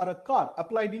boat or a car,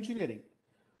 applied engineering.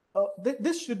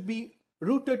 This should be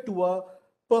rooted to a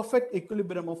perfect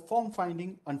equilibrium of form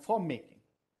finding and form making.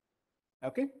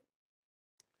 Okay.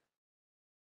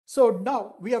 So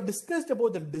now we have discussed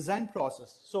about the design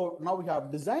process. So now we have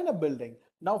designed a building.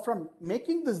 Now from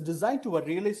making this design to a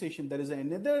realization, there is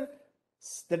another,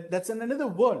 that's another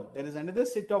world. There is another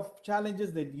set of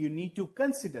challenges that you need to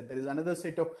consider. There is another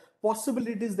set of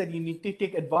possibilities that you need to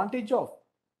take advantage of.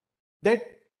 That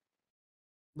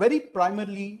very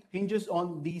primarily hinges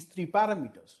on these three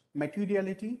parameters: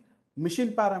 materiality,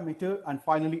 mission parameter, and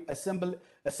finally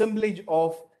assemblage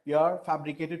of your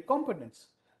fabricated components.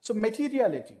 So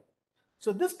materiality.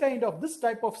 So this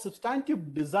type of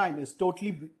substantive design is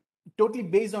totally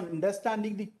based on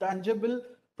understanding the tangible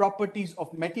properties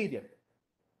of material.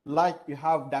 Like you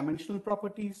have dimensional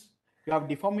properties, you have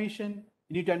deformation,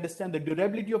 you need to understand the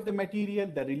durability of the material,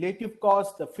 the relative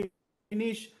cost, the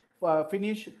finish,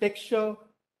 texture,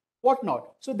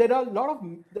 whatnot. So there are a lot of,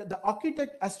 the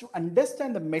architect has to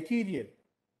understand the material.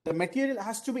 The material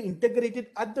has to be integrated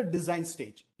at the design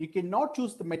stage. You cannot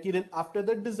choose the material after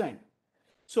the design.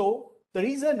 So the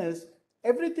reason is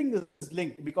everything is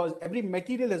linked because every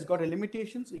material has got a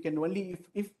limitations. You can only,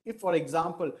 if for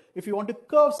example, if you want to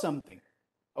curve something,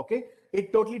 okay,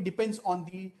 it totally depends on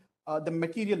the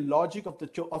material logic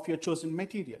of your chosen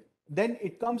material. Then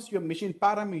it comes to your machine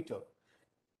parameter.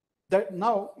 That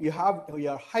now you have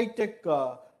your high-tech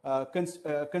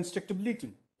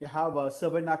constructability. You have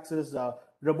 7-axis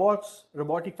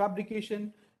robotic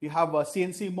fabrication. You have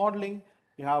CNC modeling.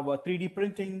 You have 3D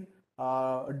printing,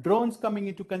 drones coming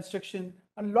into construction,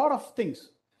 a lot of things.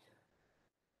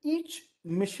 Each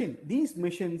machine, these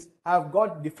machines have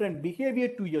got different behavior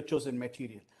to your chosen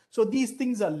material. So these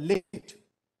things are linked,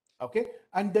 okay?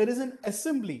 And there is an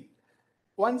assembly.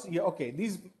 Once you, okay,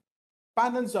 these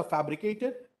panels are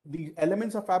fabricated, the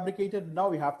elements are fabricated. Now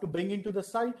we have to bring into the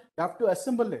site, you have to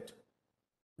assemble it.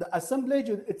 The assemblage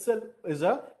itself is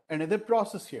another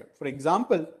process here. For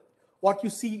example, what you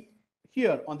see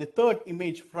here on the third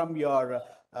image from your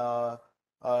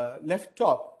left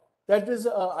top, that is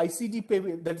a ICT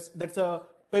pavilion. That's a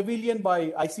pavilion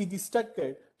by ICT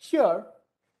Stuttgart. Here,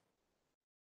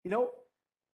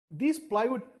 these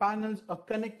plywood panels are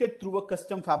connected through a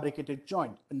custom fabricated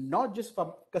joint, and not just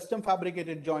custom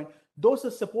fabricated joint. Those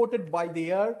are supported by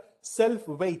their self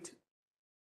weight.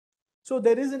 So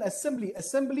there is an assembly.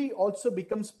 Assembly also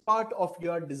becomes part of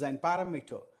your design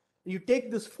parameter. You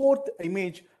take this fourth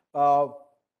image,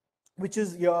 which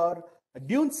is your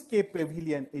Dunescape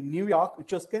Pavilion in New York,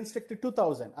 which was constructed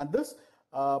 2000. And this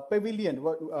pavilion,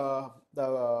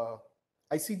 the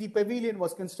ICT Pavilion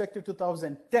was constructed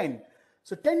 2010.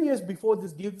 So 10 years before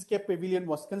this Dunescape Pavilion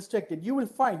was constructed, you will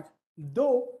find,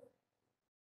 though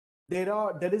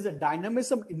there is a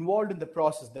dynamism involved in the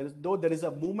process, there is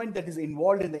a movement that is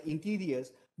involved in the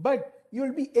interiors, but you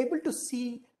will be able to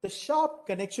see the sharp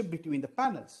connection between the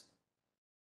panels.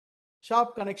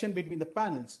 Sharp connection between the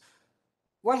panels.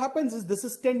 What happens is, this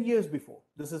is 10 years before.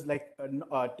 This is like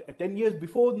 10 years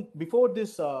before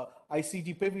this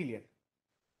ICT Pavilion.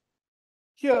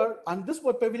 Here, and this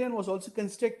pavilion was also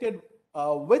constructed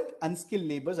with unskilled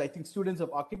laborers, I think students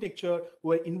of architecture who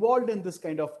were involved in this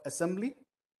kind of assembly.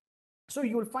 So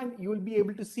you will be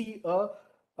able to see a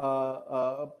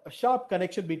sharp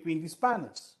connection between these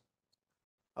panels.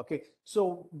 Okay,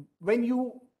 so when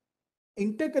you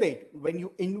integrate, when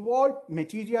you involve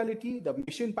materiality, the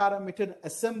machine parameter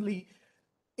assembly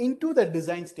into the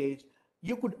design stage,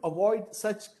 you could avoid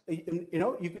such, you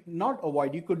could not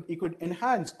avoid, you could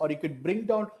enhance, or you could bring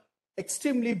down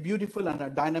extremely beautiful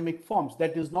and dynamic forms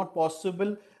that is not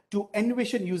possible to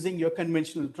envision using your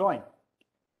conventional drawing.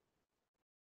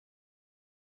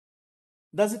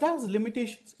 Does it have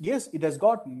limitations? Yes, it has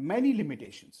got many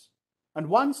limitations. And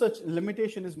one such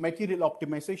limitation is material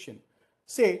optimization.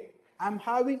 Say, I'm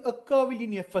having a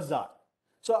curvilinear facade.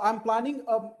 So I'm planning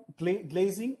a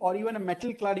glazing or even a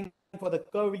metal cladding for the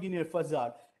curvilinear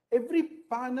facade. Every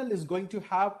panel is going to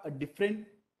have a different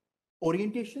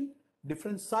orientation,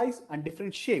 different size, and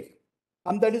different shape.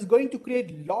 And that is going to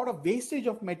create a lot of wastage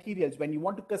of materials when you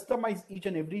want to customize each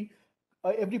and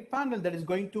every panel. That is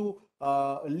going to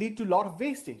lead to a lot of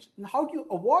wastage. And how do you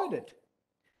avoid it?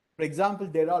 For example,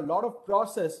 there are a lot of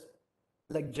processes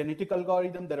like genetic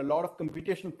algorithm, there are a lot of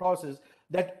computational processes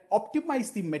that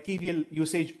optimize the material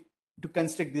usage to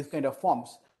construct these kind of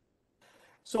forms.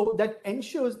 So that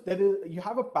ensures that you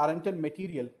have a parental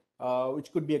material,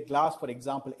 which could be a glass, for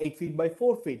example, 8 feet by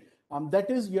 4 feet. That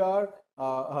is your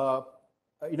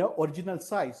original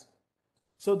size.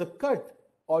 So the cut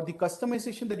or the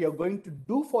customization that you're going to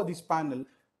do for this panel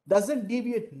doesn't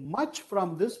deviate much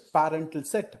from this parental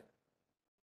set.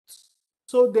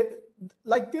 So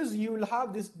like this, you will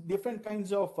have these different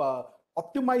kinds of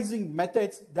optimizing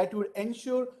methods that would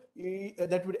ensure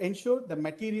the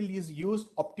material is used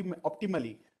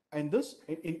optimally, and this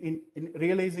in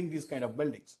realizing these kind of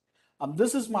buildings.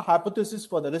 This is my hypothesis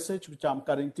for the research which I'm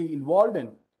currently involved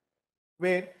in,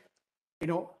 where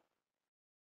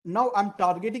now I'm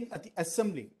targeting at the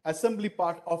assembly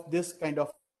part of this kind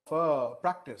of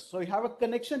practice. So you have a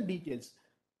connection details.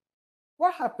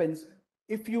 What happens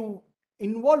if you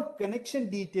involve connection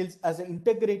details as an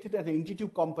integrated and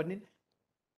intuitive component,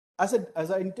 as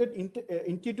an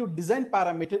intuitive design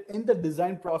parameter in the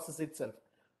design process itself,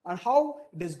 and how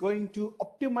it is going to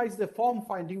optimize the form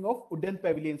finding of wooden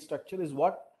pavilion structure is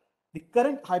what the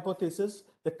current hypothesis,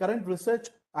 the current research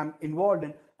I'm involved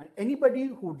in. And anybody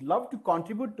who would love to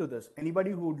contribute to this,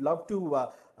 anybody who would love to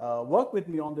work with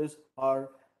me on this, are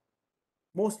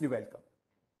mostly welcome.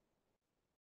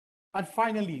 And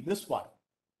finally, this one.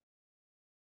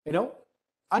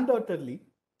 Undoubtedly,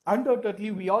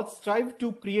 we all strive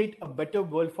to create a better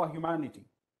world for humanity.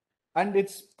 And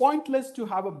it's pointless to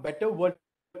have a better world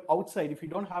outside if you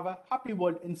don't have a happy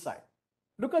world inside.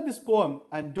 Look at this poem,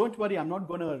 and don't worry, I'm not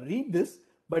going to read this,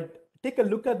 but take a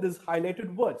look at these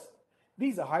highlighted words.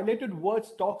 These highlighted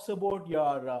words talks about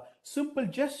your simple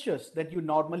gestures that you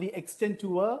normally extend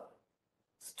to a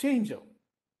stranger,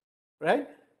 right?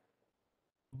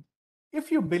 If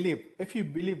you believe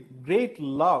great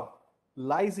love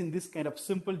lies in this kind of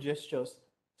simple gestures,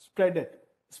 spread it.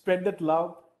 Spread that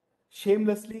love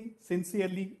shamelessly,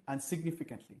 sincerely, and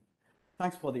significantly.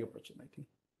 Thanks for the opportunity.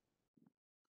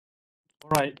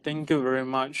 All right, thank you very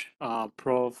much,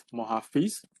 Prof.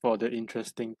 Mohafiz, for the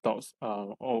interesting thoughts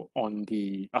on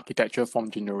the architecture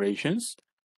form generations.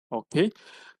 Okay,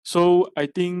 so I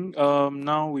think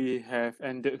now we have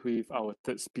ended with our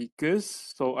third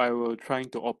speakers. So I will try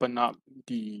to open up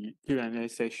the Q&A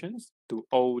sessions to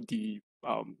all the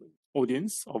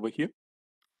audience over here.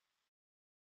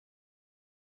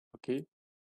 Okay,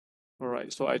 all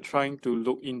right, so I'm trying to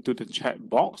look into the chat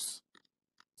box.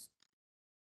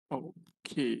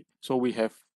 Okay, so we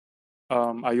have,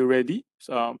 are you ready?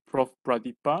 Prof.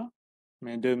 Pradeepa,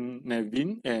 Madam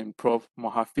Navin, and Prof.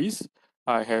 Mohafiz.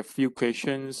 I have few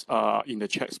questions in the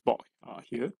chat box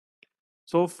here.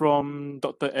 So from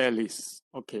Dr. Alice,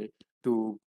 okay,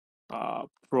 to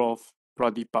Prof.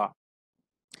 Pradeepa.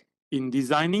 In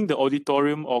designing the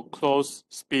auditorium or closed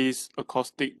space,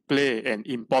 acoustic play an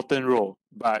important role,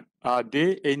 but are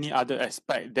there any other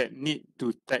aspect that need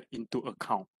to take into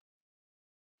account?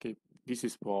 Okay, this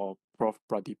is for Prof.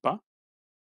 Pradeepa.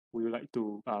 Would you like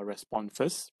to respond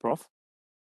first, Prof?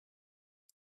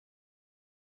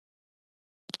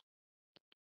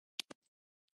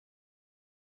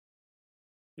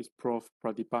 Is Prof.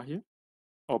 Pradeepa here?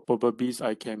 Or probably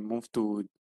I can move to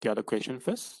the other question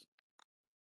first.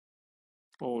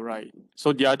 All right.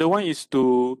 So the other one is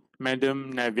to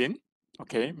Madam Navin.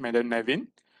 Okay, Madam Navin.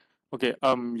 Okay.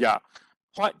 Yeah.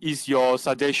 What is your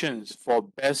suggestions for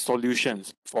best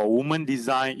solutions for women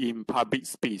design in public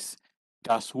space?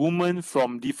 Does women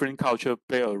from different culture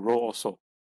play a role also?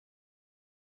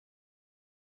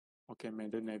 Okay,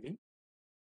 Madam Navin.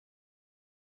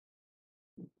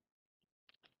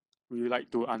 Would you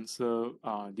like to answer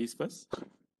this first?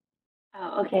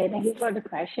 Okay, thank you for the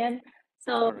question.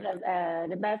 So Right.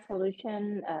 the best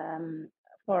solution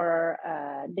for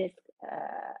this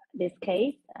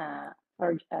case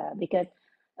because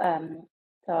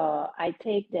so I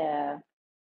take the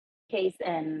case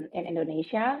in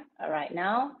Indonesia right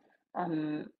now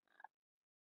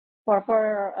for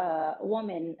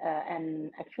women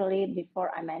and actually before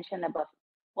I mentioned about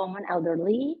women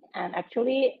elderly and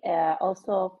actually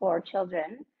also for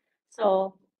children.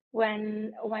 So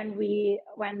when we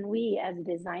as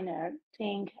designer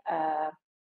think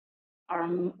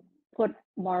or put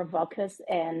more focus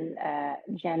in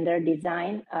gender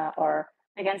design or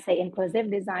I can say inclusive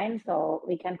design, so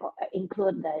we can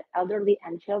include the elderly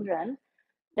and children,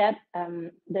 that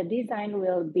the design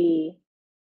will be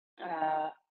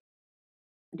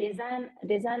design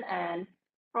and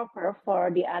proper for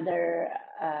the other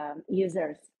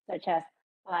users, such as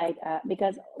like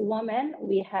because women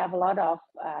we have a lot of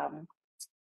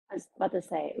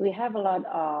we have a lot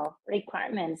of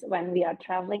requirements when we are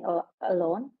traveling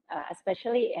alone,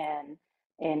 especially in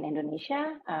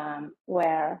Indonesia,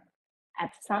 where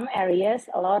at some areas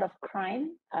a lot of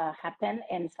crime happen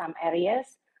in some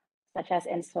areas, such as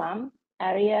in slum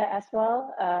area as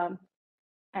well,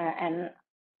 and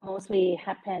mostly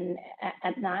happen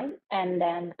at night. And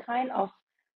then kind of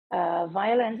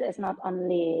violence is not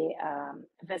only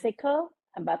physical,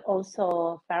 but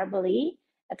also verbally.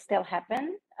 It still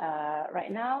happen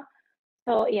right now.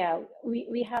 So yeah,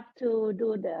 we have to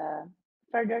do the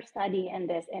further study in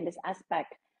this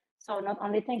aspect. So not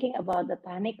only thinking about the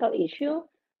technical issue,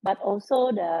 but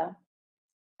also the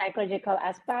psychological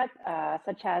aspect,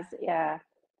 such as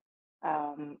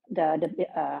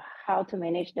how to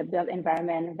manage the built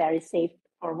environment very safe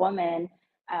for women,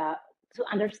 to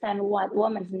understand what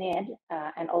women's need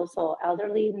and also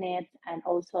elderly needs and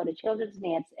also the children's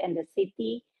needs in the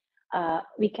city.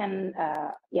 We can,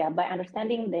 by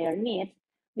understanding their needs,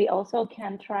 we also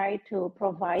can try to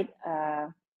provide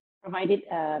it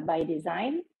by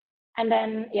design. And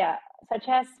then, such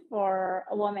as for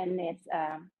women needs,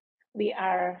 we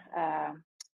are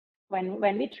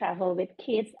when we travel with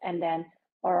kids and then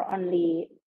or only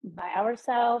by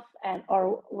ourselves and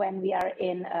or when we are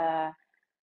in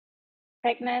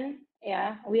pregnant,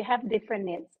 we have different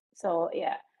needs. So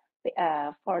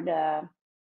for the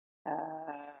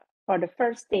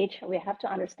first stage, we have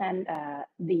to understand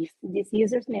these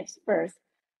users' needs first,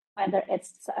 whether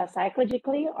it's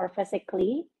psychologically or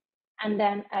physically, and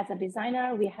then as a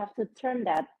designer, we have to turn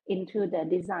that into the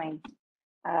design.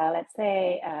 Let's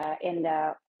say in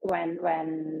the when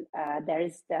there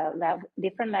is the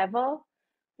different level,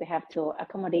 we have to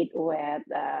accommodate with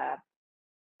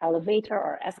elevator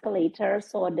or escalator,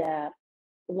 so the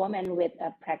woman with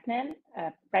a pregnant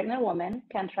woman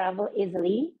can travel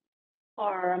easily,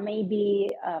 or maybe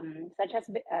such as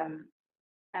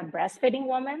a breastfeeding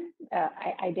woman.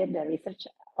 I did the research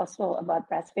also about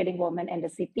breastfeeding women in the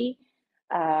city,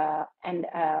 and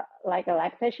like a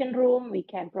lactation room, we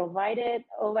can provide it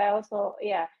well. So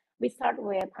we start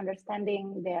with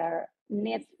understanding their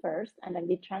needs first, and then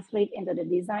we translate into the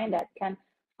design that can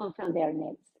fulfill their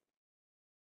needs.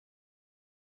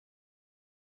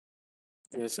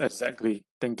 Yes, exactly.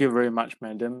 Thank you very much,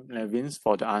 Madam Nevins,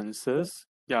 for the answers.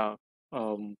 Yeah,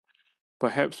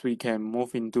 perhaps we can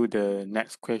move into the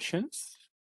next questions.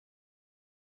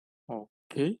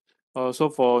 Okay. So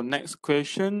for next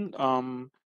question,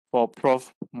 for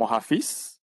Prof.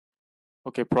 Mohafiz.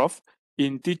 Okay, Prof.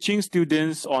 in teaching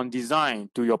students on design,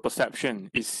 to your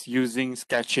perception, is using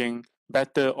sketching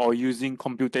better or using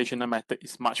computational method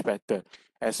is much better?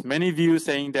 As many views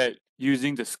saying that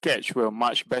using the sketch will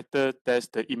much better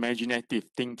test the imaginative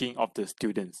thinking of the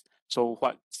students. So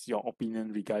what's your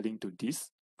opinion regarding to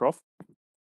this, Prof?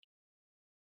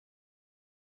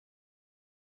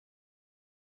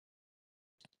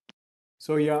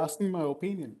 So you're asking my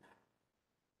opinion.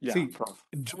 Yeah, See, Prof.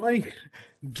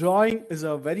 drawing is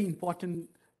a very important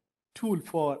tool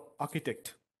for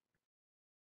architect.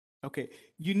 Okay,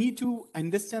 you need to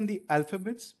understand the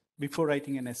alphabets before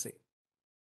writing an essay.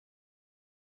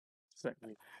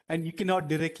 Exactly. And you cannot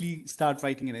directly start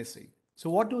writing an essay.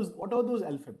 So what are those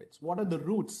alphabets? What are the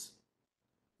roots?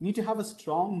 You need to have a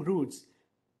strong roots,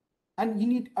 and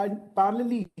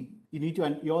parallelly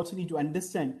you also need to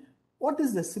understand what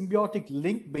is the symbiotic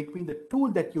link between the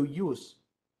tool that you use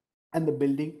and the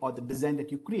building or the design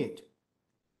that you create.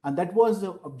 And that was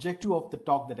the objective of the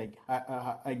talk that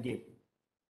I gave.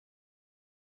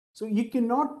 So you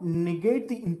cannot negate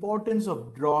the importance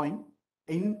of drawing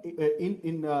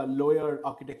in lower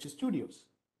architecture studios.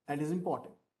 That is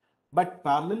important. But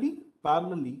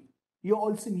parallelly, you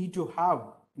also need to have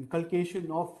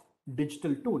inculcation of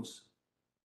digital tools.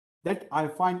 That I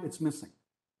find it's missing.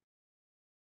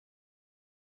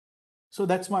 So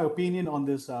that's my opinion on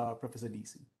this, Professor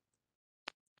DC.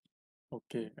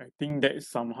 Okay, I think that is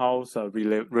somehow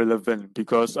relevant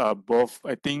because both,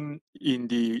 I think in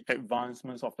the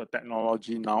advancements of the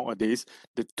technology nowadays,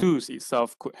 the tools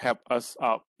itself could help us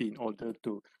out in order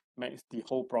to make the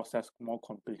whole process more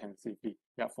comprehensively.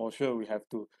 Yeah, for sure, we have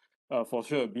to, for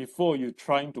sure, before you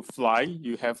trying to fly,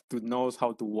 you have to know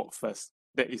how to walk first.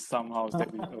 That is somehow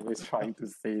that we always trying to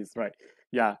say is right.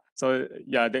 Yeah, so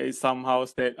yeah, that is somehow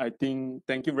that I think,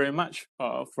 thank you very much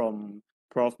from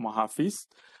Prof. Mohafiz.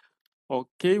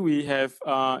 Okay, we have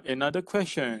another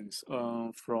questions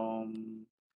same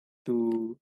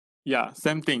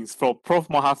things for Prof.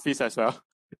 Mohafiz as well.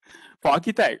 For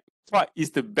architect, what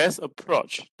is the best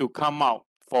approach to come out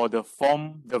for the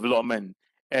form development?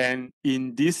 And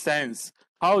in this sense,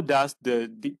 how does the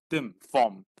dictum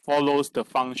form follows the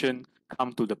function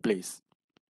come to the place?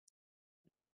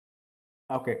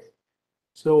 Okay,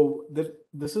 so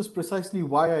this is precisely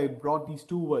why I brought these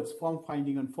two words, form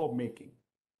finding and form making.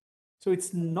 So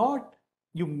it's not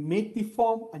you make the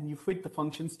form and you fit the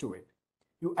functions to it.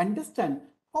 You understand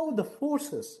how the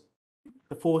forces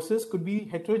could be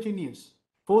heterogeneous.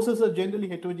 Forces are generally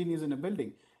heterogeneous in a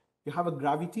building. You have a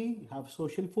gravity, you have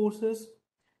social forces,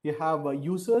 you have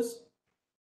users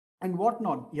and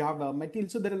whatnot. You have a material.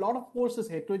 So there are a lot of forces,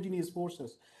 heterogeneous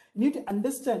forces. You need to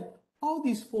understand how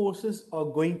these forces are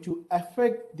going to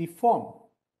affect the form.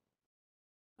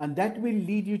 And that will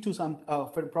lead you to some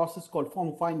for a process called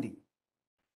form finding.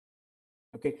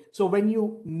 Okay, so when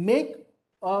you make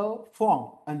a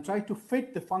form and try to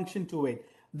fit the function to it,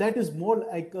 that is more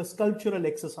like a sculptural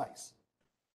exercise.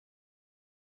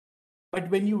 But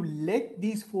when you let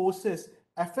these forces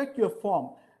affect your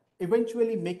form,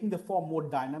 eventually making the form more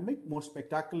dynamic, more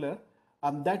spectacular,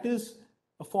 that is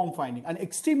a form finding. An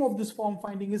extreme of this form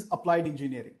finding is applied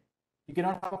engineering. You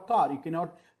cannot have a car, you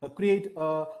cannot create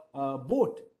a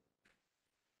boat,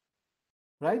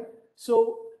 right?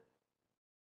 So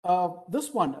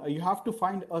this one, you have to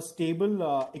find a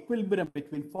stable equilibrium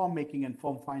between form making and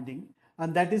form finding.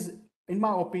 And that is, in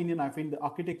my opinion, I think the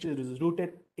architecture is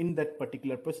rooted in that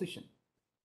particular position.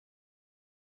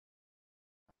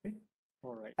 Okay.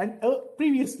 All right. And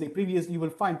previously, you will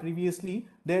find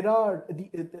there are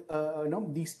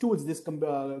these tools,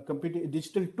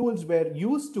 digital tools were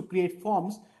used to create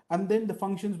forms, and then the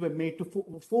functions were made to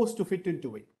forced to fit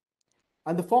into it.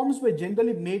 And the forms were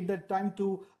generally made that time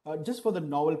to just for the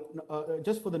novel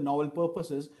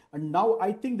purposes. And now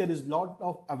I think there is a lot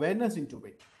of awareness into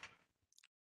it.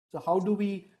 So how do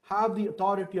we have the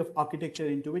authority of architecture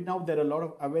into it? Now there are a lot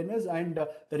of awareness, and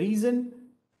the reason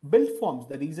built forms,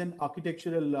 the reason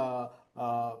architectural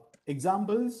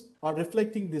examples are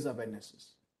reflecting these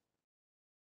awarenesses.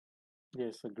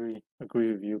 Yes, agree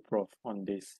with you, Prof, on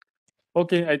this.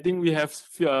 Okay, I think we have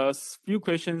few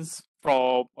questions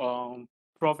from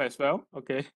Prof as well.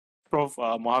 Okay, Prof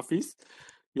Mohafiz.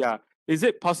 Yeah, is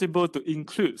it possible to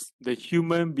include the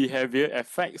human behavior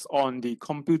effects on the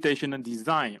computational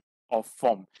design of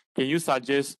form? Can you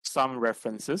suggest some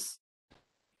references?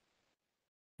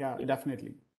 Yeah,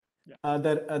 definitely. Yeah.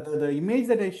 The image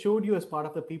that I showed you as part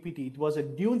of the PPT, it was a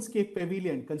dunescape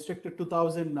pavilion constructed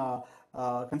constructed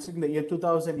in the year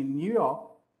 2000 in New York.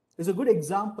 Is a good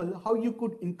example how you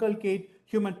could inculcate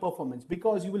human performance,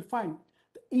 because you will find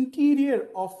the interior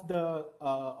of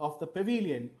the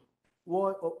pavilion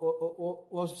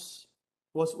was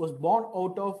was born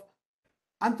out of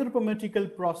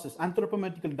anthropometrical process,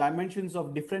 anthropometrical dimensions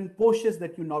of different postures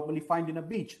that you normally find in a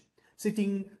beach,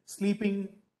 sitting, sleeping,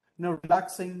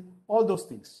 relaxing, all those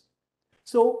things.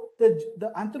 So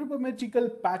the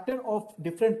anthropometrical pattern of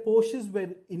different postures were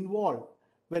involved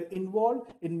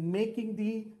in making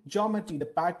the geometry, the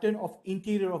pattern of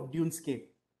interior of dunescape.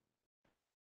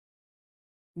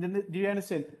 Do you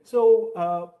understand?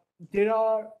 So there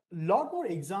are a lot more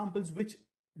examples which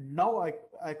now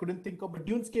I couldn't think of, but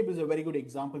dunescape is a very good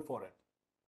example for it,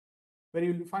 where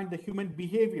you find the human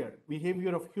behavior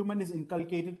of human is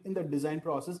inculcated in the design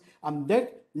process, and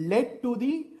that led to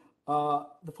the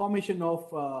formation of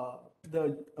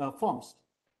the forms.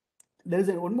 There is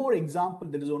one more example.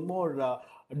 There is one more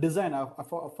design. I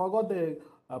forgot the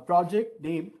project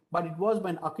name, but it was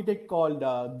by an architect called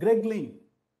Greg Lane,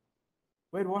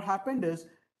 where what happened is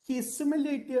he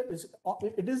simulated,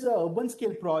 it is an urban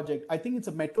scale project. I think it's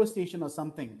a metro station or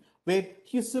something, where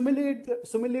he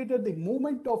simulated the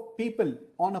movement of people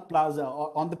on a plaza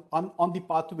or on the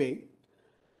pathway,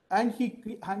 and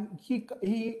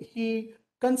he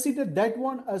considered that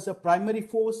one as a primary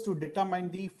force to determine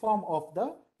the form of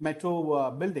the metro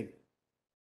building.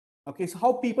 Okay, so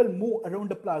how people move around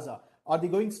the plaza. Are they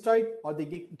going straight? Are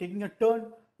they taking a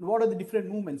turn? What are the different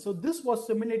movements? So this was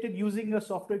simulated using a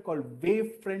software called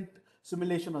wavefront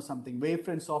simulation or something,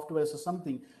 wavefront software or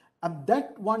something. And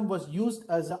that one was used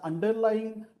as an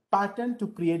underlying pattern to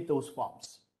create those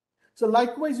forms. So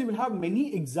likewise, you will have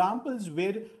many examples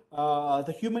where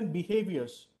the human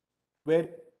behaviors were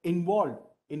involved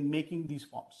in making these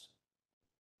forms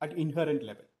at inherent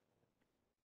level.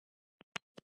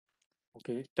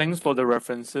 Okay, thanks for the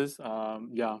references.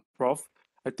 Yeah, Prof.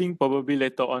 I think probably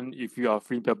later on, if you are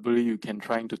free, probably you can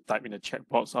try to type in the chat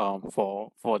box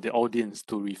for the audience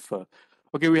to refer.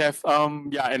 Okay, we have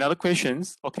yeah, another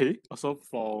questions. Okay, also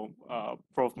for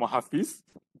Prof. Mohafiz.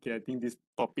 Okay, I think this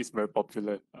topic is very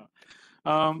popular.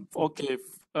 Okay,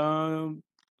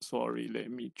 sorry,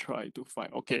 let me try to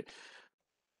find. Okay,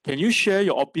 can you share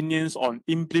your opinions on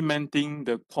implementing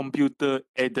the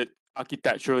computer-aided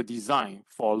architectural design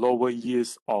for lower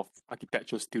years of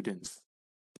architecture students?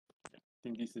 I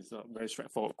think this is a very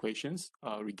straightforward questions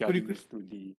regarding to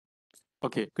the.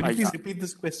 Okay. Could you please repeat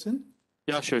this question?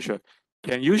 Yeah, sure.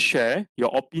 Can you share your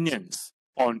opinions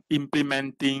on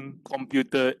implementing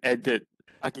computer-aided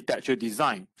architecture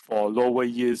design for lower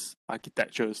years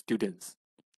architecture students?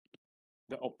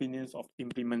 The opinions of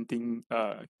implementing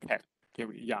CAD. Okay,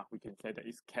 we can say that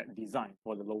it's CAD design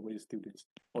for the lower year students.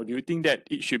 Or do you think that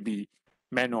it should be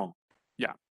manual?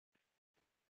 Yeah.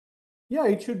 Yeah,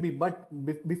 it should be. But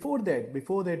before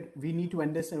that, we need to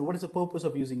understand what is the purpose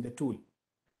of using the tool.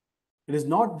 It is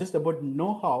not just about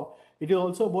know-how. It is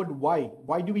also about why.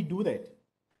 Why do we do that?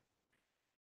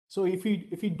 So if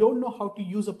you don't know how to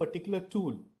use a particular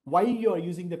tool, why you are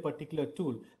using the particular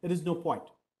tool, there is no point.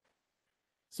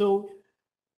 So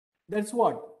that's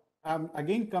what.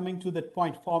 Again, coming to that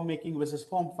point, form making versus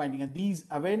form finding, and these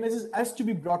awarenesses has to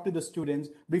be brought to the students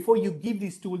before you give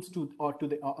these tools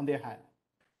on their hand.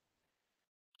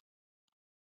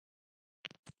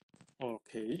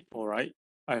 Okay, all right.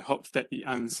 I hope that it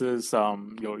answers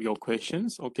your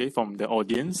questions. Okay, from the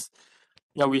audience.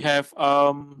 Yeah, we have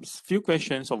few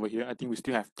questions over here. I think we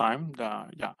still have time.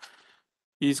 Yeah,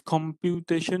 is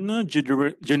computational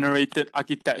generated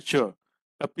architecture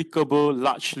applicable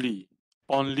largely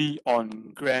only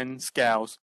on grand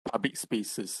scales public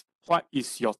spaces? What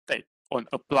is your take on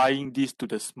applying this to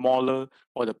the smaller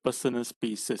or the personal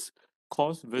spaces?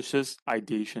 Cost versus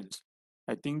ideations.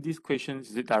 I think this question is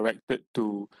directed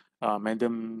to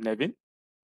Madam Nevin.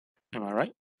 Am I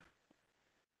right?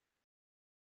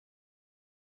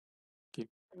 Okay.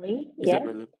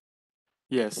 Yes.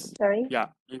 Yes. Sorry. Yeah.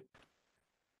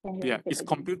 Yeah. Is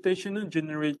computational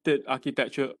generated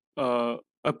architecture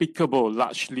applicable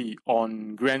largely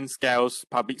on grand scales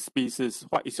public spaces?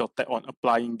 What is your take on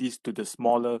applying this to the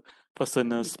smaller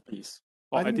personal space?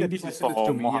 Oh, I think this is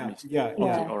for Mohammed. Yeah.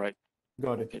 Okay. All right.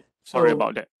 Got it. Okay. Sorry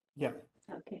about that. Yeah.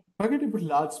 Okay. Forget about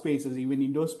large spaces, even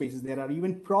indoor spaces. There are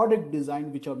even product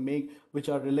design which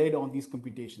are relied on these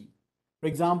computation. For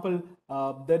example,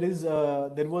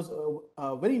 there was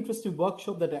a very interesting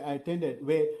workshop that I attended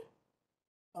where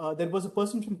there was a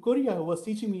person from Korea who was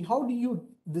teaching me how do you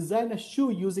design a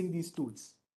shoe using these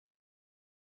tools.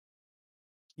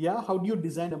 Yeah, how do you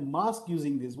design a mask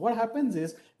using this? What happens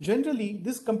is generally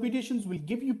these computations will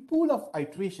give you pool of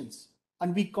iterations,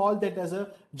 and we call that as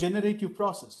a generative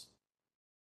process.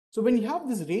 So when you have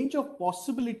this range of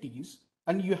possibilities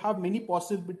and you have many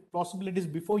possibilities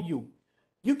before you,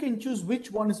 you can choose which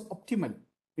one is optimal.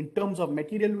 in terms of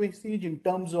material wastage, in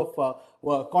terms of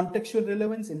contextual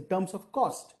relevance, in terms of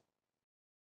cost.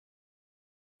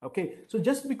 Okay, so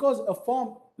just because a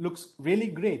form looks really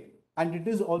great and it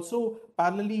is also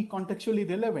parallelly contextually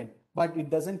relevant, but it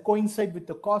doesn't coincide with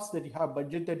the cost that you have,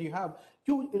 budget that you have,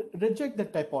 you reject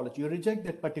that typology, you reject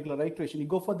that particular iteration, you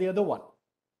go for the other one.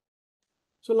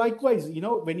 So likewise, you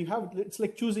know, when you have, it's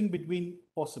like choosing between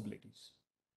possibilities.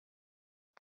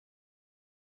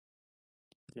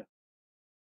 Yeah.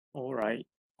 All right.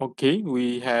 Okay,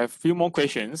 we have few more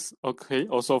questions. Okay,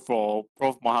 also for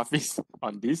Prof. Mohafiz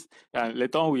on this.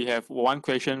 Later on, we have one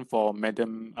question for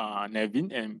Madam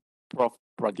Nevin and Prof.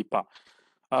 Pradeepa.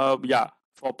 Yeah,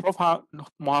 for Prof.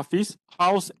 Mohafiz,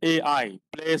 how's AI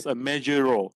plays a major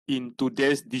role in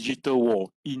today's digital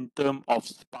world in terms of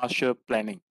spatial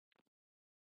planning?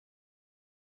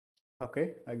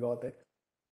 Okay, I got it.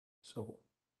 So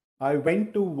I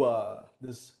went to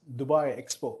this Dubai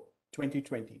Expo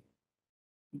 2020.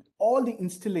 All the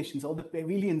installations, all the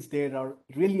pavilions there are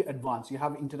really advanced. You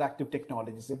have interactive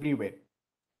technologies everywhere.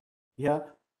 Yeah,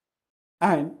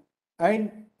 and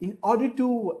in order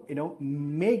to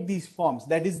make these forms,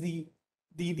 that is the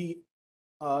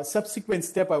subsequent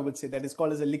step, I would say, that is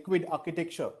called as a liquid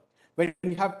architecture, where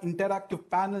you have interactive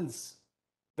panels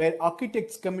where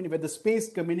architects come in, where the space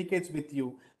communicates with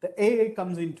you, the AI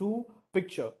comes into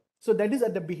picture. So that is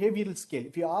at the behavioral scale.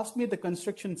 If you ask me at the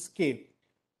construction scale,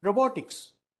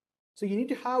 robotics. So you need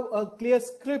to have a clear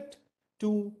script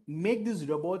to make these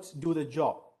robots do the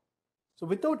job. So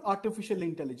without artificial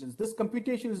intelligence, this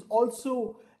computation is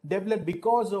also developed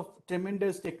because of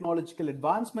tremendous technological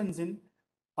advancements in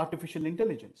artificial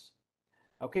intelligence.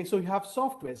 Okay, so you have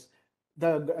softwares.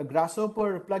 The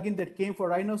Grasshopper plugin that came for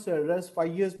Rhinoceros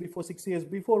 5 years before, 6 years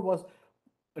before was,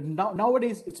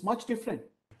 nowadays it's much different.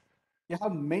 You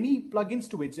have many plugins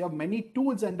to it. You have many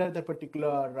tools under the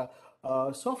particular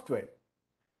software.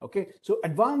 Okay, so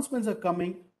advancements are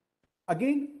coming.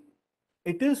 Again,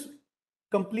 it is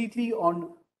completely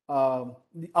on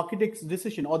the architect's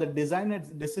decision or the designer's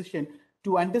decision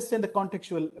to understand the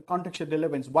contextual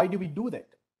relevance. Why do we do that?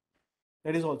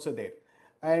 That is also there.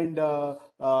 And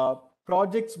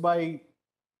projects by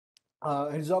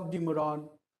Herzog de Meuron,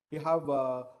 you have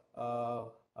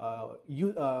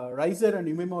Reiser and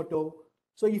Yamamoto.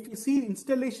 So if you see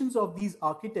installations of these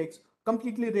architects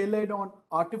completely relied on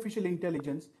artificial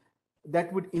intelligence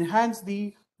that would enhance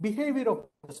the behavior of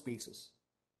the spaces.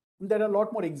 There are a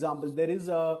lot more examples. There is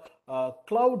a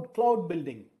cloud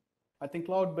building. I think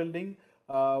cloud building,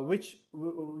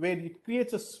 where it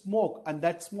creates a smoke, and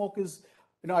that smoke is,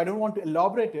 I don't want to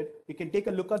elaborate it. You can take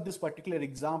a look at this particular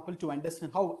example to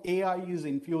understand how AI is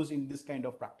infused in this kind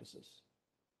of practices.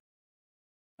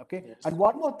 Okay, yes. And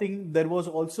one more thing, there was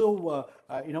also,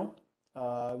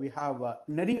 we have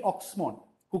Neri Oxman,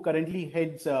 who currently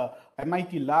heads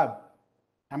MIT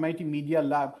Media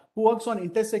Lab, who works on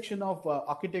intersection of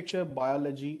architecture,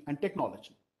 biology, and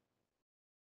technology.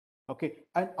 Okay,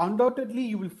 and undoubtedly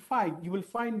you will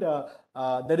find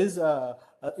there is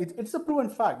it's a proven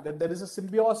fact that there is a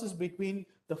symbiosis between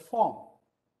the form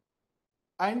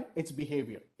and its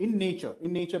behavior in nature.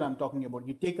 In nature, I'm talking about.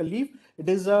 You take a leaf; it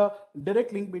is a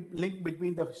direct link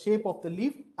between the shape of the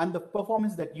leaf and the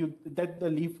performance that the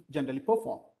leaf generally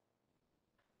perform.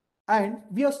 And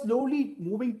we are slowly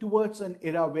moving towards an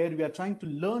era where we are trying to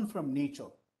learn from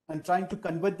nature and trying to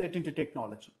convert that into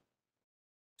technology.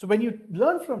 So when you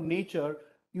learn from nature,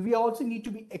 we also need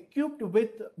to be equipped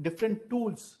with different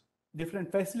tools,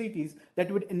 different facilities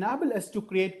that would enable us to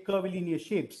create curvilinear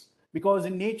shapes. Because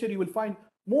in nature, you will find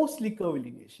mostly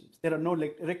curvilinear shapes. There are no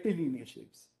rectilinear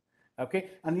shapes. Okay,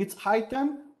 and it's high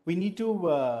time we need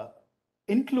to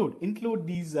include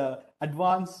these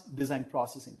advanced design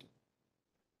process into it.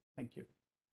 Thank you.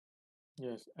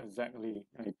 Yes, exactly.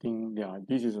 I think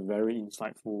this is a very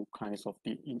insightful kinds of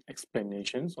the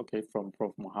explanations. Okay, from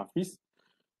Prof. Mohafiz.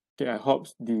 Okay, I hope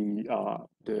the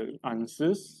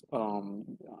answers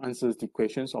the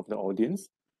questions of the audience.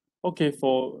 Okay,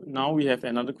 for now we have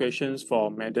another questions for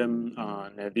Madam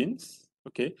Nevins.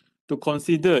 Okay, to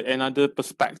consider another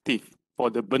perspective for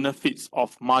the benefits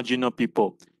of marginal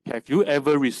people. Have you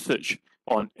ever researched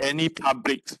on any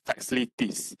public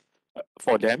facilities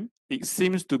for them? It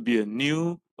seems to be a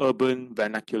new urban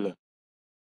vernacular.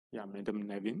 Yeah, Madam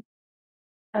Nevin.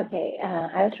 Okay,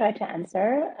 I'll try to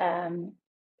answer.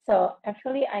 So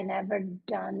actually, I never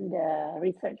done the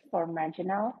research for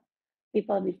marginal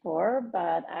people before,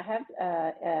 but I have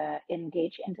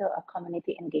engaged into a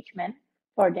community engagement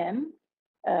for them.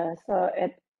 So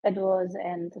it was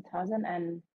in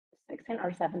 2016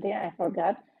 or 17, I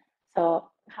forgot. So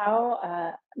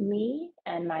how me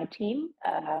and my team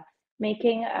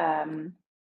making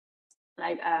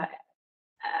like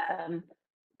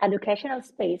educational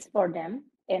space for them.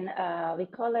 In we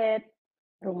call it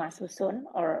rumah susun,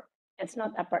 or it's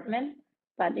not apartment,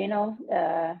 but you know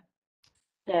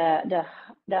the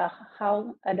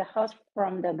house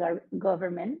from the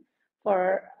government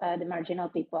for the marginal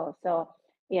people. So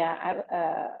yeah,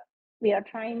 we are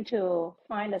trying to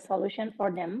find a solution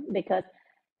for them, because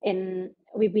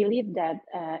we believe that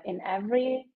in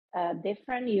every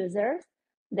different users,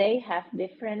 they have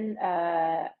different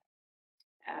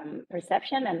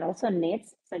perception and also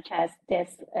needs, such as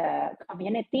this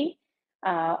community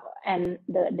and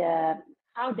the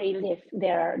how they live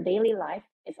their daily life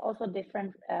is also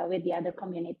different with the other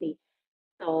community.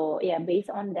 So yeah, based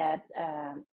on that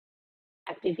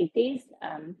activities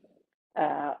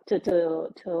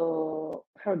to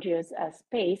produce a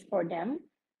space for them,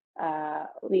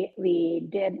 we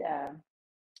did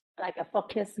like a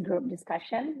focus group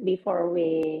discussion before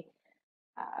we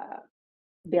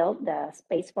build the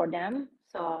space for them.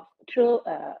 So through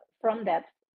from that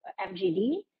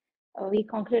FGD, we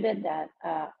concluded that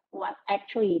what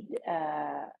actually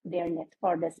their need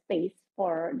for the space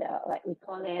for the, like we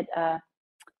call it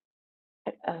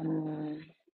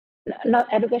not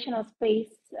educational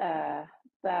space,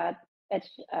 but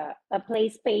it's a play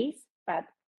space, but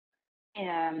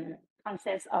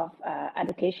consists of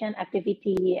education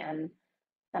activity and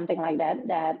something like that,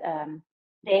 that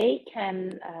they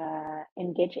can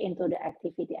engage into the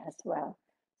activity as well.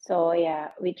 So yeah,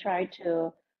 we try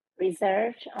to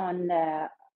research on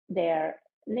their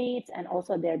needs and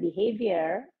also their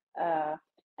behavior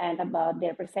and about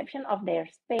their perception of their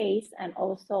space, and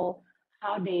also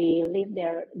how they live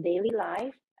their daily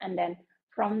life. And then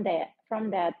from that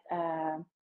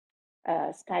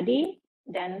study,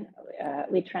 then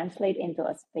we translate into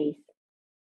a space.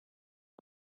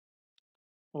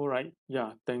 All right.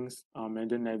 Yeah. Thanks,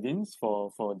 Madam Nevins,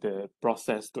 for the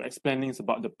process, to explaining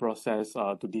about the process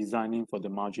to designing for the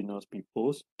marginal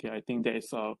peoples. Okay, I think that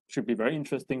is should be very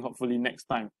interesting. Hopefully next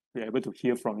time we're able to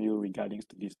hear from you regarding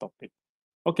to this topic.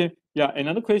 Okay. Yeah.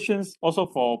 Another questions also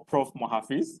for Prof.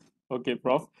 Mohafiz. Okay,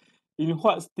 Prof. In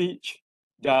what stage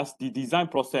does the design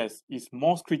process is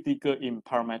most critical in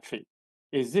parametric?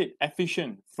 Is it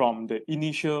efficient from the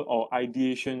initial or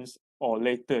ideations, or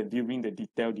later during the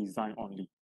detailed design only?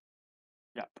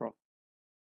 Yeah, Prof.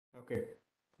 Okay.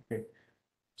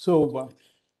 So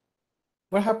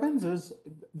what happens is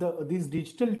these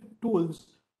digital tools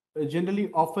generally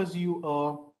offers you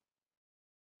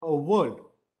a world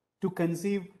to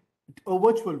conceive, a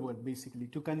virtual world basically,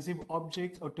 to conceive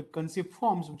objects or to conceive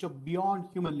forms which are beyond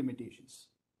human limitations.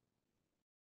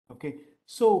 Okay,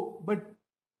 so but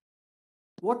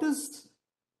what is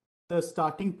the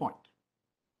starting point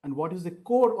and what is the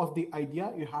core of the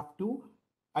idea you have to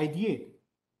ideate?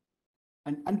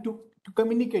 And to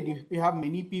communicate, if you have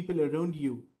many people around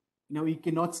you, you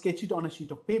cannot sketch it on a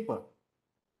sheet of paper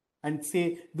and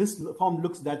say this form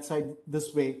looks that side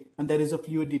this way and there is a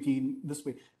fluidity in this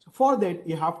way. So for that,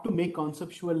 you have to make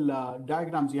conceptual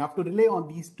diagrams. You have to rely on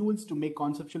these tools to make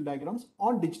conceptual diagrams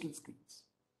on digital screens.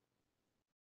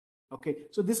 Okay,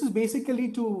 so this is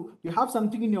basically you have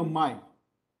something in your mind.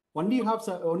 Only you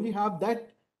have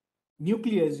that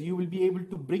nucleus, you will be able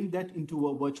to bring that into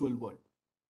a virtual world.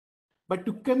 But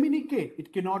to communicate,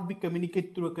 it cannot be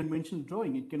communicated through a conventional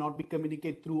drawing. It cannot be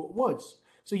communicated through words.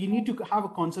 So you need to have a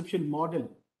conceptual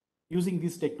model using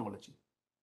this technology.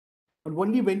 But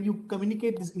only when you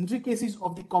communicate these intricacies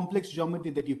of the complex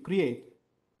geometry that you create,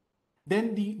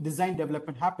 then the design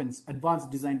development happens, advanced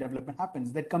design development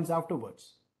happens, that comes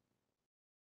afterwards.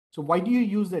 So why do you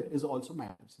use that is also my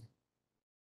answer.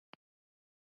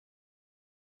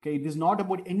 Okay, it is not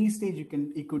about any stage you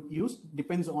could use,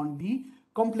 depends on the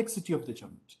complexity of the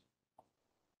geometry.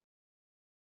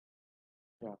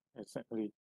 Yeah,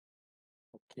 exactly.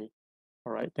 Okay.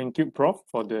 All right. Thank you, Prof,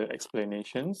 for the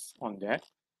explanations on that.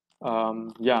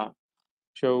 Yeah.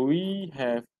 Shall we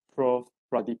have Prof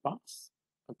Pradeepa?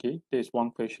 Okay, there's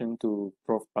one question to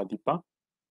Prof Pradeepa.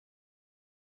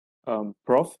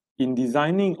 Prof, in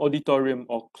designing auditorium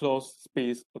or closed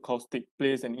space, acoustic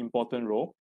plays an important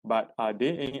role, but are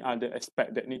there any other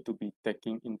aspects that need to be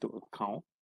taken into account?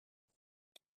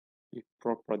 If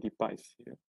Prof Pradeepa is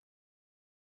here.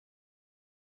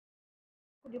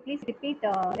 Could you please repeat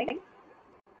again?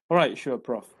 All right, sure,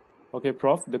 Prof. Okay,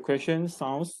 Prof, the question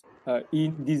sounds,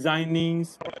 in designing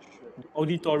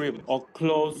auditorium or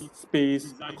closed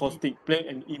space, acoustic play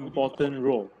an important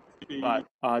role, but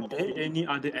are there any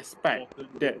other aspects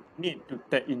that need to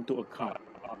take into account?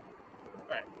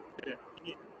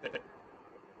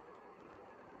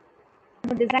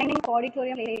 Designing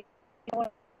auditorium play an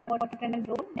important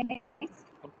role. Next.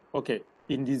 Okay,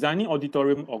 In designing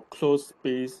auditorium or closed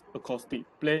space acoustic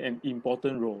play an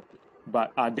important role,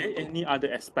 but are there any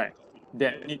other aspects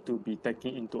that need to be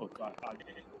taken into account?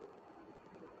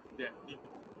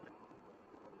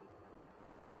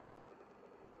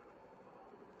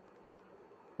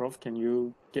 Prof, can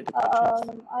you get the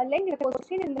questions? I'll link the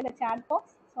question in the chat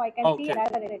box so I can see Okay. and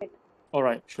answer it. All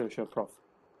right, sure, Prof.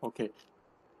 Okay.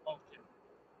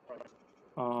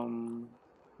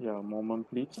 Yeah, a moment,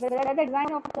 please. Whether the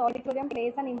design of the auditorium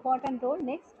plays an important role.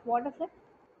 Next, what is it?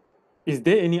 Is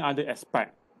there any other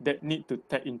aspect that need to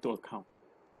take into account?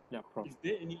 Yeah, Prof. Is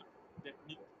there any that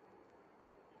need?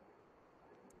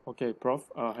 Okay, Prof,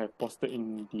 I have posted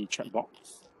in the chat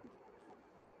box.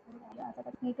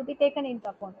 That need to be taken into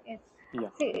account. Yes. Yeah.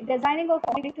 See, designing of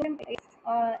auditorium plays.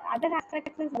 Other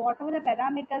aspects is whatever the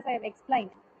parameters I have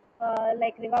explained,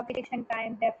 like reverberation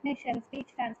time, definition, speech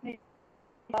transmission,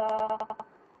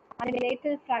 and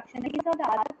relative fraction. These are the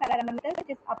other parameters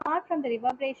which is apart from the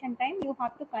reverberation time you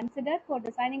have to consider for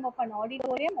designing of an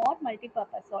auditorium or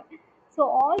multi-purpose hall. So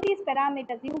all these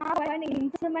parameters, you have an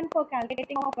instrument for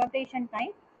calculating of reverberation time.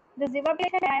 This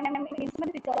reverberation time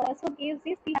instrument which also gives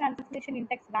the speech transmission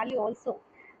index value also.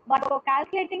 But for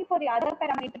calculating for the other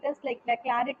parameters like the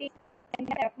clarity and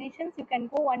definitions, you can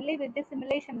go only with the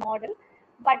simulation model.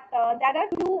 But there are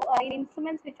two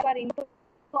instruments which are into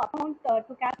account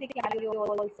to calculate clarity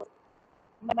also.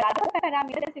 But other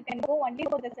parameters you can go only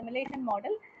for the simulation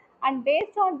model, and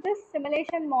based on this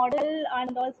simulation model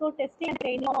and also testing and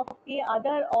training of the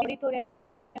other auditoriums,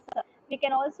 we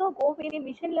can also go with the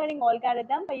machine learning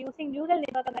algorithm by using neural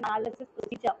network analysis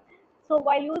procedure. So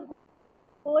while you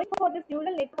going for this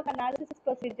neural network analysis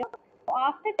procedure,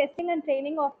 after testing and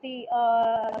training of the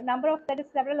number of, there is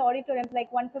several auditoriums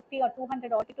like 150 or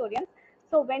 200 auditoriums.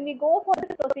 So when we go for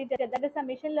this procedure, that is a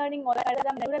machine learning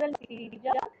algorithm neural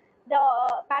procedure, the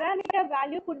parameter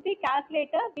value could be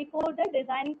calculated before the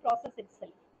designing process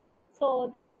itself.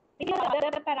 So these are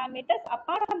other parameters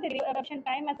apart from the reverberation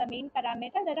time as a main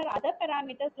parameter. There are other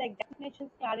parameters like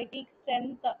definition, clarity,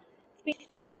 strength, speech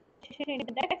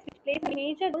index, which plays a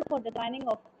major role for designing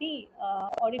of the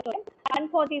auditorium. And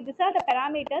for these are the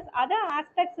parameters. Other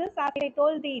aspects is, as I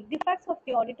told, the defects of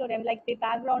the auditorium, like the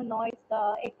background noise,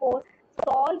 the echoes.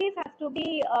 So all these has to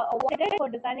be avoided for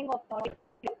designing of the auditorium.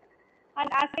 And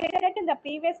as I said in the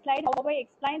previous slide, how I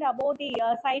explained about the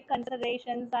site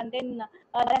considerations and then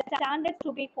the standards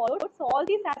to be followed. So all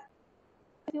these aspects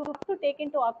you have to take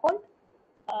into account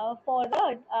for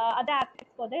the other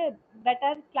aspects for the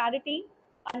better clarity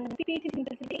and speech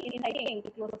simplicity inside the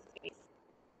enclosed space.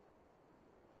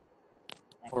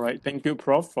 All right, thank you,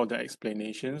 Prof, for the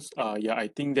explanations. Yeah, I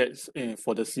think that's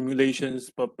for the simulations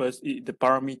purpose, the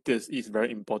parameters is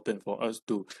very important for us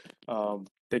to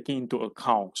take into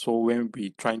account. So when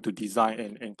we trying to design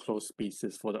and enclosed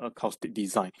spaces for the acoustic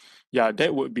design, yeah,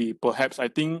 that would be perhaps, I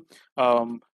think,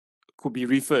 could be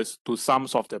refers to some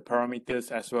of the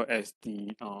parameters as well as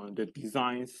the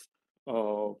designs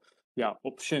yeah,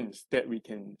 options that we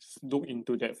can look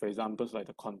into that, for example, like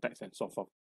the context and so forth.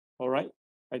 All right,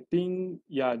 I think,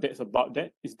 yeah, that's about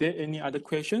that. Is there any other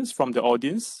questions from the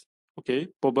audience? Okay,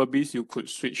 probably you could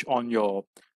switch on your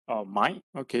mic,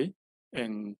 okay,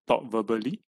 and talk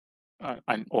verbally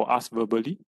and or ask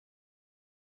verbally.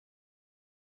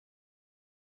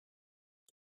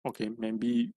 Okay,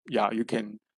 maybe, yeah, you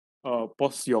can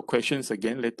pause your questions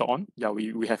again later on. Yeah,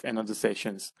 we have another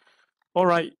sessions. All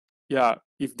right, yeah,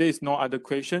 if there is no other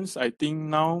questions, I think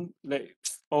now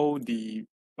let's all the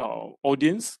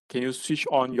audience, can you switch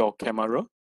on your camera?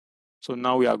 So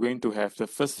now we are going to have the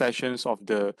first sessions of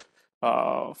the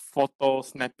photo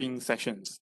snapping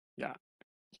sessions. Yeah,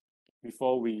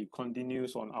 before we continue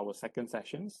on our second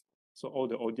sessions. So all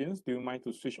the audience, do you mind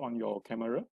to switch on your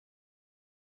camera?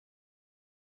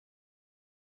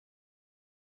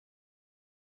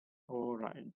 All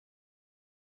right.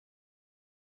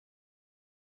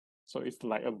 So it's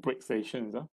like a break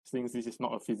session, since this is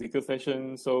not a physical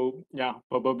session. So yeah,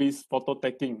 probably photo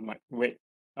taking might wait.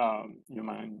 You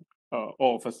might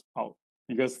all of us out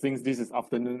because since this is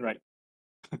afternoon, right?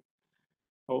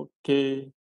 Okay,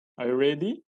 are you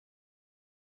ready?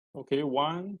 Okay,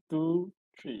 1, 2,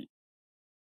 3.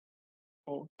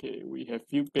 Okay, we have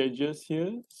few pages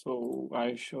here, so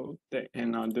I shall take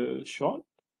another shot.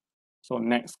 So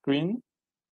next screen.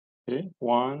 Okay,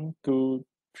 1, 2,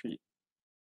 3.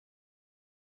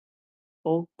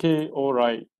 Okay, all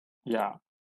right. Yeah.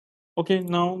 Okay,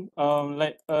 now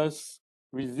let us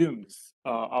resume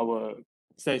our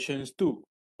sessions 2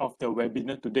 of the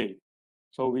webinar today.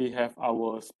 So we have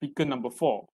our speaker number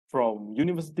 4 from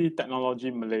University Technology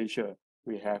Malaysia.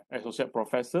 We have Associate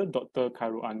Professor Dr.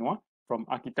 Khairul Anwar from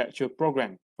Architecture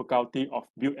Program, Faculty of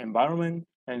Built Environment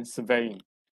and Surveying.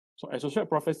 So Associate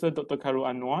Professor Dr. Khairul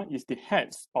Anwar is the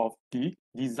head of the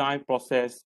Design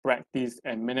Process, Practice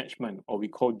and Management, or we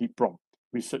call DPROM,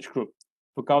 research group,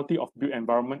 Faculty of Built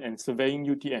Environment and Surveying,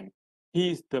 UTM.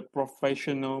 He is the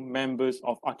professional members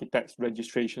of Architects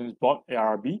Registrations Board,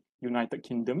 ARB, United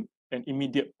Kingdom, and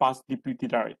immediate past Deputy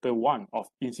Director 1 of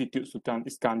Institute Sultan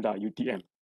Iskandar, UTM.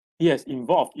 He has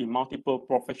involved in multiple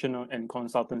professional and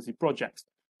consultancy projects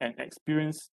and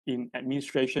experience in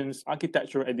administrations,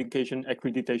 architectural education,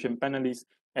 accreditation panelists,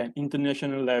 and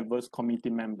international levels committee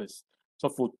members. So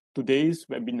for today's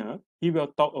webinar, he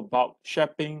will talk about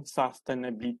shaping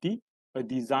sustainability, a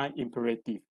design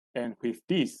imperative. And with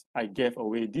this, I gave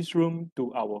away this room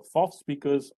to our fourth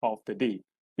speakers of the day.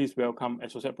 Please welcome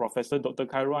Associate Professor Dr.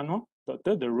 Khairul Anwar.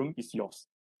 Doctor, the room is yours.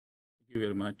 Thank you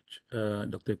very much,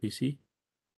 Dr. PC.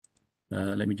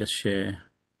 Let me just share.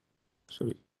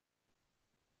 Sorry.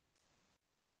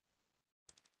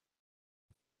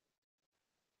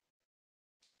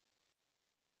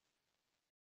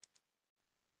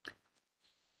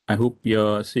 I hope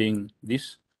you're seeing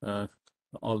this,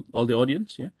 all the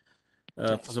audience, yeah.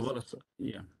 First of all,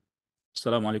 yeah.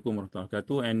 Assalamualaikum warahmatullahi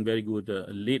wabarakatuh, and very good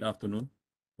late afternoon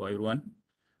for everyone.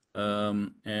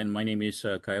 And my name is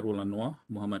Khairul Anwar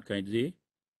Muhammad Kaidze,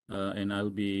 and I'll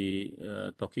be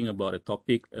talking about a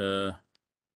topic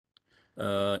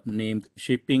named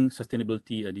Shaping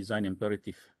Sustainability, a Design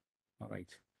Imperative. All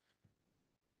right.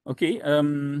 Okay.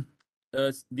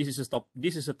 This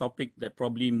is a topic that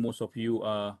probably most of you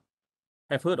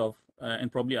have heard of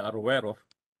and probably are aware of.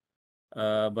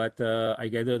 But I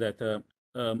gather that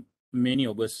many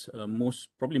of us, most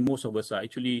of us, are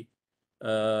actually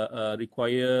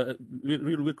require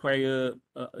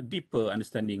a deeper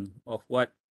understanding of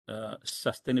what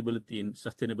sustainability and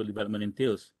sustainable development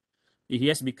entails.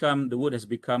 The word has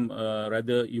become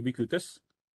rather ubiquitous.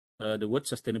 The word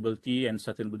sustainability and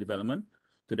sustainable development,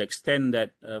 to the extent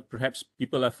that perhaps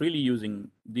people are freely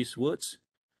using these words,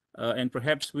 and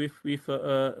perhaps with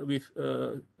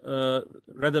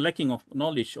rather lacking of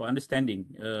knowledge or understanding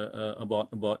about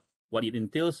what it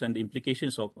entails and the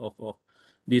implications of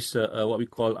this what we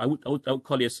call, I would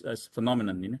call it as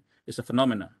phenomenon. You know, it's a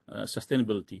phenomena,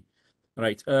 sustainability.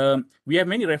 Right. We have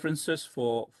many references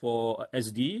for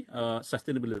SD,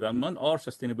 sustainable development or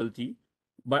sustainability.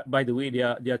 But by the way,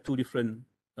 there are two different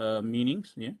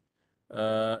meanings. Yeah.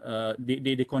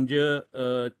 They conjure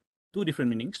two different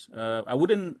meanings. I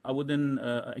wouldn't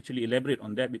actually elaborate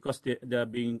on that, because they are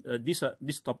being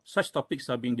such topics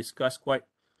are being discussed quite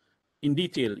in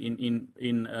detail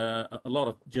in a lot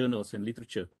of journals and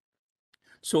literature.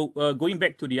 So going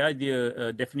back to the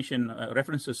idea definition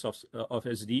references of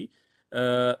SD,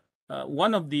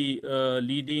 one of the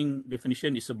leading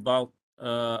definition is about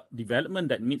development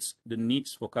that meets the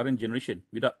needs for current generation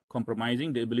without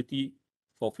compromising the ability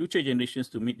for future generations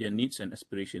to meet their needs and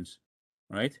aspirations,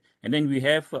 right? And then we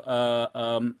have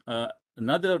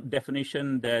another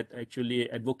definition that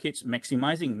actually advocates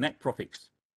maximizing net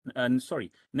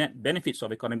benefits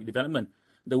of economic development.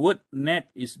 The word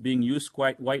net is being used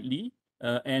quite widely,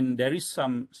 and there is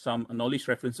some knowledge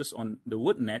references on the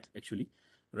word net actually,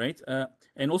 right?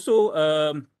 And also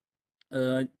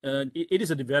it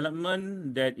is a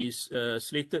development that is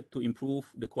slated to improve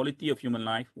the quality of human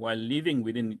life while living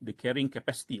within the carrying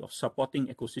capacity of supporting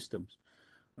ecosystems,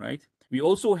 right? We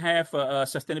also have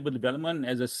sustainable development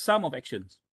as a sum of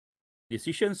actions,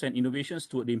 decisions and innovations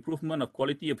toward the improvement of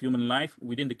quality of human life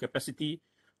within the capacity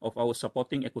of our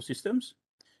supporting ecosystems.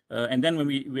 And then when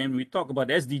we talk about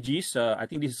SDGs, I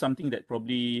think this is something that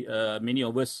probably many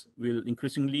of us will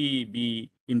increasingly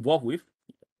be involved with,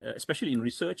 especially in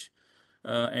research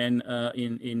and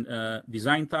in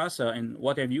design tasks and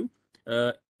what have you,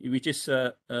 which is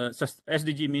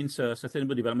SDG means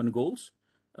Sustainable Development Goals,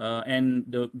 and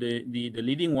the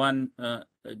leading one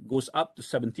goes up to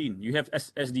 17. You have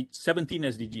 17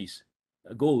 SDGs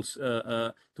goals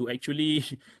to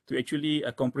actually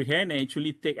comprehend and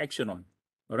actually take action on.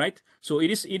 All right. So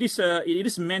it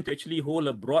is meant to actually hold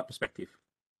a broad perspective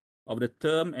of the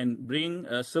term and bring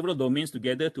several domains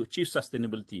together to achieve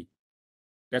sustainability.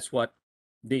 That's what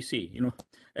they say, you know,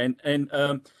 and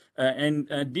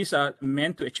these are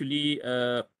meant to actually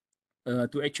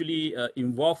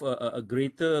involve a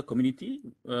greater community,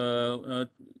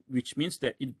 which means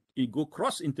that it go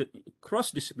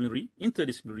cross-disciplinary,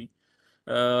 interdisciplinary.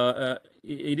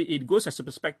 It goes as a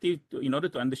perspective in order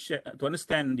to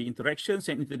understand the interactions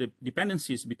and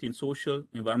interdependencies between social,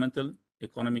 environmental,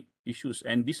 economic issues.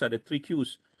 And these are the three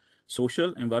Qs: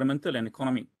 social, environmental, and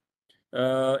economic.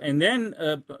 And then,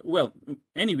 well,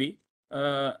 anyway,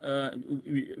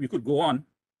 we could go on,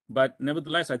 but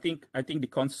nevertheless, I think the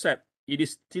concept, it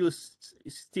is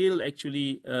still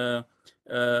actually in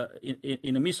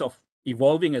the midst of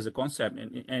evolving as a concept,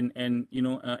 and you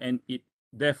know, and it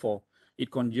therefore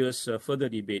it conjures further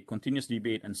debate, continuous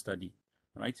debate and study,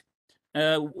 right?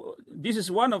 This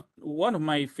is one of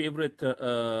my favorite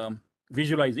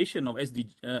visualization of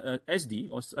SD,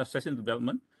 or sustainable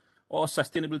development, or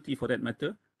sustainability for that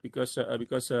matter, because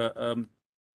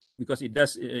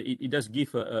it does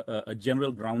give a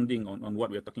general grounding on what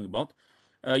we are talking about.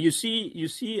 You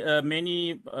see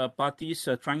many parties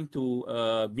trying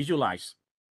to visualize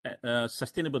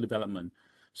sustainable development.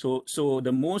 So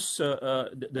the most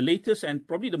the latest and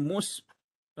probably the most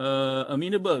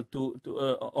amenable to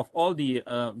of all the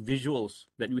visuals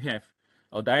that we have,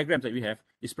 or diagrams that we have,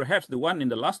 is perhaps the one in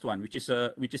the last one, which is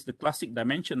the classic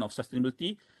dimension of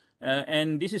sustainability.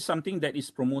 And this is something that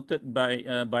is promoted by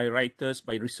writers,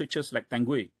 by researchers like Tang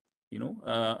Gui, you know,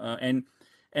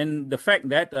 and the fact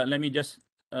that let me just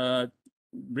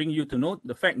bring you to note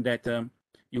the fact that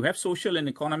you have social and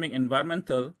economic,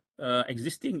 environmental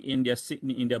existing in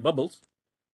their bubbles,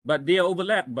 but they are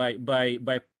overlapped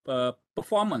by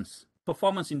performance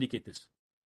indicators,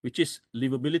 which is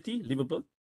livable.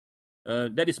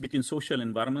 That is between social and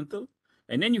environmental,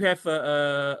 and then you have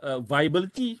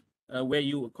viability, where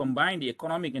you combine the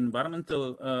economic and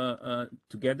environmental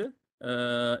together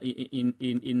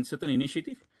in certain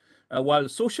initiative, while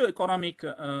socio-economic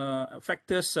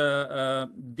factors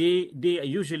they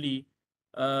usually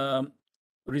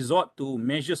resort to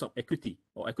measures of equity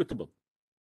or equitable.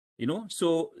 You know,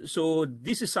 so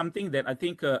this is something that I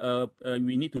think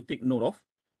we need to take note of,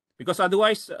 because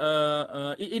otherwise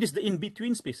it is the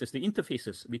in-between spaces, the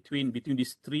interfaces between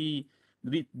these three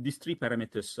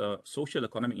parameters: social,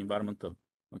 economic, environmental.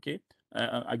 Okay,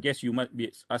 I guess you might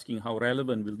be asking how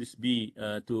relevant will this be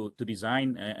to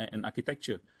design and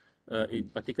architecture in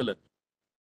particular.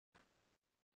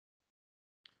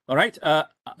 All right,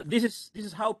 this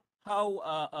is how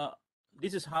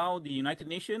the United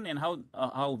Nations and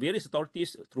how various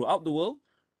authorities throughout the world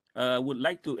would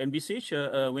like to envisage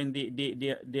when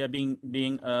they are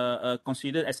being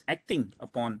considered as acting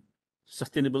upon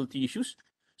sustainability issues.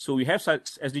 So we have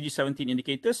such SDG 17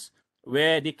 indicators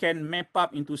where they can map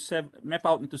out into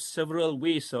several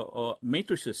ways or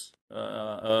matrices,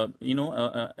 you know,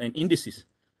 and indices,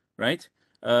 right?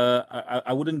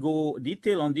 I wouldn't go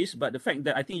detail on this, but the fact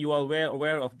that I think you are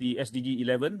aware of the SDG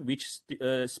 11, which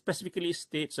specifically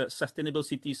states sustainable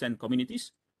cities and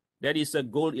communities. That is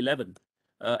goal 11,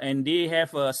 and they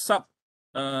have a sub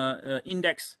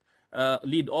index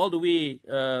lead all the way,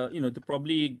 you know, to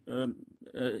probably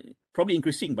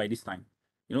increasing by this time.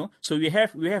 You know, so we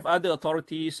have other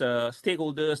authorities,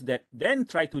 stakeholders that then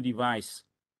try to devise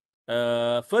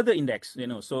further index, you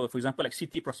know. So for example, like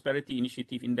City Prosperity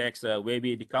Initiative Index, where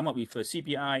they come up with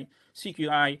CPI,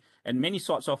 CQI, and many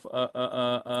sorts of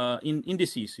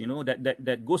indices, you know,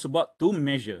 that goes about to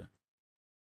measure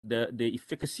the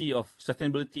efficacy of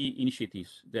sustainability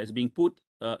initiatives that's being put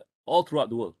all throughout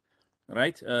the world,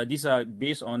 right? These are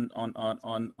based on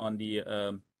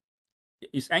the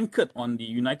is anchored on the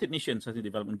United Nations Sustainable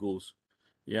Development Goals.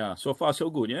 Yeah, so far so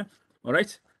good. Yeah, all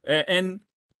right. And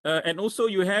also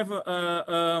you have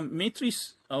a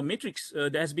matrix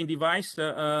that has been devised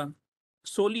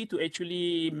solely to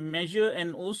actually measure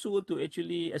and also to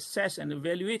actually assess and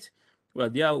evaluate.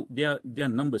 Well, they are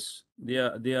numbers. They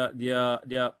are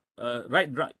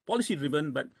right policy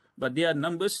driven, but they are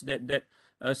numbers that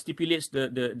stipulates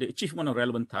the achievement of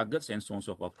relevant targets and so on and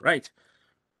so forth. Right.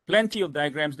 Plenty of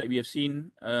diagrams that we have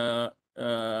seen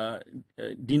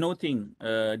denoting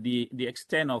the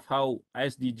extent of how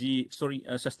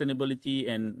sustainability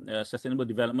and sustainable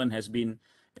development has been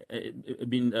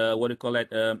what do you call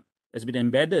it, has been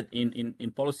embedded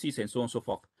in policies and so on and so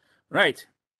forth. Right.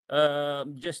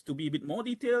 Just to be a bit more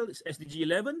detailed, SDG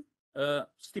 11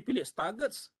 stipulates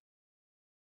targets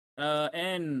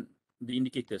and the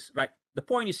indicators. Right. The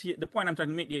point is here. The point I'm trying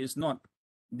to make here is not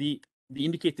the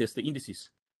indicators, the indices.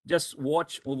 Just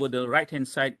watch over the right-hand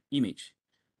side image,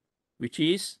 which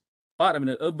is part of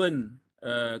an urban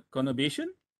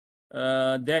conurbation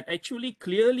that actually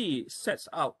clearly sets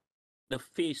out the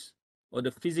face or the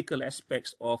physical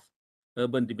aspects of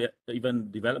urban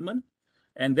development,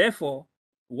 and therefore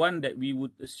one that we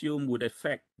would assume would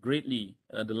affect greatly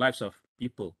the lives of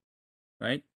people,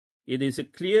 right? It is a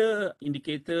clear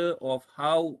indicator of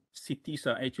how cities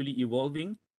are actually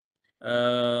evolving,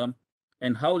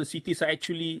 and how the cities are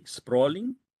actually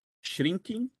sprawling,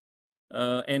 shrinking,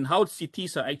 and how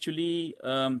cities are actually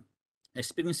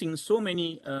experiencing so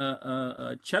many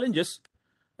challenges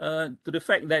to the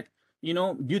fact that, you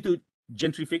know, due to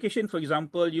gentrification, for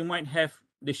example, you might have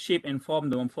the shape and form,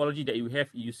 the morphology that you have,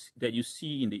 that you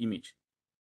see in the image.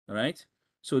 All right.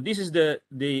 So this is the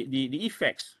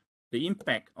effects, the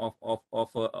impact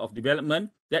of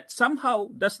development that somehow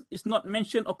is not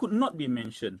mentioned or could not be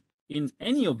mentioned in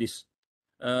any of these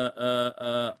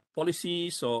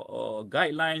policies or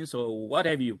guidelines or what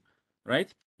have you,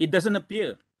 right? It doesn't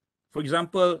appear. For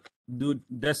example,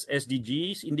 does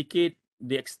SDGs indicate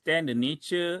the extent, the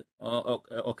nature,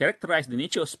 or characterize the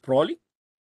nature of sprawling?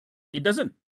 It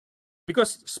doesn't,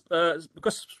 because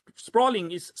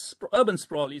sprawling urban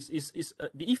sprawl is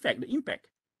the effect, the impact.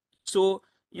 So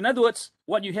in other words,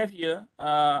 what you have here,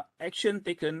 action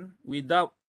taken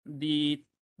without the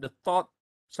thought,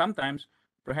 sometimes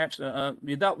perhaps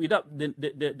without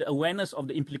the awareness of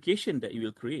the implication that you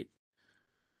will create.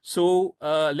 So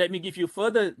let me give you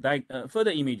further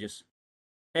images,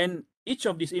 and each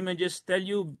of these images tell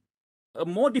you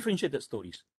more differentiated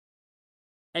stories.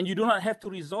 And you do not have to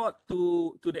resort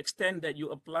to the extent that you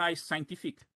apply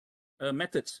scientific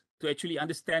methods to actually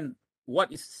understand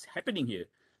what is happening here,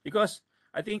 because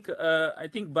I think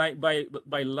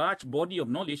by large body of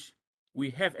knowledge we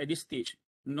have at this stage,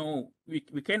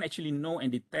 we can actually know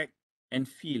and detect and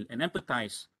feel and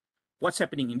empathize what's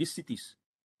happening in these cities.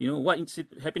 What is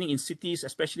happening in cities,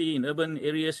 especially in urban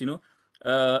areas.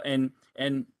 And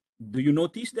do you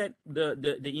notice that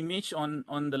the image on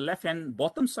the left hand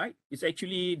bottom side is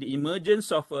actually the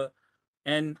emergence of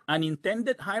an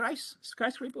unintended high-rise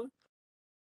skyscraper?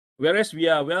 Whereas we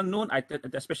are well known,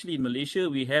 especially in Malaysia,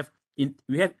 we have the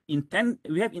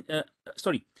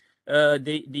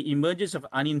emergence of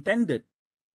unintended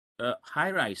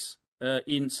high-rise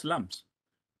in slums.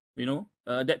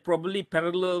 That probably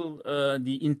parallel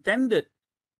the intended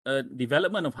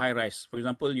development of high-rise. For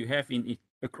example, you have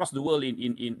across the world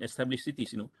in established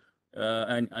cities, in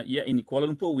Kuala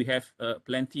Lumpur we have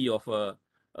plenty of what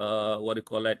do you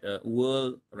call that,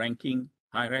 world-ranking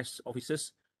high-rise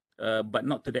offices, but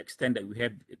not to the extent that we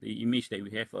have the image that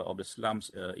we have of the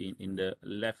slums in the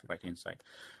left right-hand side.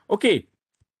 Okay,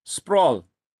 sprawl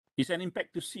is an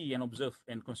impact to see and observe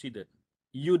and consider.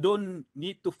 You don't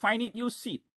need to find it, you'll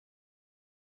see it.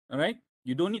 All right,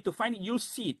 you don't need to find it, you'll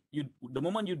see it. The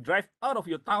moment you drive out of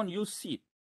your town, you'll see it.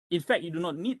 In fact, you do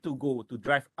not need to go to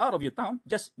drive out of your town.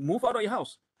 Just move out of your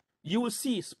house. You will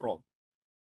see sprawl.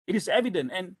 It is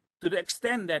evident, and to the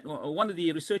extent that one of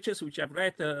the researchers which I've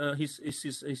read,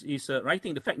 is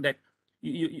writing the fact that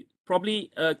you probably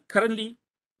currently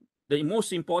the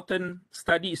most important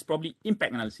study is probably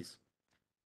impact analysis.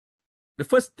 The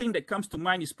first thing that comes to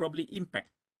mind is probably impact,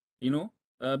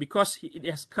 because it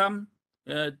has come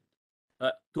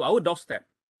to our doorstep,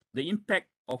 the impact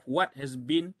of what has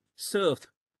been served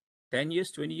 10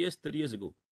 years, 20 years, 30 years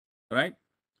ago, right?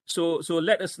 So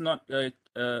let us not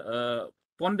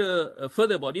ponder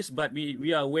further about this, but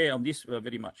we are aware of this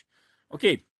very much.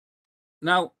 Okay,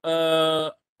 now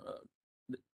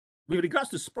with regards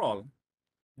to sprawl,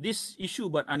 this issue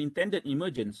about unintended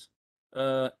emergence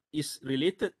is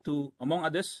related to, among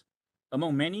others,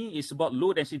 among many, is about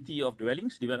low density of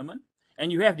dwellings development,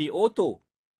 and you have the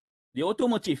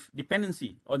automotive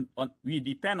dependency on we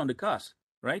depend on the cars,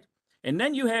 right? And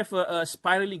then you have a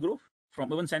spirally growth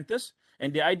from urban centers,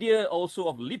 and the idea also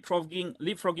of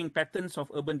leapfrogging patterns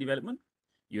of urban development.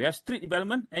 You have street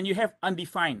development, and you have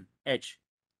undefined edge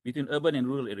between urban and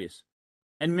rural areas,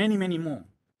 and many, many more.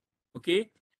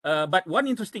 Okay, but one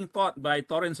interesting thought by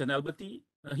Torrance and Alberti,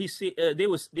 they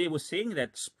were saying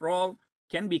that sprawl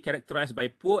can be characterized by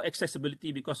poor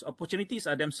accessibility because opportunities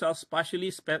are themselves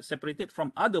partially separated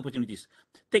from other opportunities.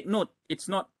 Take note, it's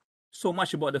not so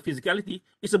much about the physicality,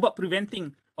 it's about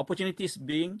preventing opportunities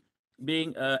being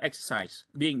exercised,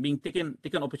 being taken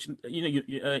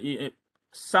opportunity.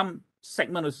 Some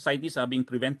segment of societies are being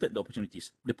prevented the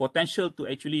opportunities, the potential to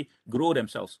actually grow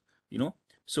themselves.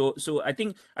 So I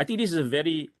think this is a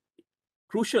very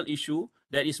crucial issue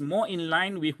that is more in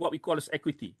line with what we call as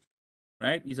equity,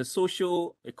 right? It's a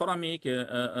socio-economic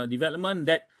development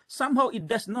that somehow it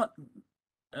does not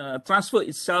transfer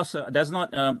itself, does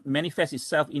not manifest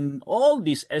itself in all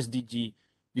these SDG,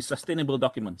 the sustainable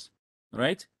documents,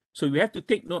 right? So we have to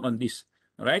take note on this,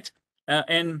 right?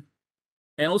 And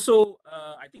also,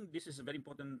 I think this is a very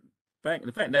important fact,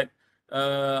 the fact that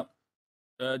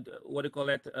what do you call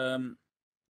it?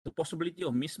 The possibility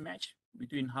of mismatch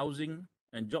between housing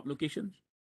and job locations,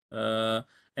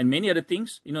 and many other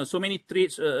things. So many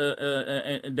traits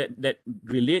that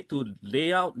relate to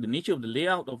layout, the nature of the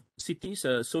layout of cities,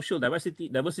 social diversity,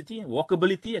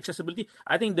 walkability, accessibility.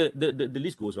 I think the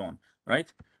list goes on,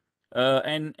 right?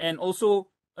 And also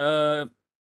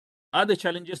other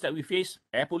challenges that we face: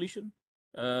 air pollution,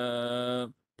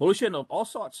 pollution of all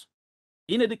sorts,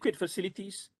 inadequate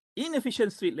facilities,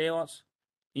 inefficient street layouts,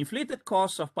 inflated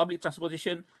costs of public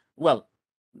transportation, well,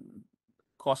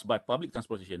 caused by public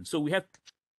transportation. So we have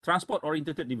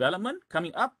transport-oriented development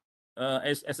coming up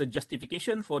as a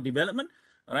justification for development,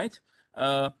 right?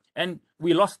 And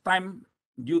we lost time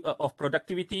of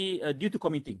productivity due to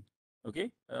commuting,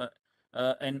 okay?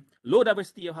 And low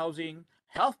diversity of housing,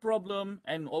 health problem,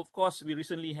 and of course, we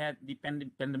recently had the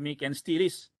pandemic and still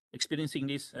is experiencing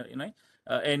this,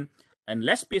 and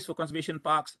less space for conservation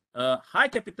parks, high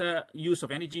capital use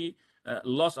of energy,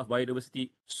 loss of biodiversity,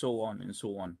 so on and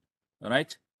so on, all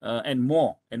right? And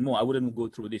more. I wouldn't go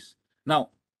through this. Now,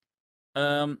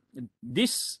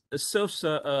 this serves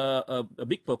a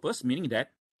big purpose, meaning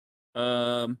that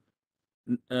urban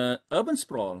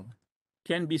sprawl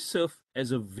can be served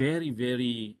as a very,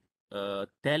 very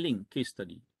telling case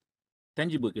study,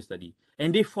 tangible case study,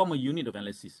 and they form a unit of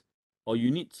analysis or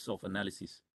units of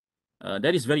analysis.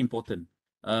 That is very important.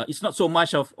 It's not so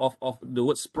much of the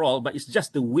word sprawl, but it's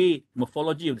just the way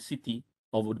morphology of the city,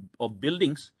 of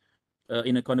buildings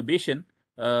in a conurbation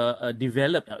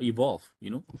develop, evolve,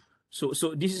 you know.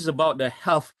 So this is about the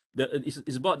health,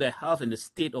 it's about the health and the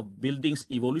state of buildings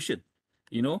evolution,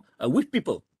 you know, with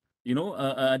people, you know,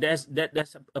 that's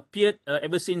appeared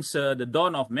ever since the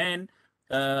dawn of man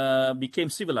became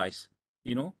civilized,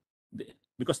 you know,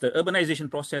 because the urbanization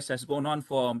process has gone on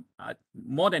for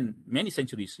more than many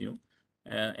centuries, you know,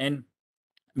 and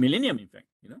millennium, in fact,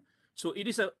 you know. So it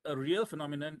is a real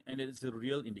phenomenon, and it is a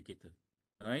real indicator,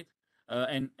 right?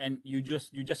 And you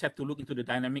just have to look into the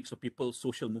dynamics of people's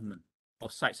social movement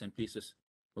of sites and places.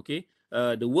 Okay,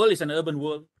 the world is an urban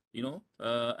world, you know,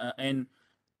 and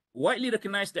widely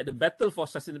recognized that the battle for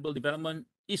sustainable development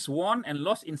is won and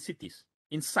lost in cities,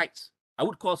 in sites. I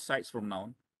would call sites from now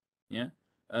on, yeah.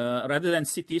 Rather than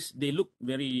cities, they look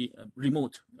very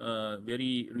remote,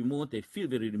 They feel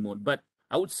very remote. But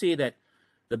I would say that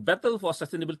the battle for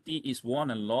sustainability is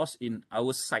won and lost in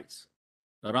our sites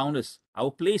around us,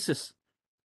 our places.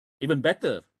 Even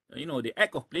better, you know, the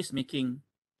act of placemaking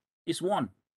is won.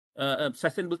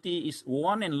 Sustainability is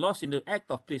won and lost in the act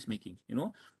of placemaking, you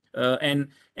know, and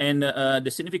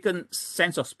the significant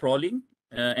sense of sprawling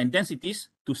and densities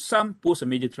to some pose a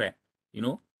major threat, you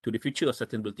know, to the future of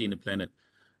sustainability in the planet,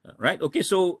 right? Okay,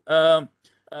 so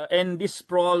and this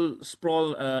sprawl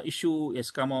issue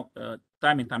has come up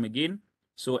time and time again.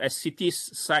 So as cities,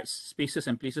 sites, spaces,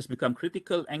 and places become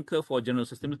critical anchor for general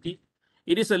sustainability,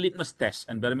 it is a litmus test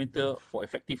and barometer for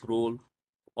effective role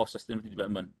of sustainable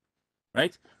development,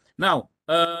 right? Now,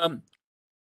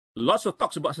 lots of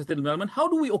talks about sustainable development. How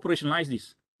do we operationalize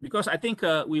this? Because I think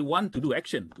we want to do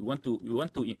action. We want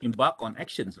to embark on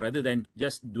actions rather than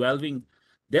just delving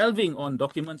on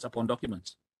documents upon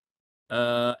documents.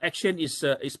 Action is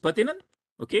pertinent.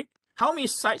 Okay, how many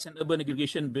sites and urban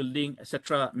aggregation, building,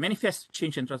 etc., manifest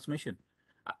change and transformation?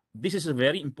 This is a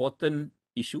very important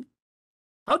issue.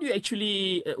 How do you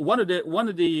actually one of the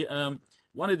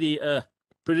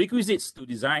prerequisites to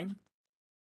design,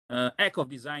 act of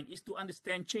design, is to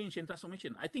understand change and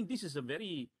transformation. I think this is a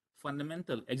very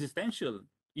fundamental existential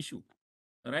issue.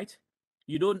 All right,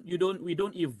 we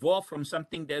don't evolve from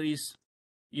something that is,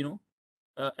 you know,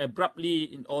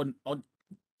 abruptly on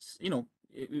you know,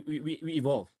 we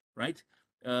evolve, right?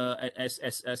 As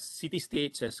city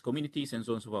states, as communities, and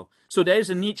so on and so forth. So there is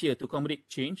a need here to accommodate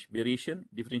change, variation,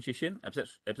 differentiation,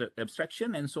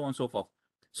 abstraction, and so on and so forth.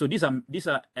 So these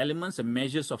are elements and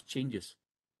measures of changes.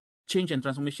 Change and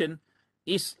transformation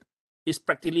is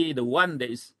practically the one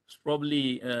that is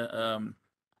probably what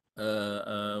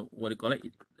do you call it?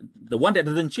 The one that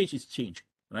doesn't change is change,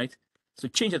 right? So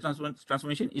change and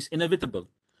transformation is inevitable.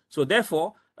 So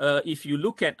therefore, if you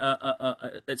look at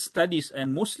studies,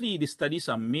 and mostly the studies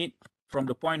are made from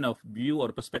the point of view or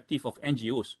the perspective of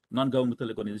NGOs, non-governmental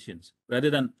organizations, rather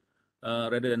than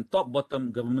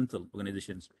top-bottom governmental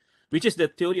organizations, which is the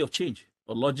theory of change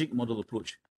or logic model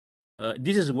approach.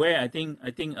 This is where I think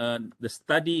the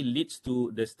study leads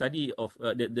to the study of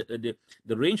the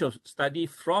range of study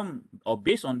from or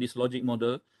based on this logic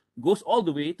model goes all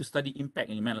the way to study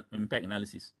impact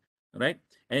analysis, right?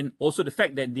 And also the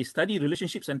fact that they study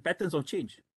relationships and patterns of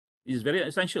change is very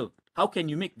essential. How can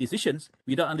you make decisions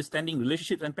without understanding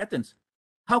relationships and patterns?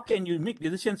 How can you make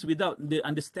decisions without the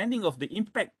understanding of the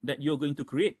impact that you're going to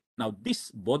create? Now,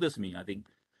 this bothers me, I think,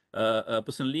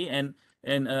 personally, and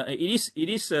it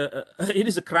is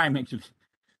a crime actually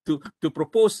to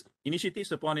propose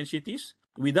initiatives upon initiatives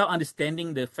without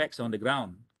understanding the facts on the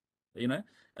ground, you know.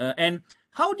 And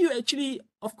how do you actually,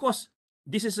 of course,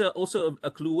 this is also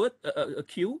a clue word, a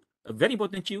very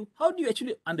important cue. How do you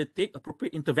actually undertake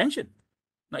appropriate intervention?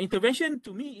 Now, intervention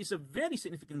to me is a very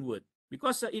significant word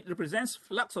because it represents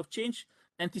flux of change,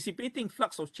 anticipating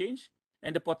flux of change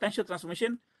and the potential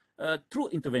transformation through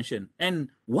intervention. And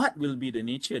what will be the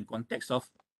nature and context of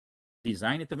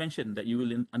design intervention that you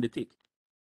will undertake?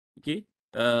 Okay,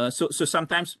 so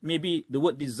sometimes maybe the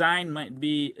word design might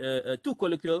be too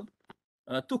colloquial,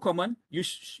 too common. We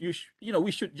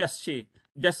should just say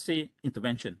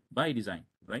intervention by design,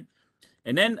 right?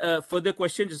 And then further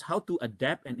questions is how to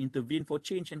adapt and intervene for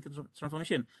change and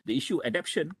transformation. The issue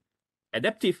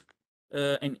adaptive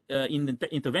and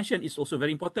intervention is also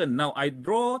very important. Now I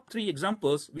draw 3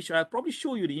 examples, which I'll probably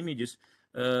show you the images.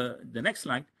 The next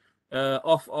slide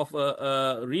of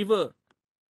river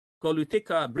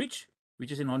Coluteca Bridge,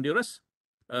 which is in Honduras,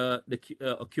 the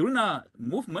Kiruna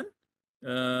movement,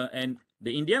 and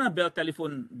the Indiana Bell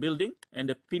Telephone Building, and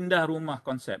the Pindah Rumah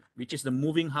concept, which is the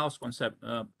moving house concept,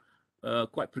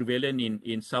 quite prevalent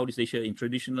in Southeast Asia, in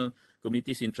traditional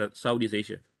communities in Southeast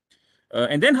Asia.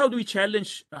 And then how do we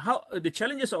challenge, how the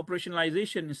challenges of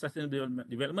operationalization in sustainable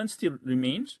development still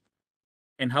remains,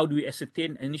 and how do we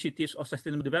ascertain initiatives of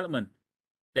sustainable development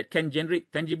that can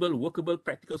generate tangible, workable,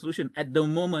 practical solution? At the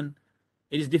moment,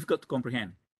 it is difficult to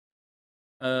comprehend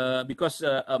because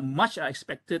much are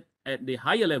expected at the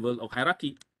higher level of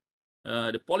hierarchy.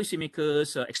 The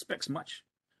policymakers expect much.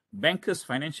 Bankers,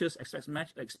 financiers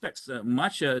expect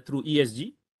much through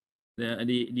ESG,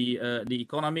 the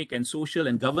economic and social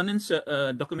and governance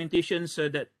documentations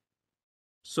that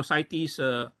societies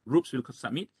groups will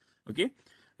submit, okay,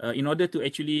 in order to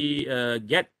actually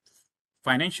get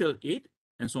financial aid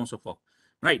and so on and so forth.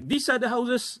 Right, these are the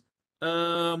houses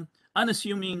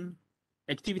unassuming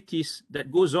activities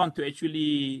that goes on to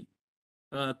actually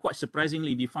quite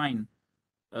surprisingly define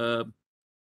the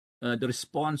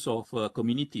response of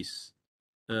communities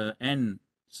and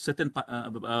certain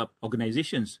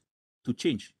organizations to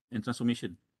change and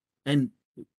transformation, and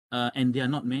there are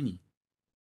not many,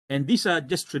 and these are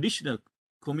just traditional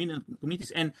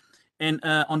communities. And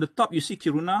on the top you see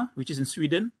Kiruna, which is in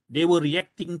Sweden. They were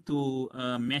reacting to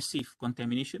massive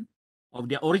contamination of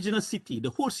their original city. The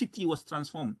whole city was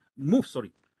moved.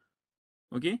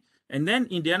 Okay, and then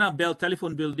Indiana Bell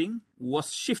Telephone Building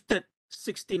was shifted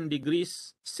 16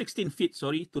 feet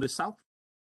to the south,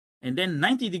 and then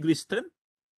 90 degrees turn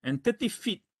and 30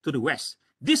 feet to the west.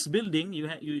 This building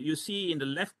you see in the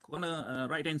left corner,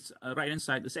 right hand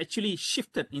side, is actually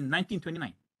shifted in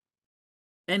 1929,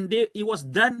 and it was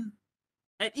done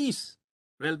at ease,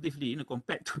 relatively,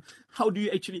 compared to how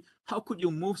could you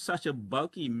move such a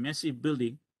bulky, massive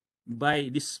building by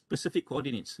these specific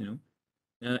coordinates,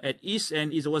 at ease,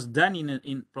 and it was done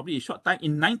in probably a short time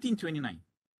in 1929.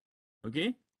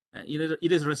 Okay,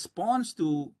 it is a response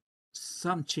to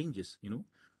some changes,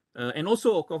 and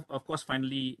also of course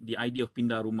finally the idea of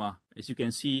Pindah Rumah. As you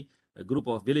can see, a group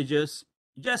of villagers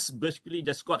basically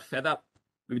got fed up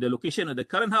with the location of the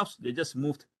current house. They just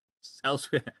moved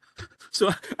elsewhere.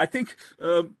 So I think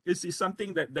this is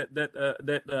something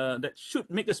that should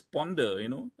make us ponder,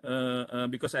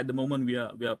 because at the moment we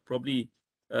are probably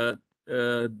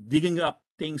digging up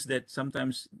things that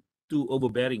sometimes too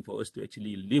overbearing for us to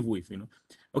actually live with,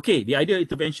 Okay, the idea of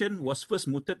intervention was first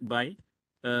mooted by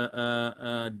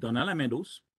Donella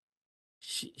Meadows.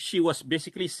 She was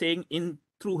basically saying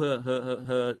through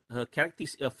her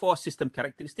characteristics, 4 system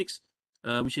characteristics,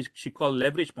 which she called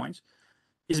leverage points,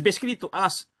 is basically to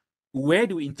ask, where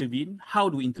do we intervene? How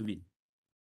do we intervene?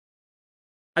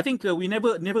 I think we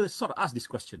never sort of ask this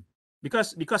question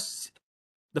because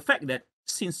the fact that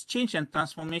since change and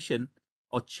transformation,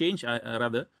 or change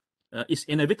rather, is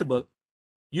inevitable,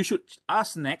 you should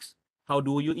ask next, how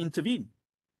do you intervene,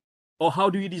 or how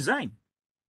do you design?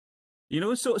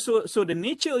 So the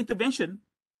nature of intervention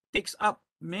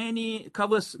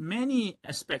covers many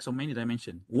aspects of many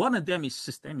dimensions. One of them is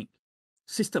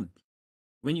system.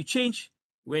 When you change,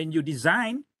 when you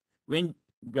design,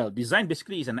 design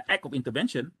basically is an act of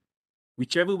intervention,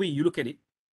 whichever way you look at it.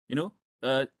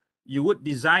 You would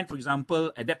design, for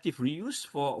example, adaptive reuse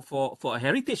for a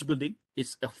heritage building.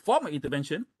 It's a form of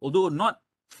intervention, although not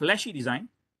flashy design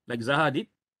like Zaha did,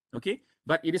 okay?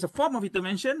 But it is a form of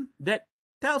intervention that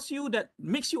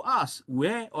makes you ask,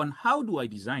 where and how do I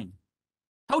design?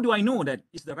 How do I know that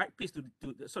it's the right place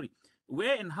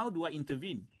where and how do I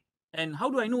intervene? And how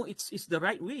do I know it's the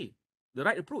right way, the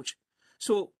right approach?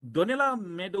 So Donella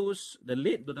Meadows, the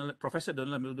late Professor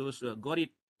Donella Meadows, got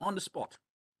it on the spot.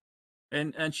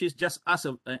 And she's just asked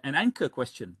an anchor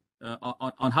question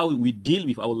on how we deal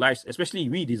with our lives, especially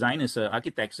we designers,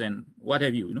 architects, and what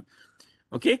have you.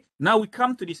 Okay, now we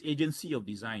come to this agency of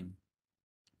design.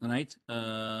 All right,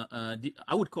 I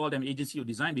would call them agency of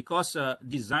design because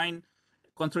design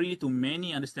contrary to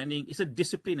many understanding, is a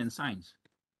discipline and science.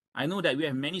 I know that we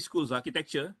have many schools of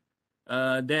architecture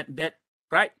that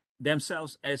pride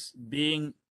themselves as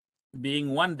being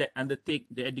one that undertake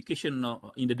the education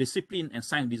in the discipline and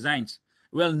science designs.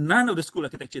 Well, none of the school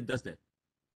architecture does that.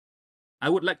 I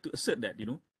would like to assert that,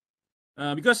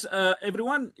 because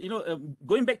everyone,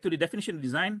 going back to the definition of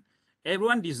design,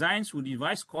 everyone designs who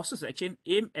devise courses that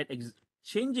aim at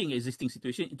changing existing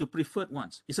situation into preferred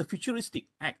ones. It's a futuristic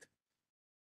act.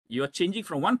 You are changing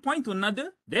from one point to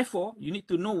another. Therefore, you need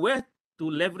to know where to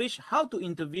leverage, how to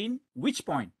intervene, which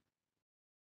point.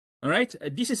 All right.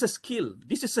 This is a skill.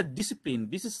 This is a discipline.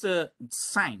 This is a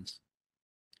science.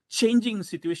 Changing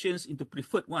situations into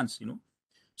preferred ones,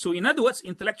 So in other words,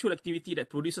 intellectual activity that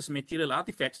produces material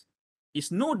artifacts is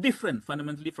no different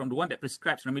fundamentally from the one that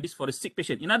prescribes remedies for a sick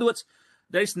patient. In other words,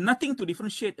 there is nothing to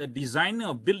differentiate a designer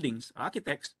of buildings,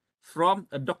 architects, from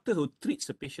a doctor who treats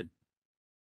a patient.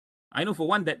 I know for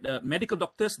one that medical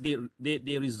doctors, they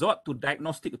resort to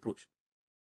diagnostic approach.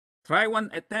 Try one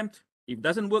attempt. If it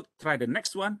doesn't work, try the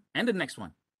next one and the next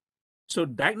one. So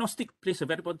diagnostic plays a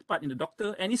very important part in the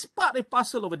doctor, and it's part and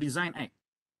parcel of a design act.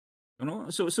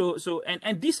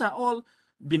 And these are all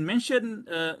been mentioned,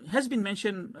 has been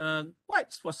mentioned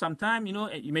quite for some time.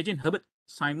 Imagine Herbert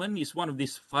Simon is one of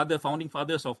these founding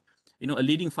fathers of, a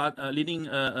leading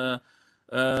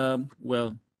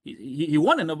well, he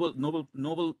won a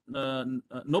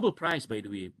Nobel Prize, by the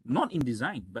way, not in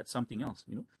design but something else.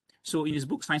 So in his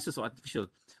book Sciences of Artificial,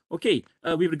 okay,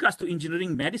 with regards to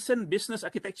engineering, medicine, business,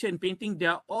 architecture, and painting, they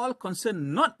are all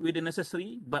concerned not with the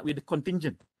necessary but with the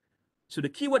contingent. So the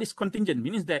key word is contingent,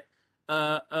 means that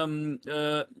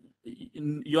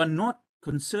you are not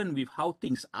concerned with how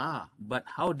things are, but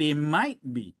how they might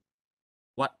be,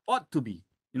 what ought to be.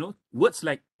 Words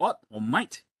like ought or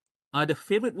might are the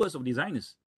favorite words of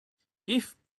designers.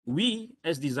 If we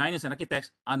as designers and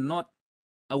architects are not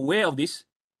aware of this,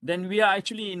 then we are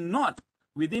actually not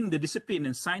within the discipline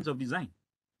and science of design.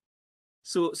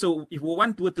 So if we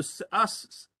want to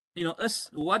ask,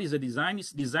 what is a design?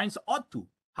 It's designs ought to,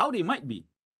 how they might be.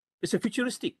 It's a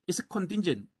futuristic. It's a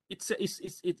contingent.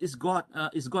 It's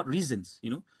got reasons.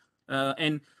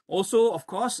 And also, of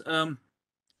course,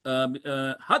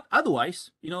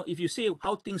 otherwise, if you say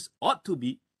how things ought to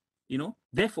be,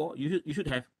 therefore you should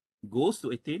have goals to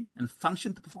attain and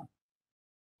function to perform.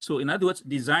 So in other words,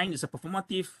 design is a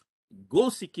performative,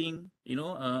 goal-seeking,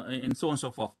 and so on and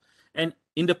so forth. And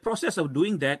in the process of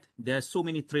doing that, there are so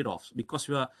many trade-offs, because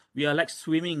we are like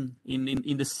swimming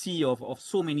in the sea of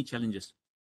so many challenges,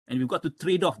 and we've got to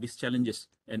trade off these challenges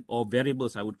or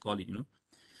variables, I would call it.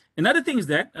 Another thing is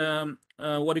that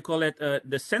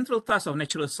the central task of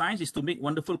natural science is to make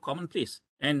wonderful commonplace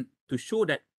and to show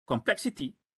that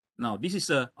complexity. Now, this is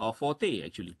our forte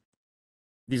actually.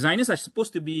 Designers are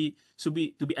supposed to be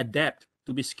adept,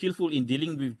 to be skillful in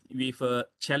dealing with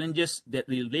challenges that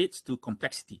relates to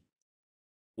complexity.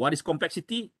 What is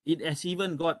complexity? It has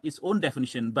even got its own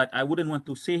definition, but I wouldn't want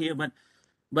to say here.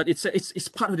 But it's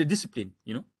part of the discipline,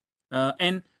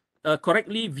 and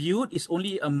correctly viewed is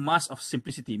only a mass of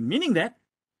simplicity, meaning that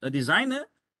a designer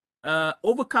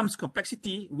overcomes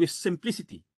complexity with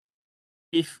simplicity.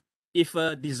 If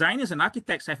designers and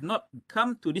architects have not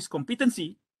come to this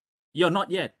competency, you're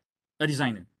not yet a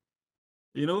designer.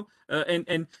 And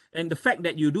the fact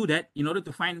that you do that in order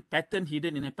to find pattern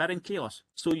hidden in apparent chaos.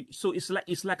 So it's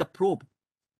like a probe.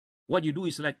 What you do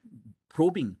is like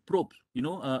probes,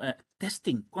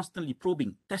 testing, constantly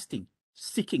probing, testing,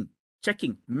 seeking,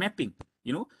 checking, mapping,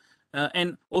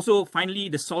 and also finally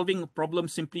the solving problem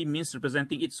simply means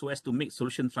representing it so as to make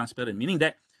solution transparent, meaning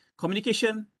that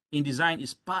communication in design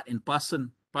is part and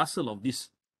parcel of this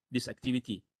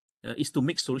activity, is to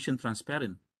make solution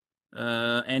transparent.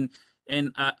 And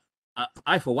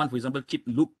I, for one, for example, keep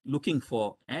looking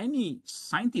for any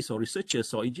scientists or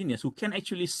researchers or engineers who can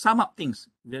actually sum up things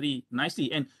very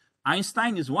nicely. And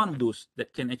Einstein is one of those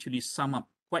that can actually sum up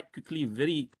quite quickly,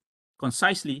 very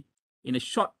concisely, in a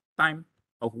short time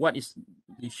of what the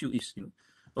issue is.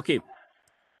 Okay.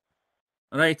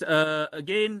 All right.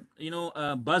 Again,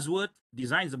 buzzword,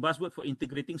 design is a buzzword for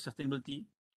integrating sustainability.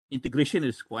 Integration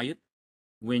is required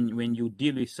when you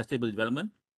deal with sustainable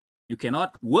development. You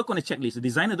cannot work on a checklist. The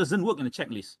designer doesn't work on a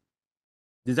checklist.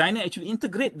 Designer actually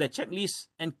integrate the checklist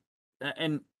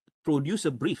and produce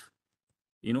a brief.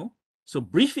 So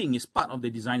briefing is part of the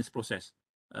design's process.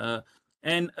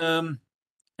 And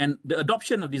the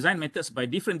adoption of design methods by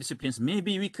different disciplines may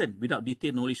be weakened without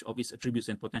detailed knowledge of its attributes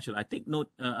and potential. I take note,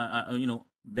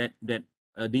 that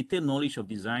detailed knowledge of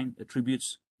design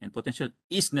attributes and potential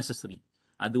is necessary.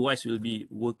 Otherwise, we'll be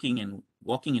working and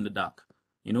walking in the dark.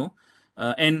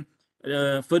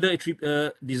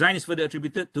 design is further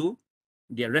attributed to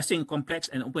the addressing complex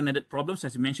and open-ended problems,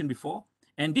 as you mentioned before.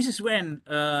 And this is when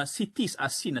cities are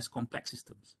seen as complex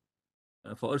systems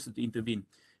for us to intervene.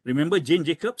 Remember Jane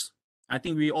Jacobs? I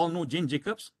think we all know Jane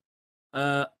Jacobs.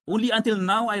 Only until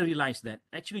now I realized that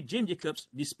actually Jane Jacobs,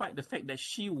 despite the fact that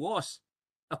she was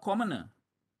a commoner,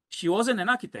 she wasn't an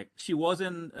architect, she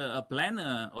wasn't a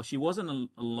planner, or she wasn't a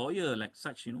lawyer like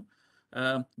such, you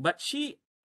know. But she,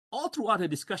 all throughout her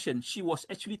discussion, she was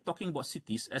actually talking about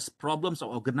cities as problems of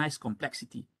organized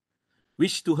complexity,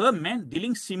 which to her meant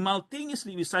dealing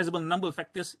simultaneously with sizable number of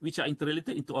factors which are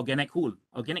interrelated into organic whole.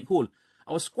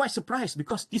 I was quite surprised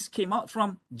because this came out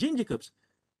from Jane Jacobs.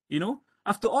 You know,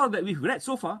 after all that we've read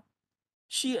so far,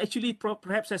 she actually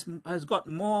perhaps has got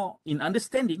more in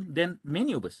understanding than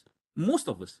many of us, most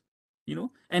of us, you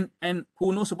know. And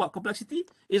who knows about complexity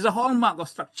is a hallmark of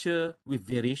structure with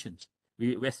variations,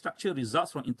 where structure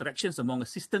results from interactions among a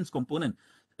system's component.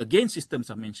 Again,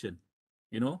 systems are mentioned,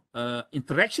 you know,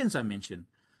 interactions are mentioned.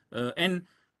 And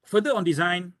further on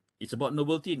design, it's about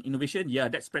novelty and innovation. Yeah,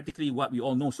 that's practically what we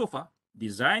all know so far.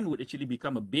 Design would actually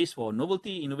become a base for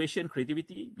novelty, innovation,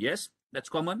 creativity. Yes, that's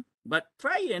common, but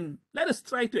let us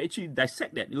try to actually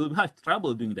dissect that. You'll have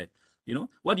trouble doing that. You know,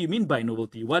 what do you mean by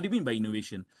novelty? What do you mean by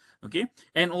innovation? Okay,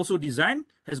 and also design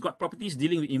has got properties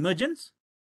dealing with emergence,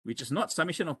 which is not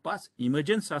summation of parts.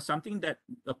 Emergence are something that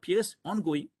appears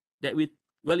ongoing, that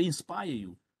will inspire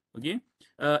you. Okay,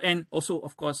 and also,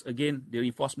 of course, again, the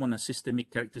reinforcement of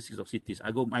systemic characteristics of cities.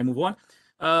 I move on.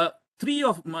 Three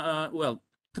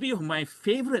of my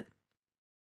favorite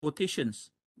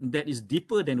quotations that is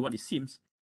deeper than what it seems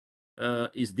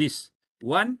is this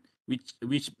one, which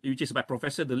is by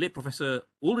the late Professor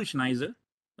Ulrich Neisser,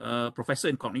 professor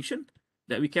in cognition,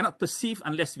 that we cannot perceive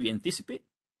unless we anticipate,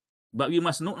 but we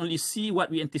must not only see what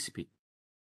we anticipate.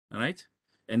 All right.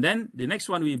 And then the next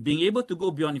one, we being able to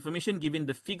go beyond information given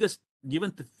to figure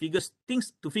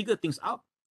things out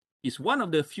is one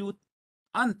of the few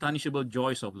untarnishable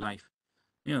joys of life.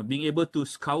 You know, being able to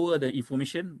scour the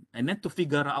information and then to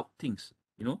figure out things,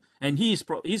 you know. And he's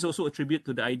also attributed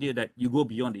to the idea that you go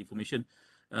beyond the information.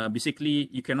 Basically,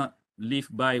 you cannot live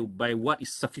by what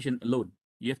is sufficient alone.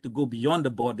 You have to go beyond the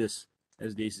borders,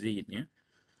 as they say it. Yeah.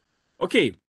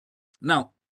 Okay.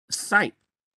 Now, sight.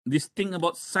 This thing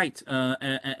about sight,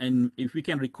 and if we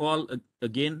can recall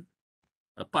again,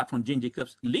 apart from Jane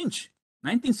Jacobs, Lynch,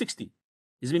 1960,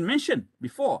 has been mentioned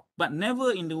before, but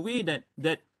never in the way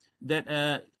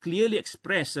that clearly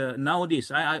expressed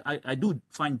nowadays. I do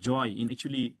find joy in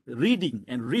actually reading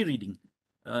and rereading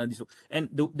this. And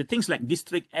the things like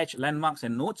district edge landmarks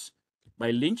and notes by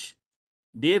Lynch,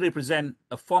 they represent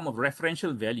a form of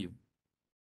referential value,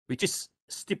 which is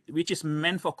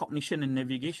meant for cognition and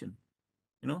navigation.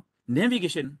 You know,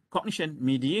 navigation, cognition,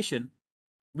 mediation,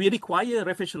 we require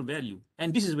referential value,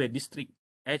 and this is where district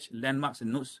edge landmarks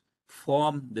and notes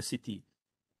form the city.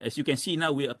 As you can see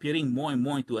now, we're appearing more and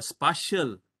more into a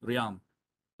spatial realm,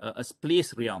 a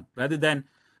place realm, rather than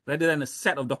a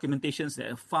set of documentations that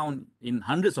are found in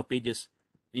hundreds of pages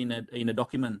in a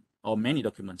document or many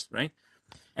documents, right?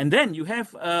 And then you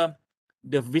have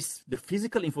the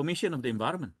physical information of the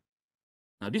environment.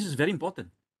 Now, this is very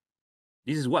important.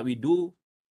 This is what we do.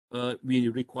 We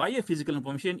require physical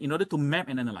information in order to map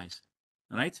and analyze,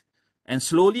 right? And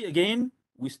slowly, again,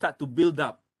 we start to build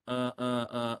up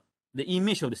the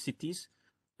image of the cities.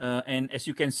 And as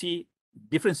you can see,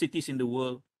 different cities in the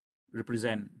world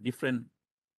represent different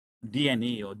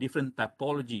DNA or different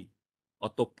typology or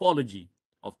topology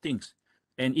of things.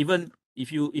 And even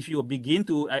if you begin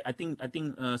to, I think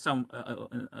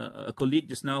a colleague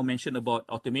just now mentioned about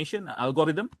automation,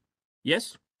 algorithm.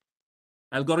 Yes,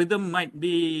 algorithm might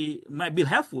be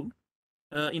helpful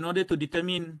in order to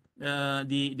determine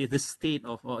the state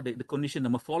of, or the condition, the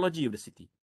morphology of the city.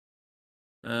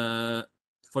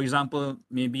 For example,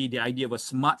 maybe the idea of a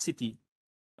smart city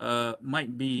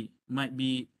might be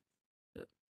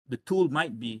the tool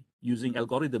might be using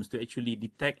algorithms to actually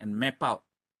detect and map out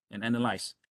and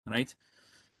analyze, right?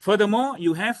 Furthermore,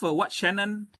 you have what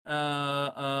Shannon,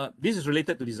 this is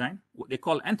related to design, what they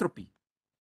call entropy,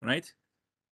 right?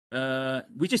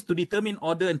 Which is to determine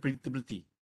order and predictability.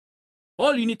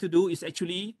 All you need to do is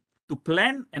actually to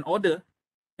plan an order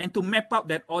and to map out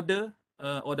that order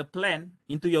or the plan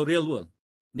into your real world.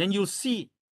 Then you'll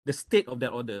see the state of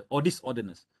that order or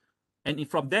disorderness. And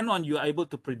from then on, you are able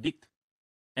to predict.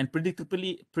 And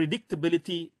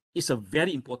predictability is a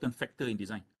very important factor in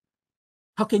design.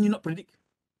 How can you not predict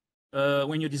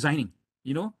when you're designing?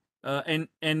 You know, and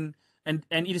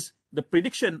it is the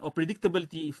prediction or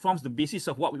predictability forms the basis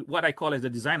of what I call as the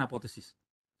design hypothesis.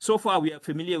 So far, we are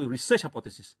familiar with research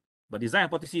hypothesis, but design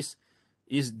hypothesis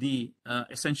is the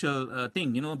essential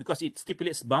thing, because it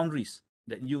stipulates boundaries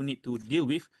that you need to deal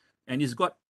with, and it's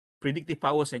got predictive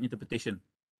powers and interpretation.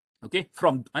 Okay,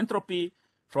 from entropy,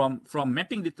 from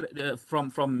mapping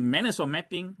from manners of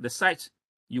mapping the sites,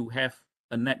 you have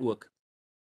a network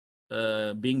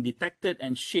being detected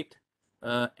and shaped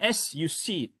as you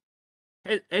see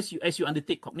it, as you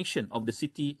undertake cognition of the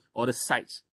city or the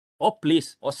sites or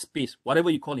place or space, whatever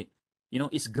you call it.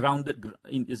 It's grounded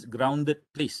in this grounded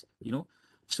place.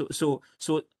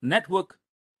 So network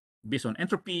based on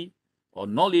entropy or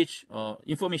knowledge or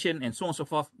information and so on and so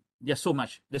forth. There's so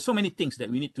many things that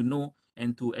we need to know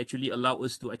and to actually allow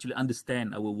us to actually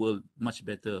understand our world much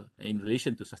better in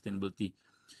relation to sustainability.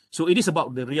 So it is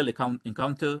about the real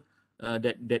encounter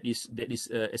that is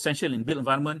essential in built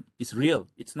environment. It's real.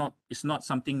 It's not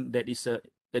something that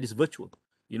is virtual.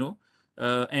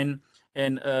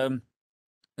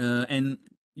 And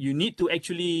you need to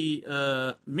actually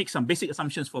make some basic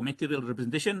assumptions for material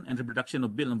representation and reproduction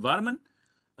of built environment,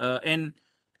 and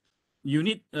you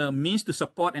need means to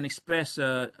support and express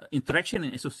interaction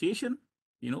and association,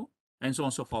 and so on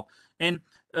and so forth. And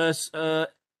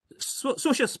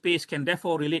social space can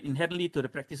therefore relate inherently to the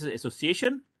practices of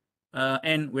association.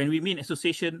 And when we mean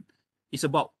association, it's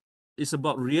about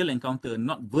real encounter,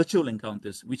 not virtual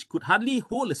encounters, which could hardly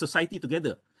hold a society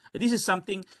together. This is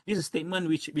a statement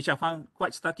which I found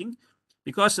quite striking,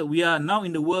 because we are now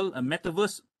in the world, a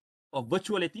metaverse of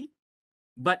virtuality,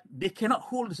 but they cannot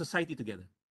hold the society together.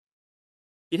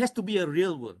 It has to be a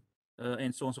real world,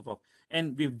 and so on and so forth.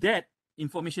 And with that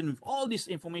information, with all this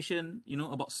information,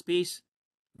 about space,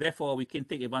 therefore we can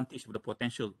take advantage of the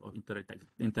potential of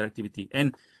interactivity.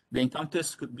 And the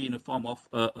encounters could be in the form of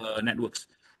networks,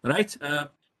 right?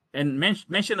 And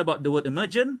mention about the word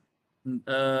emergent,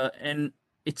 and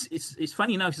it's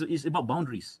funny now. It's about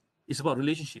boundaries. It's about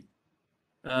relationship.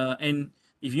 And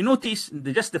if you notice,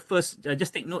 just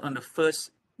take note on the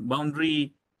first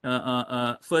boundary,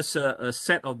 first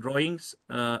set of drawings.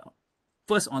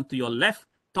 First, onto your left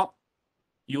top,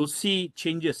 you'll see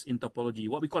changes in topology.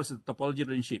 What we call as a topology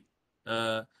relationship.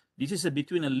 This is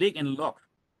between a lake and a log.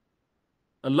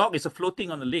 A log is floating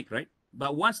on the lake, right?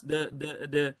 But once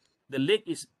the lake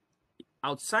is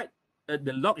outside,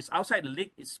 the log is outside the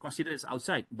lake, it's considered as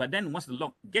outside. But then once the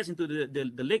log gets into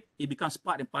the lake, it becomes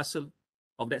part and parcel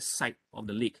of that side of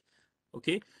the lake.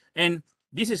 Okay, and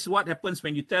this is what happens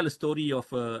when you tell a story of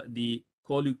the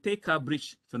Kovalev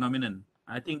bridge phenomenon.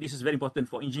 I think this is very important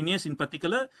for engineers in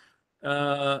particular,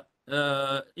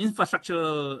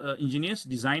 infrastructural engineers,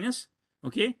 designers.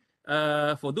 Okay,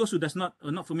 for those who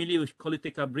are not familiar with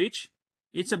Kovalev bridge,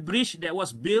 it's a bridge that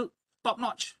was built top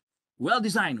notch, well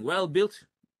designed, well built,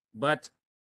 but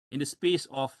in the space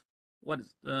of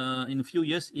in a few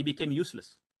years, it became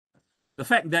useless. The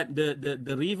fact that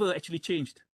the river actually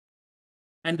changed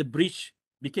and the bridge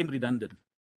became redundant.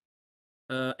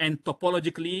 And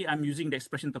topologically, I'm using the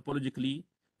expression topologically,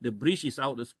 the bridge is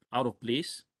out of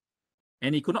place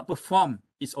and it could not perform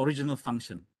its original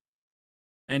function.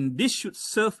 And this should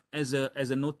serve as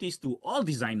a notice to all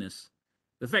designers.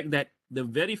 The fact that the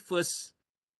very first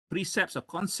precepts or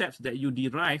concepts that you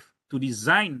derive to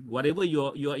design whatever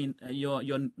you're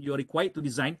required to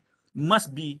design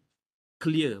must be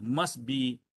clear, must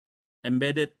be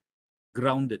embedded,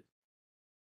 grounded,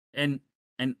 and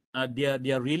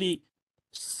they are really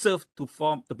served to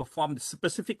perform the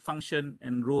specific function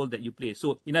and role that you play.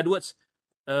 So in other words,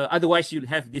 otherwise you'll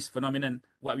have this phenomenon,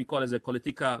 what we call as a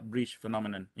Kovalev bridge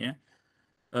phenomenon. Yeah.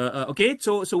 Okay,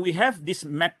 so we have this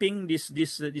mapping,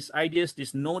 these ideas,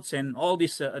 these notes, and all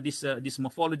these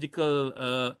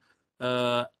morphological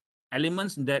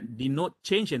elements that denote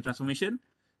change and transformation.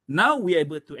 Now we are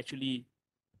able to actually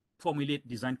formulate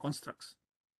design constructs.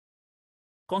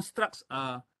 Constructs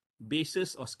are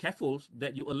bases or scaffolds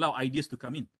that you allow ideas to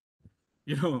come in.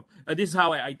 This is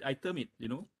how I term it.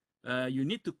 You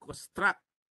need to construct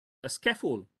a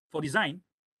scaffold for design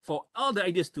for all the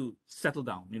ideas to settle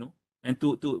down. And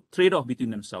to trade off between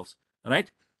themselves,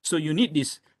 right? So you need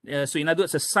this. So in other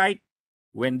words, a site,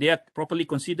 when they are properly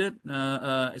considered,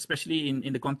 especially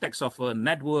in the context of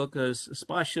network,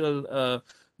 spatial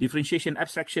differentiation,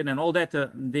 abstraction, and all that,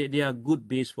 they are good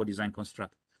base for design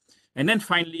construct. And then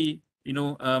finally,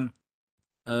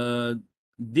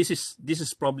 this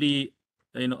is probably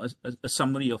a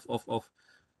summary of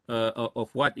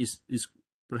what is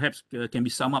perhaps can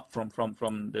be summed up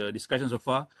from the discussion so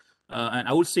far. And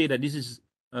I would say that this is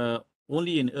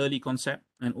only an early concept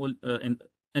and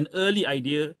an early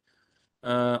idea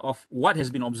of what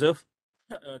has been observed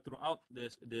throughout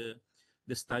the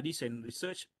studies and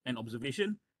research and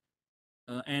observation,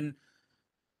 and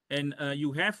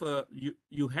you have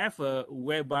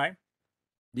whereby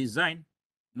design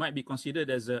might be considered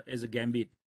as a gambit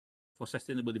for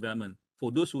sustainable development.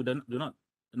 For those who are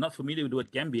not familiar with the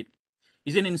word gambit,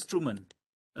 is an instrument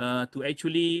to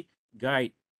actually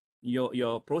guide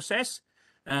your process,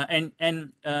 and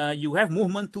you have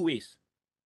movement two ways.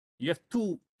 You have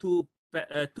two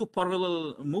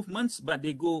parallel movements, but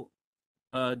they go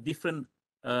different.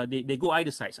 They go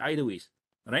either ways,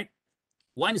 right?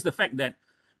 One is the fact that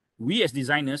we as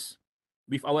designers,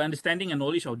 with our understanding and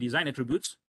knowledge of design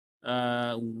attributes,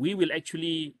 we will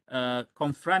actually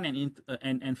confront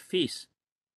and face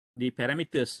the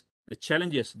parameters, the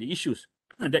challenges, the issues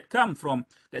that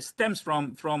stems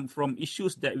from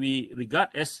issues that we regard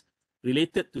as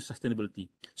related to sustainability.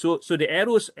 So the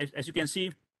arrows, as you can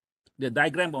see, the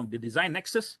diagram of the design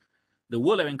nexus, the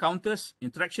world of encounters,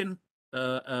 interaction,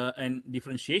 and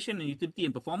differentiation, and utility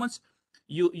and performance,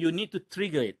 you need to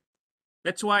trigger it.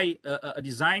 That's why a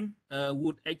design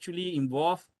would actually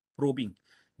involve probing.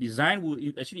 Design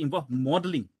would actually involve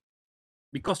modeling,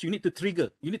 because you need to trigger.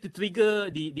 You need to trigger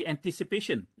the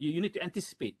anticipation. You need to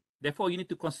anticipate. Therefore, you need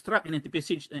to construct an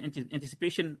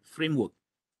anticipation framework.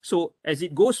 So as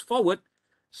it goes forward,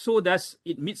 so does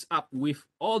it meets up with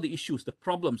all the issues, the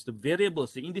problems, the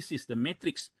variables, the indices, the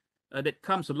metrics that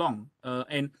comes along.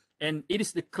 And it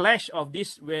is the clash of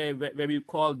this where we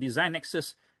call design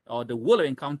nexus, or the world of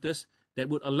encounters, that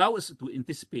would allow us to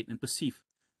anticipate and perceive,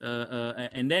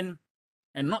 and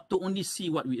not to only see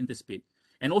what we anticipate,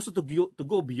 and also to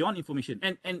go beyond information.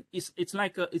 And it's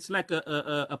like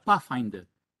a pathfinder.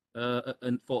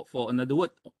 And for another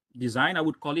word, design, I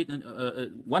would call it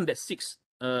one that seeks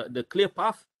the clear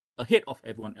path ahead of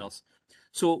everyone else.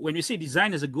 So when we say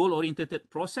design as a goal-oriented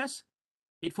process,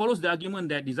 it follows the argument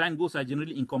that design goals are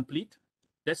generally incomplete.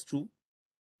 That's true.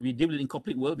 We deal with an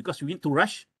incomplete world because we need to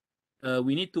rush.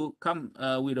 We need to come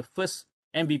with the first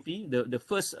MVP, the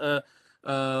first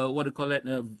what do you call it?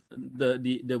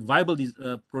 The viable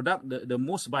product, the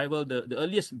most viable, the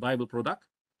earliest viable product.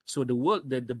 So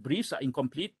the briefs are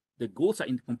incomplete, the goals are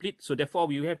incomplete. So therefore,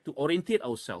 we have to orientate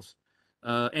ourselves.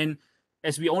 And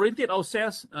as we orientate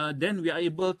ourselves, then we are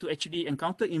able to actually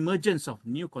encounter emergence of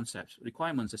new concepts,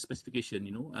 requirements, specification,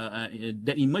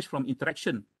 that emerge from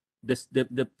interaction.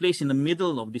 The place in the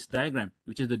middle of this diagram,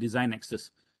 which is the design nexus,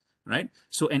 right?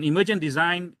 So an emergent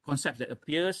design concept that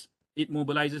appears, it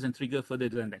mobilizes and triggers further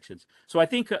design actions. So I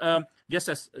think just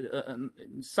as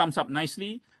sums up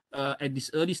nicely at this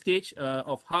early stage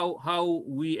of how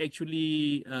we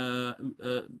actually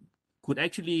could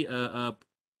actually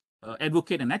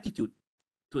advocate an attitude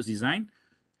towards design,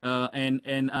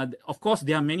 and of course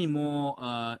there are many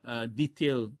more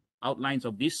detailed outlines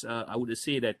of this. I would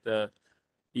say that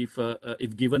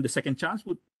if given the second chance,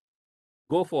 would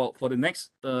go for the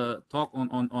next talk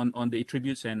on the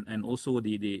attributes and also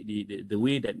the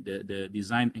way that the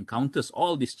design encounters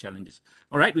all these challenges.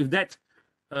 All right, with that,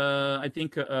 I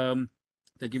think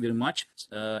thank you very much,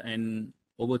 and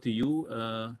over to you,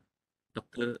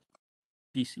 Dr.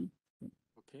 PC.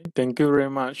 Okay, thank you very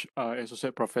much,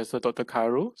 Associate Professor Dr.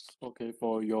 Khairul, okay,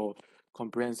 for your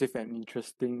comprehensive and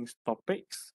interesting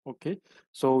topics. Okay,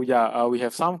 so yeah, we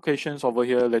have some questions over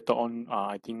here. Later on,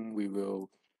 I think we will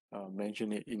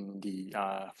mention it in the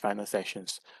final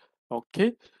sessions.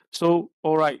 Okay, so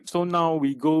all right, so now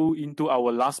we go into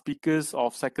our last speakers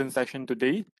of second session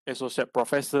today, Associate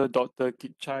Professor Dr.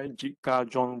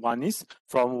 𝒔𝒂𝒔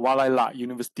from 𝑰𝒏𝒂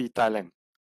University, Thailand.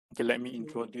 Okay, let me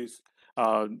introduce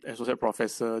Associate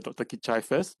Professor Dr. 𝒔𝒂𝒂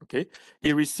first. Okay,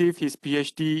 he received his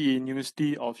PhD in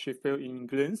University of Sheffield,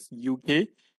 England, UK.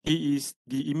 He is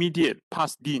the immediate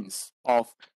past deans of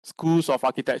Schools of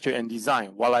Architecture and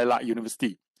Design, 𝑰𝒏𝒂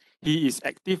University. He is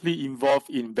actively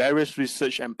involved in various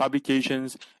research and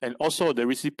publications, and also the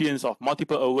recipients of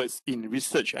multiple awards in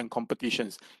research and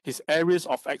competitions. His areas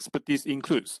of expertise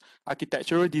includes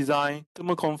architectural design,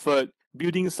 thermal comfort,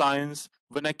 building science,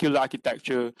 vernacular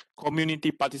architecture,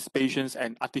 community participations,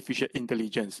 and artificial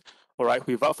intelligence. All right,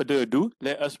 without further ado,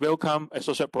 let us welcome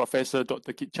Associate Professor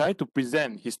Dr. 𝒔𝒂𝒂 to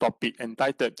present his topic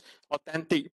entitled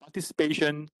Authentic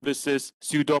Participation versus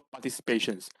Pseudo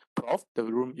Participations. Prof, the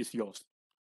room is yours.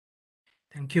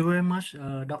 Thank you very much,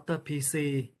 Dr.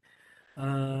 PC.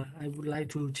 I would like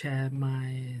to share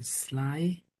my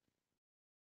slide.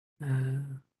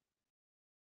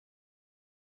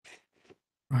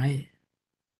 Right.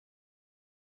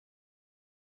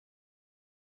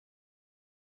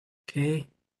 Okay.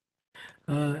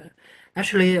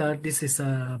 Actually, this is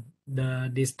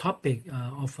this topic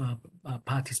of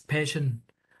participation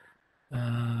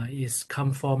is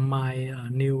come from my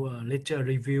new lecture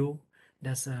review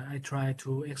that I try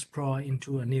to explore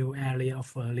into a new area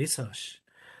of research.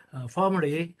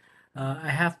 Formerly, I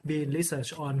have been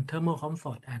research on thermal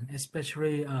comfort and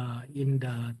especially in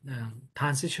the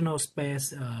transitional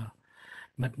space.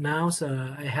 But now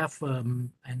I have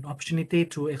an opportunity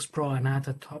to explore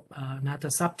another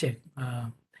subject.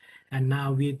 And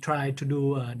now we try to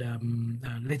do the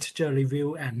literature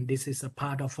review, and this is a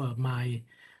part of my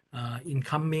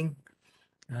incoming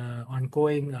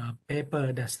ongoing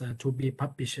paper that's to be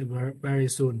published very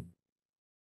soon.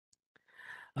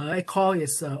 I call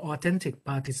it authentic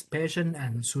participation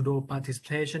and pseudo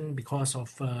participation because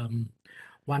of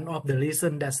one of the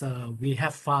reasons that we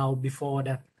have found before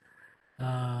that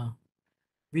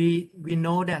we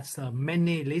know that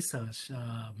many research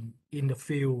in the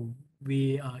field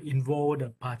we involve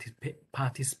the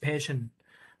participation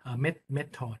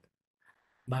method,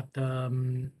 but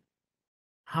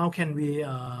how can we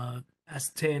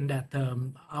ascertain that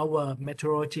our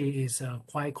methodology is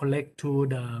quite correct to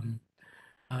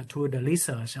the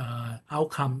research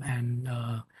outcome, and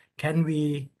can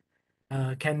we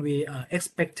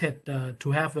expect it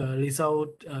to have a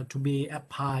result to be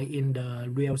applied in the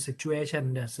real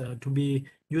situation that's to be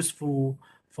useful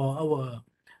for our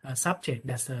subject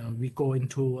that's we go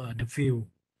into the field.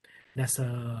 That's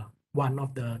one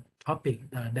of the topic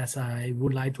that I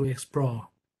would like to explore.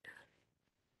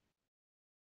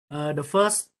 The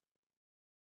first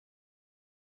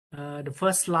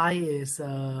slide is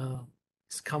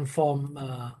come from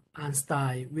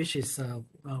Einstein, which is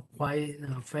quite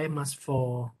famous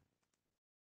for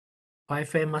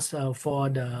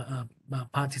the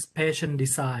participation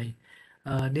design.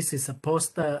 This is a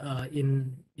poster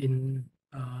in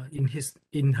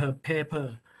her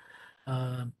paper.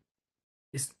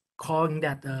 It's calling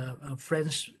that a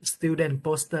French student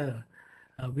poster,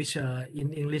 which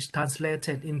in English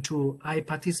translated into I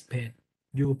participate,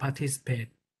 you participate,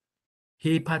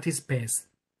 he participates,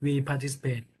 we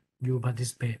participate, you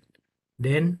participate,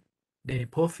 then they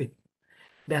profit.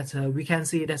 That we can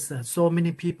see that so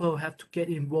many people have to get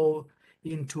involved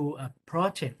into a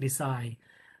project design,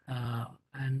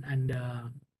 and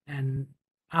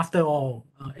after all,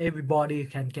 everybody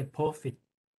can get profit.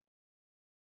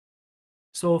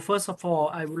 So first of all,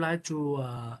 I would like to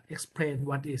explain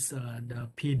what is the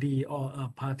PD, or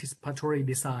participatory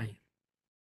design.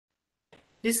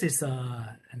 This is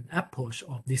an approach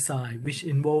of design which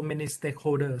involves many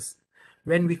stakeholders.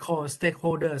 When we call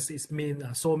stakeholders, it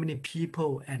means so many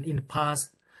people, and in the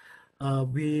past,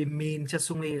 we mean just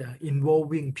only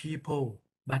involving people.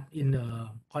 But in the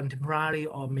contemporary,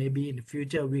 or maybe in the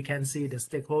future, we can see the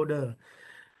stakeholder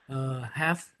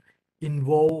have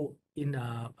involved in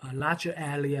a larger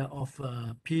area of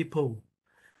people.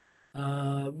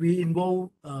 We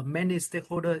involve many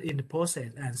stakeholders in the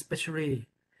process, and especially.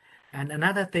 And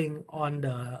another thing on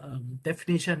the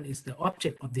definition is the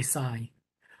object of design,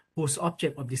 whose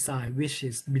object of design, which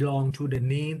is belong to the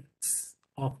needs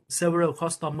of several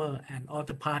customers and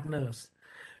other partners.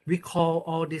 We call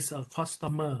all these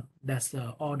customer, that's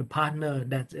all the partner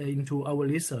that into our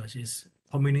research is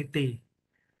community.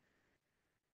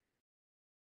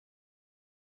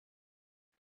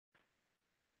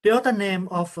 The other name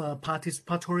of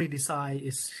participatory design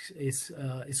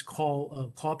is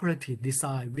called cooperative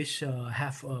design, which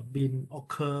have been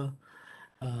occur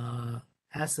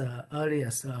as the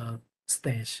earliest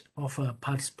stage of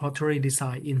participatory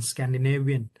design in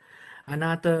Scandinavian.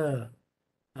 Another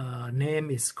name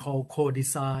is called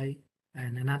co-design,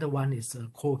 and another one is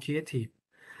co-creative.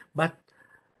 But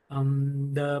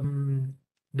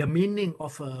the meaning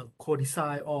of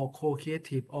co-design or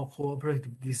co-creative or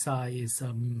cooperative design is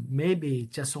maybe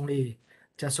just only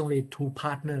two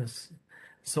partners.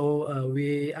 So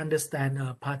we understand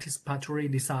participatory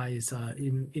design is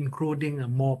including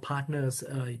more partners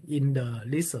in the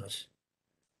research.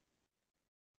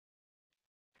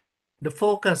 The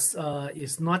focus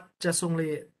is not just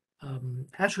only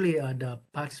actually the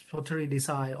participatory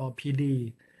design or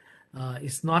PD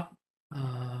is not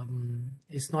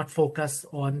focused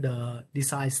on the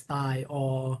design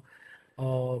style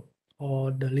or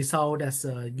the result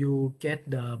that you get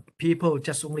the people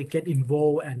just only get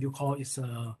involved and you call it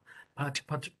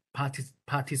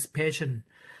participation.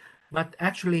 But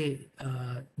actually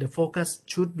the focus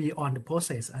should be on the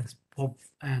process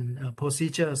and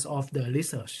procedures of the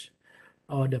research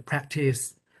or the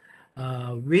practice,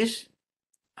 which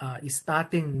is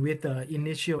starting with the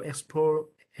initial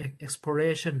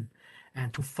exploration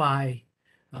and to find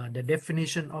the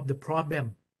definition of the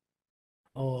problem.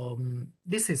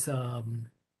 This is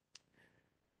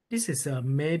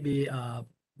maybe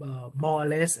more or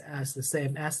less as the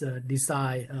same as the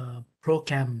design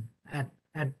program at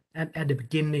the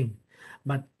beginning,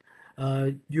 but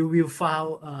you will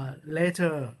find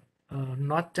later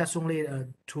not just only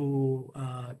to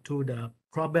the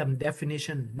problem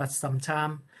definition, but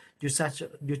sometimes you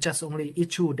just only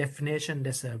issue definition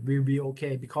that will be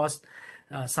okay because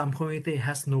some community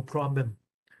has no problem.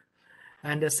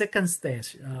 And the second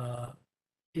stage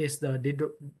is the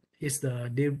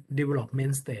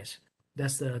development stage.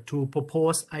 That's to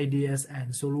propose ideas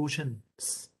and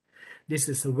solutions. This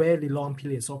is a very long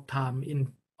period of time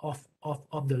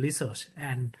of the research,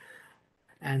 and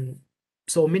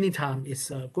so many times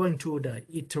it's going through the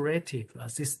iterative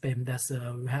system that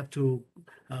we have to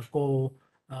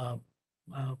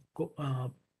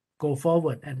go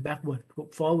forward and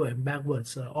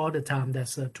backwards all the time.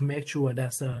 That's to make sure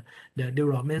that the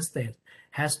development stage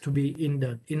has to be in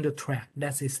the track.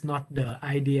 That is not the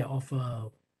idea of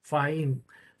finding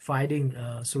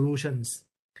solutions.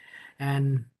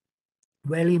 And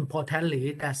very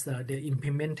importantly, that's the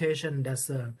implementation.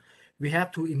 That's we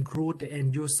have to include the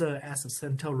end user as a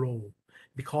central role,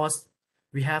 because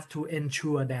we have to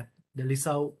ensure that the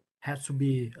result has to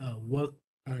be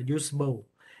usable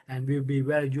and will be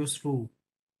very useful.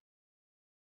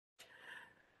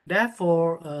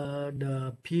 Therefore,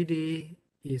 the PD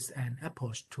is an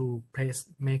approach to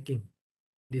placemaking.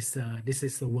 This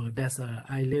is the word that's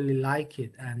I really like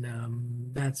it, and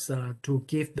that's to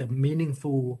give the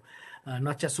meaningful,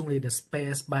 not just only the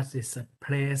space, but it's a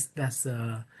place that's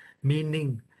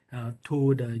meaning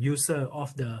to the user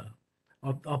of the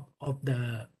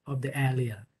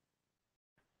area.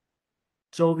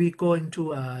 So we go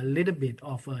into a little bit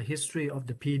of a history of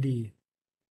the PD.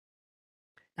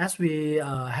 As we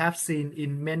have seen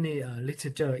in many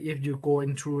literature, if you go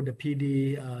into the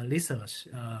PD research,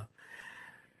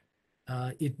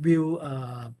 it will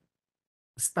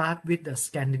start with the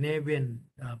Scandinavian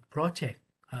project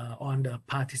on the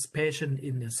participation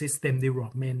in the system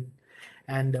development.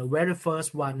 And the very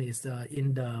first one is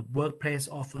in the workplace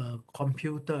of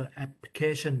computer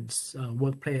applications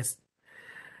workplace.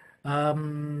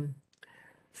 From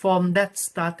that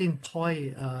starting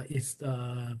point,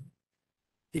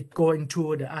 it going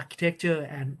to the architecture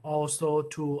and also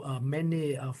to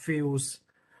many fields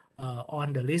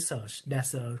on the research.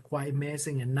 That's quite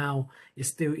amazing, and now it's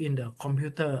still in the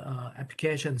computer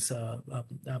applications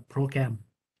program.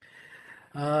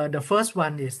 The first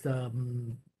one is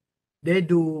they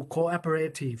do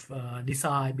cooperative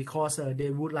design because they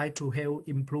would like to help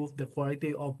improve the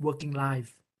quality of working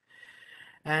life.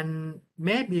 And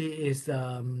maybe is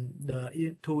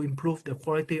to improve the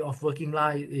quality of working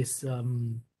life is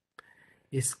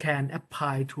can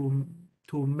apply to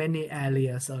many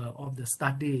areas of the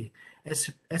study,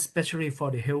 especially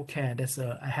for the healthcare. That's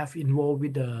I have involved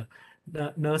with the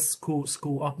nurse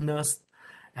school of nurse,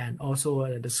 and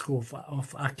also the school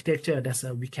of architecture. That's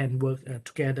we can work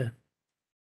together.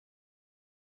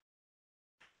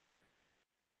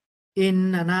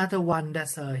 In another one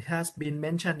that has been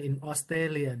mentioned in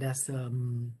Australia,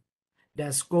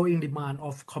 there's growing demand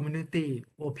of community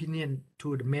opinion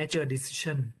to the major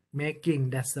decision making.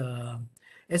 That's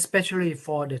especially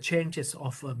for the changes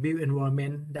of built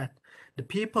environment, that the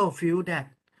people feel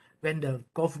that when the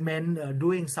government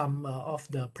doing some of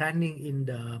the planning in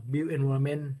the built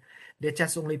environment, they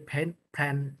just only plan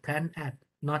at,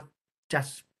 not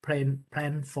just plan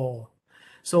for.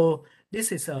 So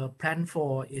this is a plan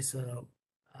for is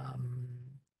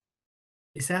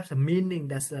it has a meaning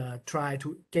that's try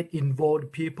to get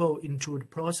involved people into the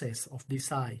process of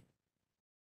design,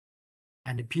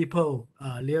 and the people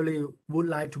really would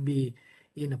like to be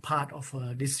in a part of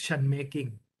decision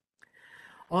making.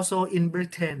 Also in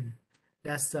Britain,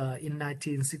 that's in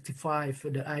 1965,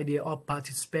 the idea of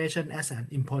participation as an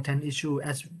important issue,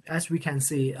 as we can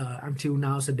see until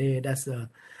nowadays. That's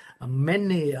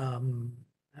many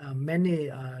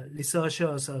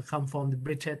researchers come from the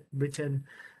Britain,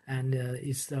 and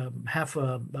it's have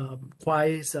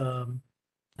quite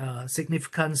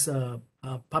significant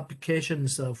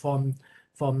publications from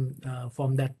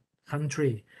that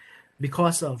country,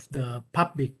 because of the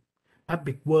public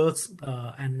works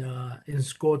and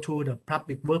go to the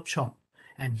public workshop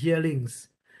and hearings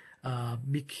has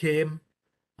become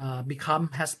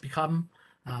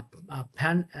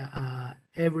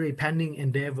every planning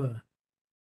endeavor.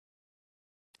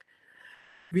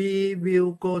 We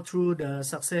will go through the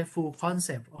successful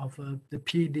concept of the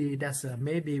PD. That's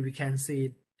maybe we can see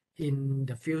it in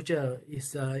the future.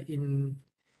 Is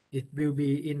it will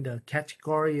be in the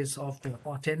categories of the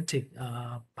authentic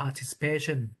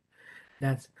participation.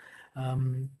 That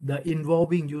the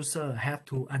involving user have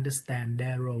to understand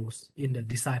their roles in the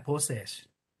design process.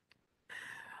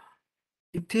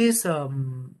 It is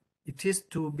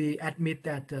to be admit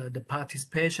that the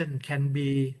participation can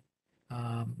be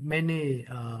many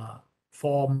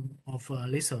form of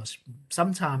research.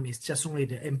 Sometimes it's just only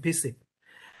the implicit.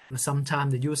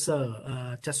 Sometimes the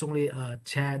user just only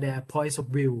share their points of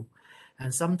view,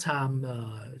 and sometimes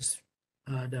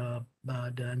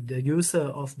the user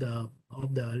of the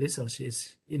research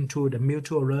is into the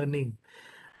mutual learning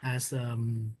as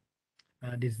the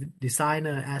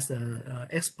designer as the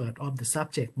expert of the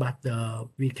subject, but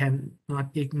we cannot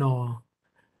ignore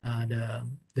the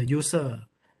user,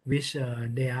 which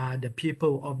they are the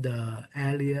people of the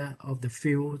area of the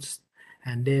fields,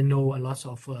 and they know a lot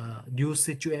of use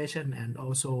situation and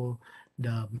also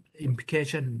the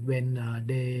implication when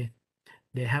they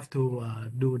have to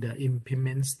do the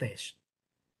implement stage.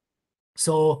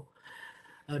 So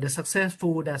the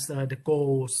successful the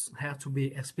goals have to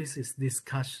be explicitly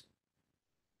discussed,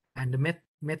 and the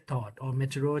method or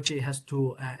methodology has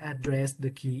to address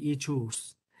the key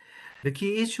issues. The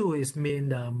key issue is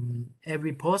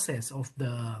every process of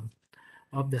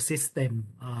the system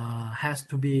has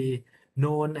to be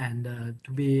known and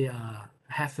to be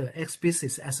have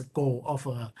explicit as a goal of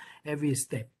every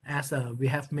step. As we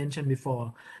have mentioned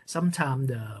before, sometimes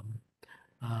the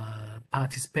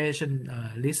participation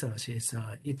research is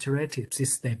iterative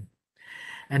system,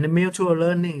 and the mutual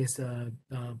learning is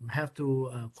have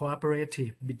to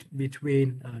cooperative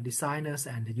between designers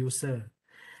and the user.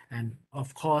 And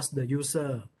of course, the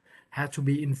user have to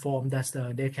be informed that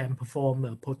they can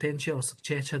perform potential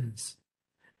suggestions,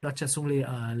 not just only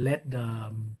let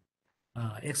the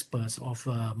experts of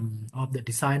the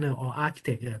designer or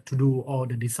architect to do all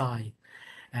the design.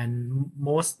 And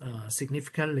most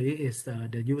significantly is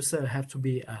the user have to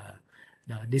be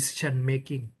the decision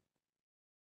making.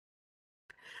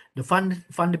 The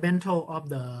fundamental of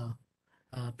the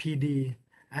PD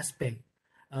aspect,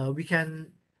 we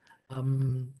can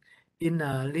in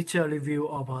a literature review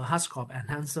of Hutchcock and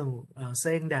Hansel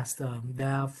saying that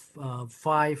there are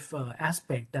 5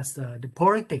 aspects. That's the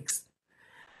politics.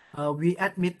 We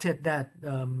admitted that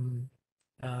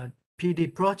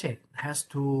PD project has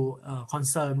to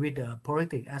concern with the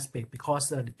politics aspect, because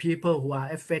the people who are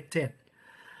affected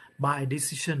by a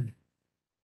decision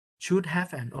should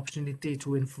have an opportunity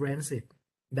to influence it.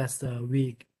 That's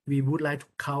we would like to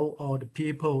count all the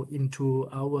people into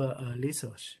our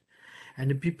research. And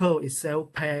the people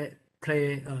itself play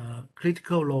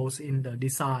critical roles in the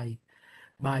design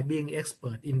by being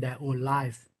expert in their own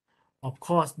life. Of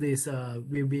course, this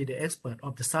will be the expert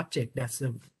of the subject. That's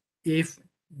if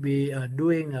we are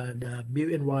doing the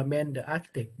built environment, the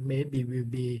architect maybe will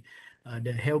be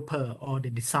the helper or the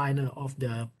designer of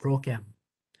the program.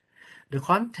 The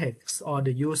context or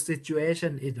the use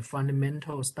situation is the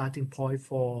fundamental starting point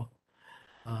for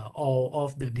all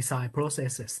of the design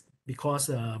processes, because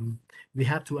we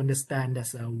have to understand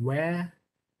that where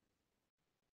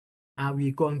are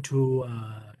we going to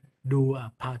do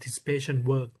participation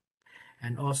work,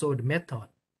 and also the method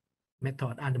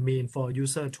and the mean for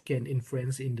user to gain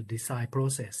influence in the design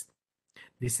process.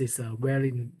 This is a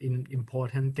very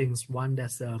important things. One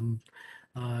that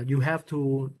you have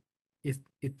to, it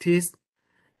is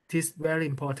very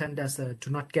important that to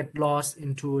not get lost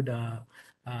into the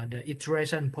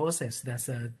iteration process. That's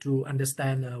to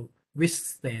understand which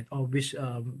state or which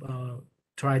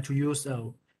try to use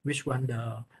which one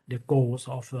the goals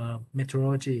of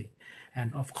methodology,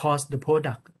 and of course the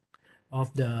product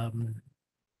of the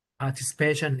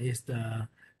participation is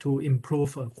to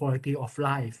improve quality of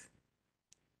life.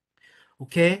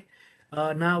 Okay,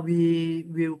 now we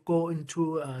will go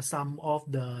into some of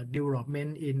the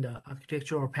development in the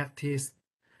architectural practice.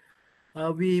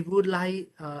 We would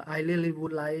like, I really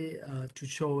would like to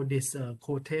show this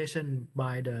quotation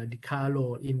by the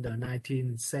DiCarlo in the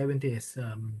 1970s.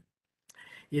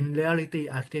 In reality,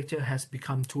 architecture has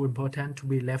become too important to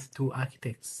be left to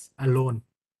architects alone,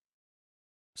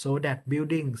 so that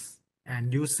buildings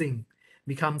and using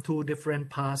become 2 different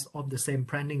parts of the same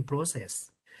planning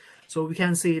process. So we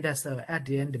can see that at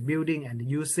the end, the building and the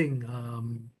using,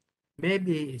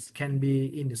 maybe it can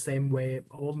be in the same way,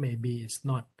 or maybe it's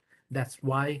not. That's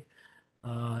why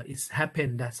it's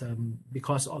happened. That's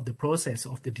because of the process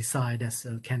of the design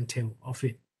that can tell of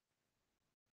it.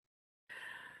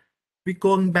 We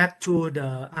going back to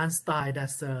the Einstein,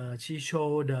 that she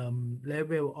showed the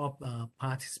level of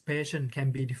participation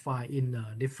can be defined in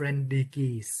different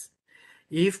degrees.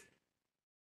 If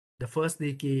the first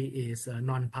degree is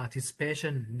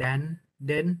non-participation, then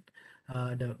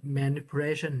the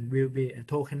manipulation will be a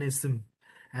tokenism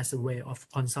as a way of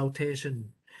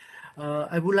consultation.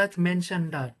 I would like to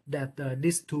mention that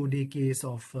these 2 degrees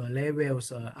of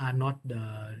levels are not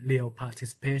the real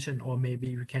participation, or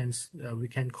maybe we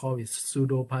can call it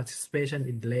pseudo participation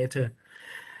in the later.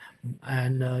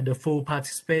 and the full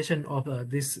participation of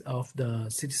the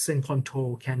citizen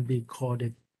control can be called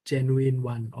a genuine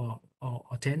one or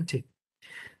authentic.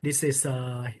 This is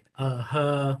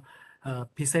her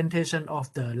presentation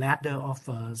of the ladder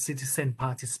of citizen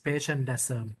participation.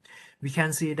 That we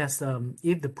can see that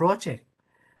if the project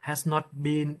has not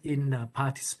been in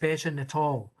participation at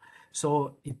all,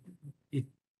 so it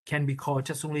can be called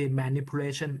just only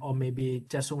manipulation, or maybe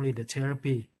just only the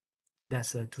therapy.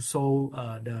 That's to solve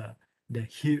to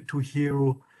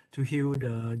heal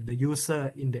the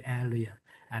user in the area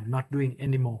and not doing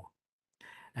anymore.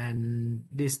 And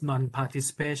this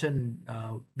non-participation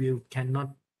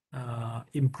cannot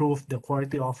improve the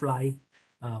quality of life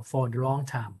for the long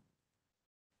term.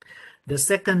 The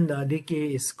second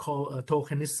degree is called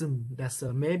tokenism. That's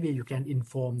maybe you can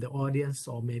inform the audience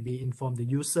or maybe inform the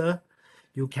user.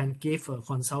 You can give a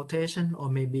consultation or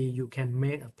maybe you can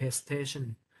make a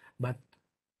presentation, but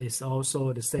it's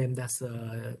also the same. That's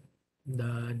the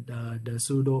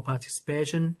pseudo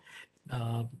participation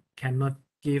cannot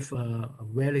give a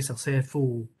very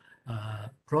successful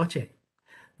project.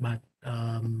 But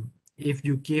if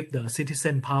you give the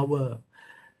citizen power,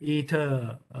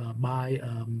 either by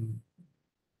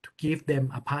to give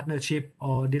them a partnership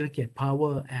or delegate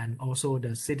power, and also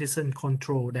the citizen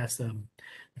control, that's the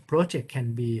project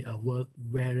can be work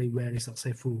very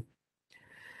successful.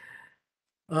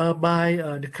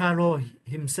 By the Carlo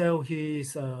himself, he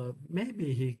is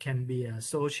maybe he can be a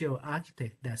social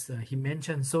architect. That's he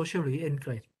mentioned socially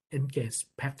engaged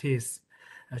practice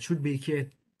should be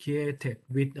created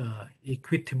with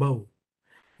equitable,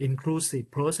 inclusive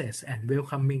process and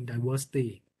welcoming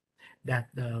diversity. That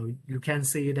you can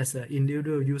see that the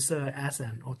individual user as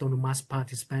an autonomous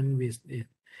participant with it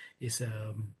is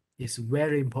a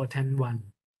very important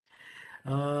one.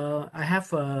 I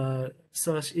have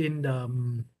searched in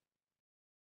the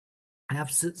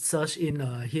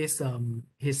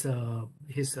his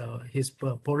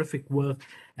prolific work,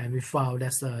 and we found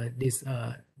that this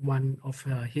one of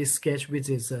his sketch, which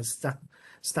is a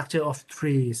structure of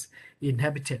trees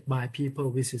inhabited by people,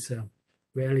 which is a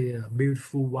very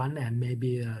beautiful one, and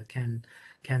maybe can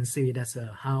see that's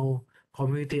how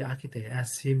community architect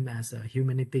as him as a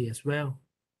humanity as well.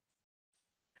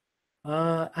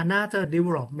 Another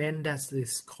development that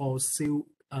is called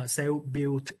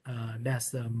self-built,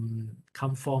 that's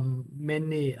come from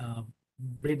many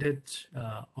British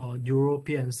or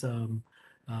European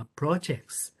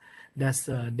projects. That's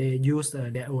they use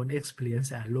their own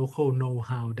experience and local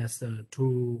know-how. That's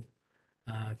to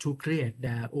create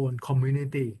their own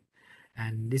community,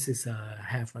 and this is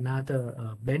have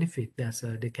another benefit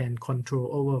that they can control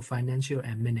over financial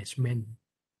and management.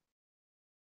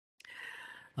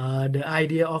 The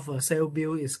idea of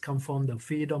self-build is come from the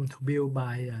Freedom to Build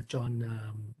by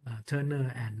John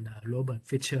Turner and Robert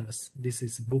Fisher. This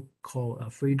is a book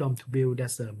called Freedom to Build.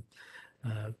 That's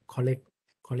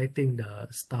collecting the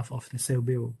stuff of the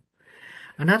self-build.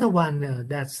 Another one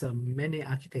that's many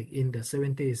architects in the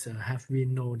 70s have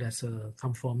been known that's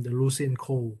come from the Lucien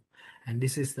Cole, and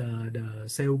this is the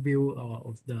self-build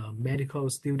of the medical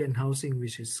student housing,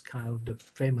 which is kind of the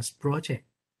famous project.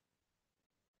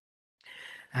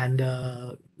 And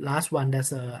last one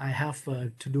that I have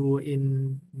to do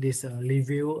in this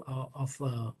review of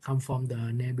come from the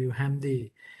Nabil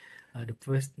Hamdi, the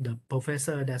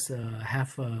professor that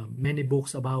have many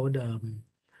books about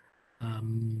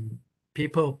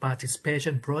people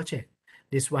participation project.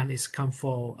 This one is come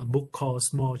from a book called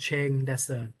Small Change. That's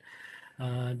the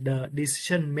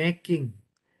decision making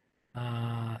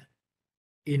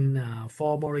in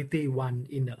formality one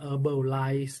in the urban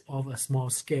life of a small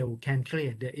scale can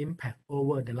create the impact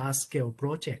over the large scale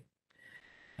project,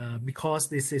 because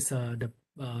this is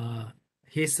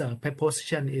his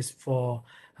proposition is for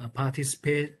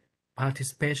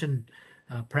participation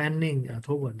planning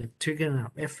toward the trickle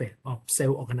effect of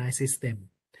self-organized system.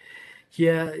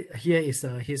 Here is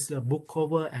his book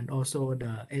cover, and also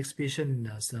the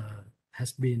exhibition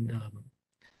has been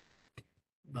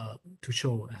to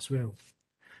show as well.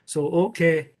 So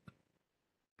okay,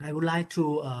 I would like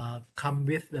to come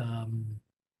with the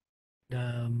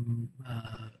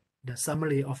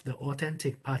summary of the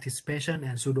authentic participation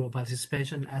and pseudo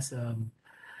participation. As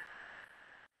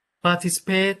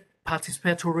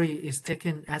participatory is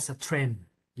taken as a trend.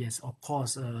 Yes, of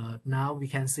course. Now we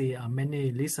can see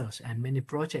many research and many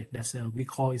projects that we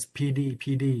call is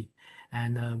PD,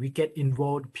 and we get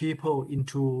involved people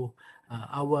into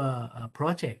our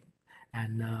project,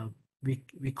 and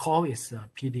we call it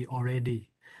PD already.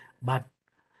 But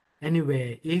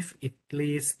anyway, if it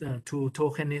leads to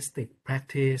tokenistic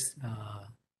practice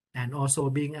and also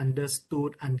being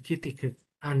understood uncritically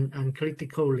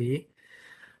uncritically,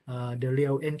 the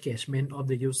real engagement of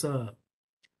the user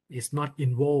is not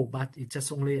involved, but it's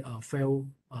just only a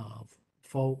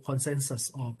for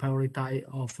consensus or prioritize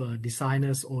of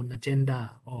designers' own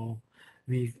agenda, or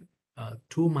we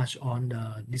too much on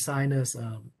the designers'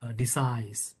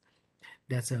 designs.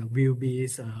 That will be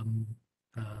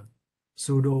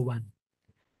pseudo one.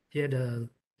 Here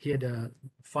the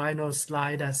final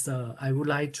slide that I would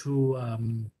like to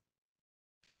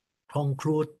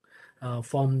conclude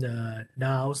from the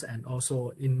doubts and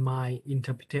also in my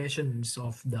interpretations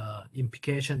of the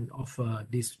implication of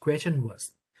this question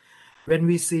was, when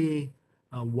we see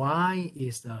why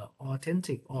is the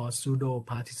authentic or pseudo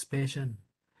participation,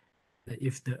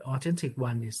 if the authentic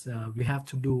one is we have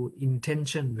to do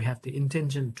intention, we have the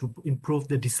intention to improve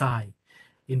the design,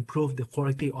 improve the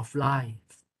quality of life.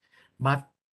 But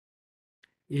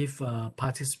if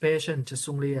participation just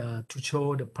only to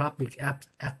show the public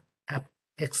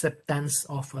acceptance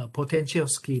of a potential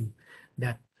scheme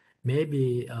that may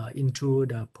be into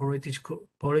the political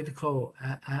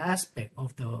aspect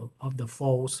of the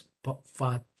false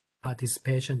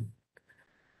participation,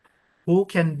 who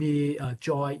can be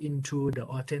joined into the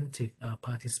authentic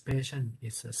participation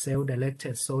is a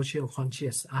self-directed social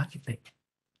conscious architect.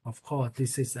 Of course,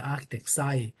 this is the architect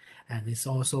side, and it's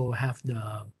also have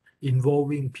the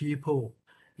involving people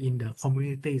in the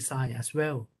community side as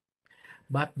well.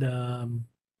 But the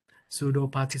pseudo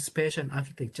participation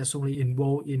architect just only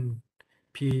involved in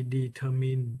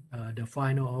predetermine the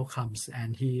final outcomes,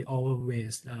 and he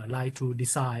always like to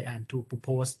design and to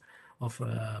propose of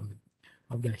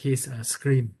his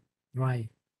scheme, right?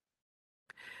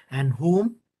 And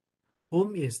whom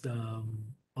is the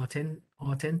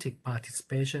authentic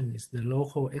participation is the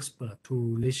local expert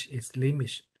to reach its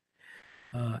limit.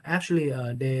 Actually,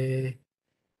 they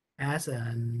as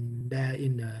they're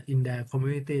in their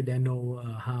community, they know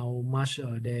how much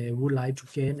they would like to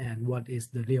gain and what is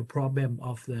the real problem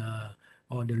of the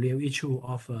real issue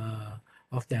of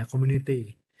their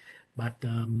community. But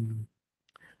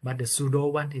the pseudo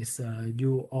one is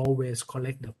you always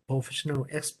collect the professional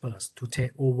experts to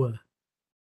take over.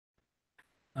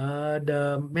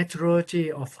 The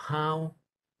methodology of how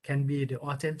can be the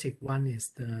authentic one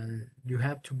is you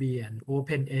have to be an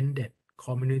open-ended,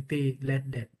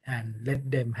 community-led, and let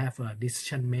them have a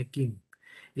decision-making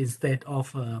instead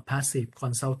of a passive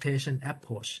consultation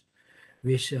approach,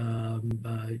 which it's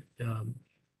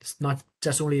not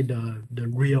just only the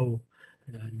real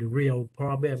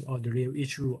problem or the real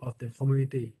issue of the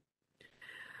community.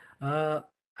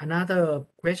 Another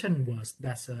question was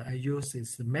that I use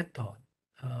is the method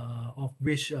of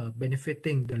which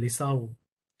benefiting the result,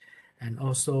 and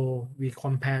also we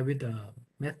compare with the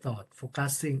method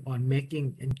focusing on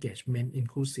making engagement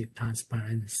inclusive,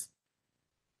 transparent.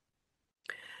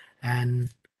 And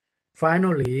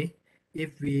finally,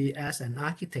 if we as an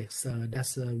architect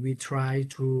we try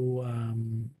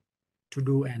to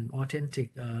do an authentic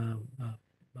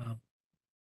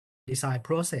design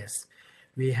process,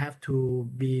 we have to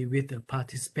be with the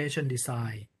participation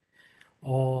design,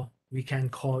 or we can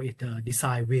call it a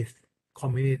design with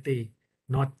community,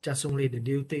 not just only the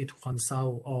duty to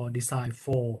consult or design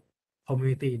for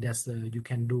community that you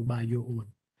can do by your own.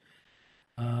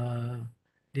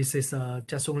 This is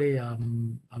just only a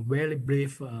very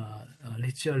brief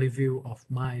lecture review of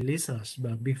my research,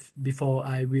 but before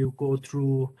I will go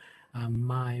through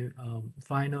my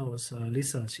final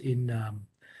research in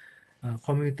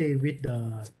community with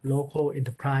the local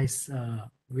enterprise,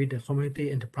 with the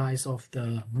community enterprise of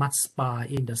the mud spa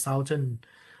in the southern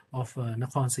of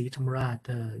Nakhon Si Thammarat,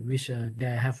 which they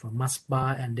have a mud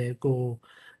spa, and they go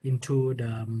into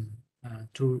the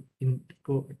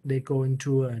they go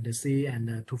into the sea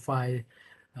and to find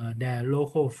their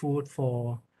local food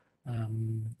for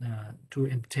to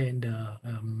entertain the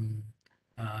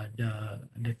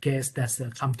guests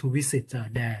that come to visit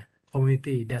their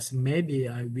community. That's maybe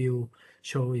I will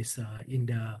show is in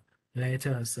the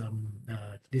later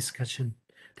discussion.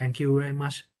 Thank you very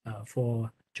much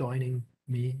for joining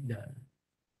me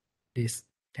this.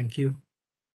 Thank you.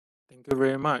 Thank you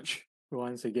very much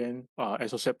once again,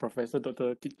 Associate Professor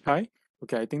Dr. Kit Khai.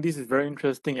 Okay, I think this is very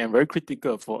interesting and very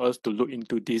critical for us to look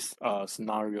into these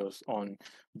scenarios on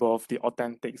both the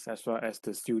authentics as well as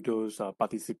the pseudo's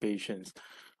participations.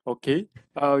 Okay,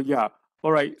 yeah.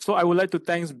 All right, so I would like to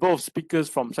thank both speakers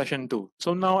from session 2.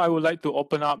 So now I would like to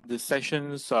open up the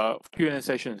sessions, Q&A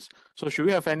sessions. So should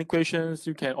we have any questions,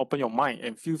 you can open your mic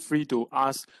and feel free to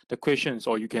ask the questions,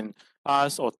 or you can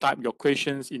ask or type your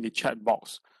questions in the chat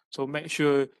box. So make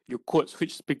sure you quote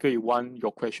which speaker you want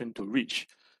your question to reach.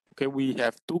 Okay, we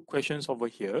have 2 questions over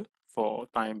here. for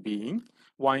time being.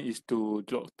 One is to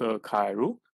Dr.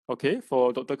 Khairul. Okay,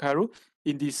 for Dr. Khairul,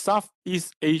 in the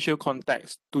Southeast Asia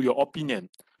context, to your opinion,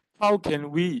 how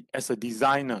can we as a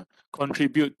designer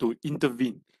contribute to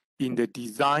intervene in the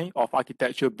design of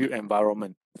architecture built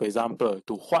environment? For example,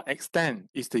 to what extent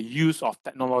is the use of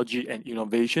technology and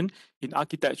innovation in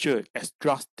architecture as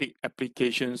drastic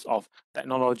applications of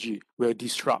technology will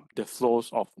disrupt the flows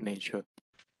of nature?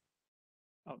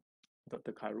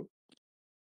 Dr. Khairul.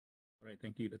 All right,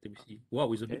 thank you, Dr. BC.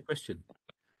 Wow, it's a Okay. big question.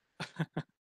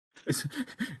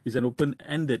 It's an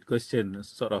open-ended question,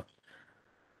 sort of.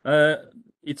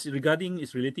 It's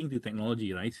relating to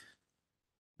technology, right?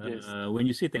 Yes. When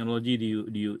you say technology, do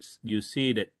you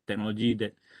say that technology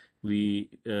that we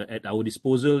at our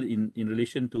disposal in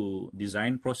relation to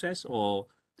design process, or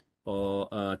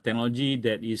technology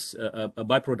that is a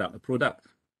byproduct, a product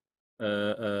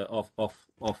of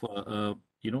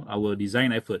you know, our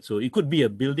design effort? So it could be a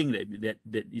building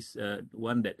that is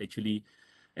one that actually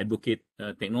advocate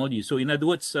technology. So in other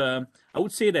words, I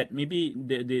would say that maybe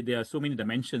there are so many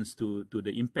dimensions to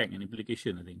the impact and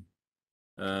implication, I think.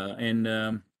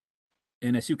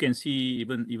 And as you can see,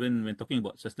 even when talking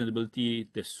about sustainability,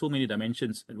 there's so many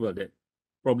dimensions. Well, that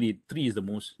probably 3 is the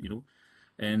most, you know.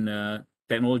 And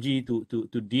technology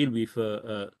to deal with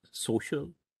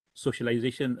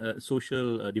socialization,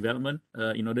 social development,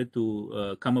 in order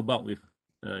to come about with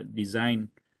design,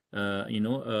 you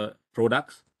know,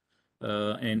 products.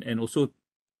 And also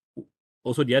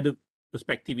the other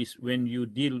perspective is when you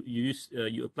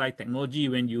you apply technology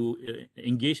when you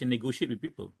engage and negotiate with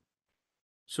people.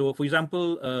 So, for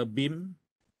example, BIM,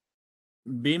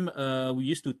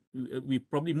 we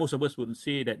probably, most of us would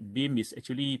say that BIM is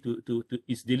actually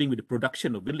is dealing with the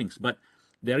production of buildings, but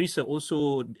there is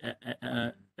also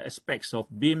aspects of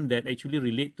BIM that actually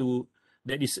relate to,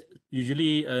 that is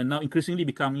usually now increasingly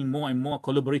becoming more and more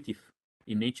collaborative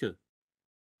in nature.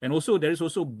 And also there is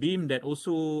also BIM that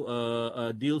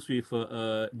also deals with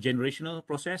generating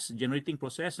process,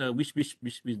 which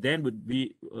then would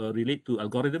be relate to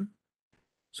algorithm.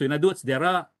 So in other words, there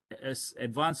are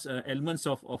advanced elements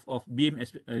of BIM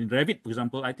in Revit, for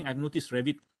example. I think I've noticed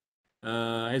Revit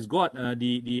has got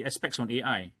the aspects on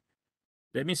AI.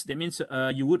 That means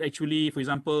you would actually, for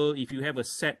example, if you have a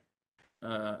set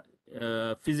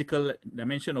physical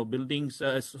dimension of buildings,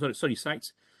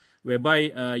 sites,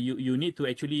 whereby you need to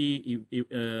actually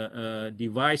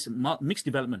devise mixed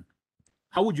development.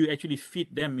 How would you actually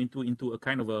fit them into a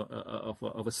kind of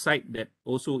a site that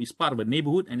also is part of a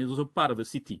neighborhood and is also part of a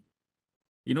city?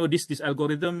 You know, this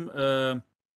algorithm,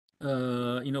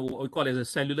 you know, what we call as a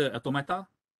cellular automata,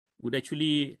 would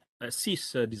actually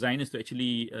assist designers to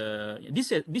actually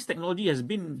this technology has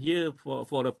been here for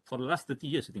the last 30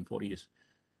 years, I think 40 years.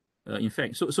 In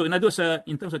fact, so in other words,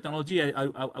 in terms of technology,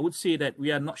 I would say that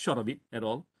we are not short of it at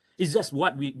all. It's just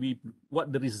what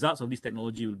the results of this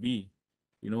technology will be,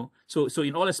 you know. So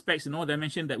in all aspects, in all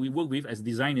dimensions that we work with as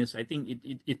designers, I think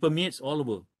it permeates all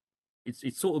over.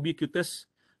 It's so ubiquitous.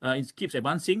 It keeps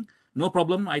advancing. No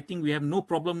problem. I think we have no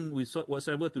problem with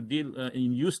whatsoever to deal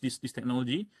and use this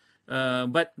technology.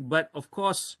 But of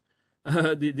course,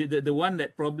 the one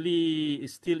that probably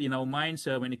is still in our minds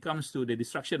when it comes to the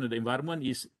destruction of the environment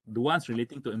is the ones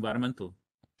relating to environmental.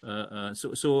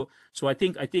 So I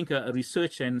think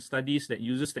research and studies that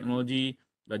uses technology,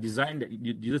 design that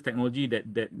uses technology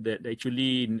that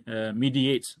actually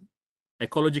mediates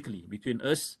ecologically between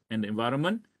us and the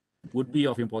environment would be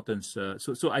of importance.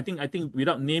 So I think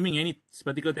without naming any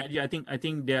particular technology, I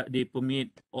think they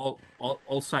permeate all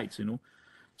sides, you know.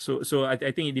 So I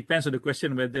think it depends on the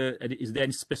question whether is there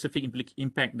any specific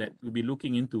impact that we'll be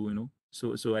looking into, you know.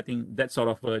 So I think that's sort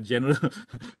of a general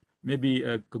maybe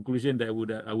a conclusion that I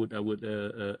would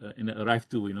arrive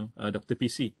to, you know, Dr.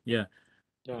 PC. Yeah.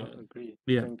 Yeah, agree.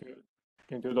 Yeah.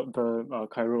 Thank you, Dr.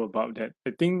 Khairul, about that.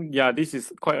 I think, yeah, this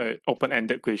is quite an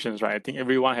open-ended questions, right? I think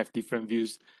everyone have different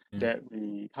views that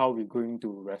how we're going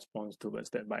to respond towards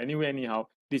that. But anyway, anyhow,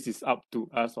 this is up to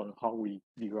us on how we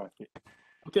derive it.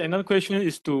 Okay, another question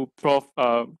is to Prof.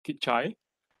 Kit Chai.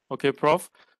 Okay, Prof.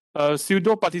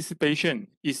 Pseudo participation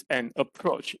is an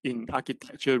approach in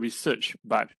architecture research,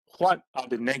 but what are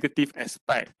the negative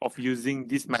aspects of using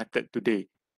this method today?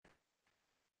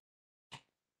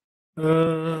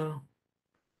 I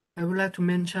would like to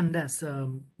mention that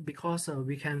because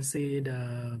we can see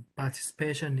the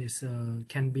participation is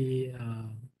can be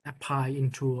applied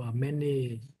into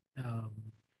many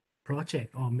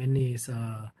project or many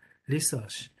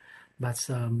research, but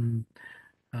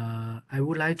I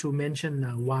would like to mention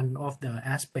one of the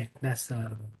aspect that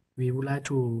we would like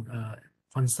to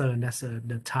concern, that's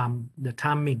the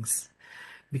timings,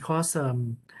 because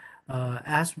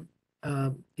as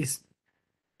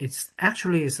it's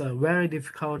actually is very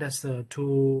difficult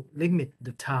to limit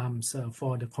the times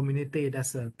for the community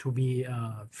to be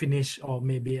finished, or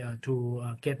maybe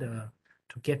to get the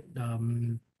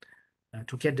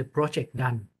project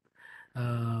done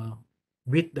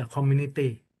with the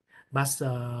community. But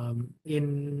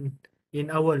in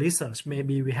our research,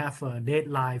 maybe we have a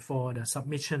deadline for the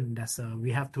submission that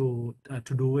we have to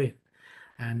do it.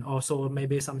 And also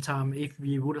maybe sometime if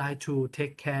we would like to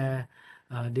take care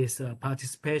this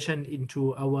participation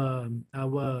into our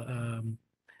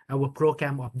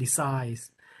program of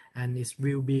designs, and it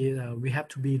will be we have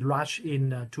to be rushed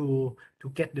in to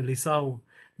get the result.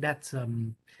 That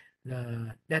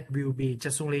will be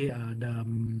just only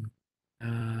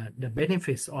the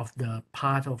benefits of the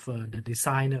part of the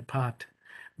designer part,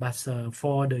 but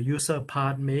for the user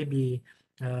part, maybe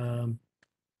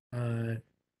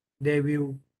they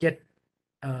will get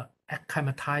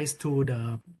acclimatized to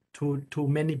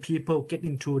many people get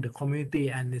into the community,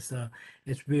 and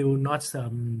it will not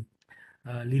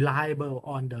reliable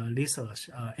on the research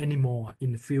anymore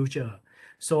in the future.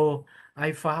 So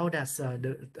I found that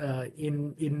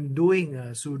in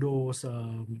doing pseudo's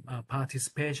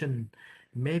participation,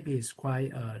 maybe it's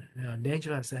quite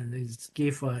dangerous, and it's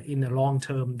give in the long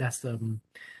term that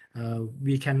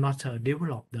we cannot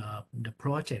develop the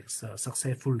projects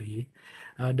successfully.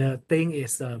 The thing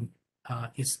is,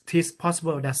 it is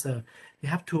possible that you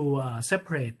have to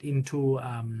separate into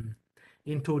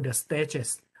the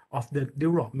stages of the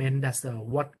development. That's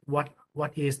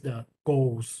what is the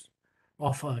goals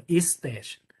of each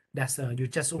stage. That's you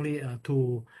just only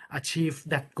to achieve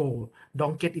that goal.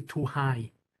 Don't get it too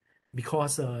high,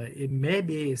 because it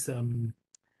maybe is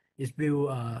it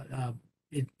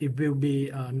will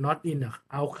be not in the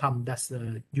outcome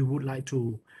that you would like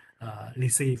to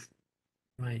receive,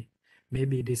 right?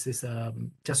 Maybe this is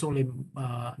just only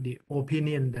the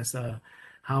opinion that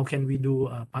how can we do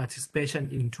participation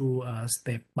into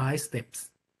step by steps,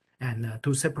 and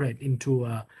to separate into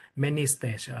many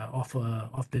stages of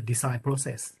the design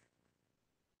process.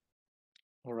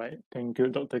 All right, thank you,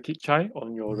 Dr. Kit-Chai,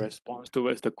 on your response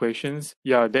towards the questions.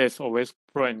 Yeah, there's always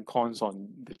pros and cons on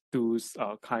the two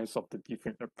kinds of the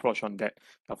different approach on that.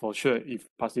 For sure, if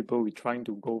possible, we're trying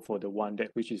to go for the one that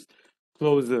which is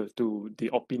closer to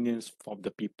the opinions from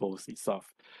the people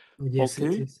itself. Yes,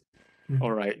 okay. it is.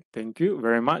 All right, thank you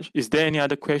very much. Is there any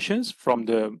other questions from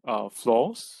the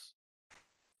floors?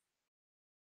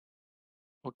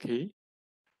 Okay.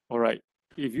 All right.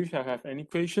 If you shall have any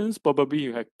questions, probably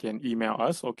you can email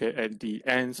us, okay, at the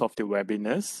ends of the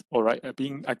webinars. All right. I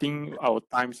think our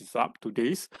time is up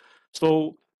today.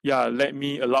 So yeah,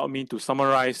 allow me to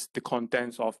summarize the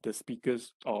contents of the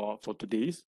speakers for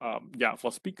today's. Yeah,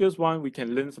 for speakers one, we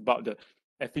can learn about the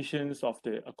efficiency of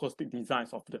the acoustic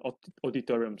designs of the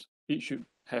auditoriums. It should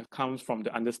have comes from the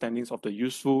understandings of the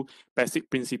useful basic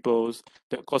principles,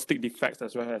 the acoustic defects,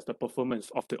 as well as the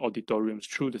performance of the auditoriums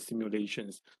through the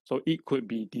simulations. So it could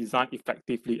be designed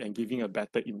effectively and giving a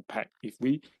better impact if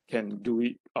we can do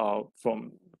it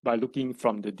by looking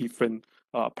from the different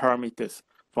parameters.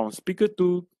 From speaker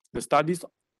 2, the studies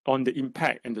on the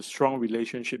impact and the strong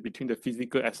relationship between the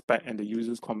physical aspect and the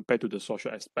users compared to the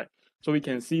social aspect. So we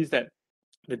can see that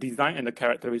the design and the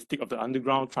characteristic of the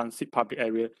underground transit public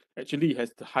area actually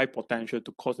has the high potential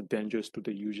to cause dangers to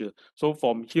the user. So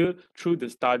from here, through the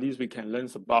studies, we can learn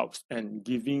about and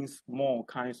giving more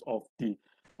kinds of the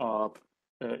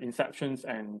inceptions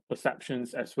and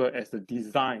perceptions, as well as the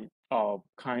design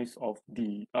kinds of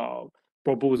the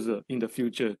proposal in the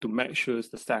future to make sure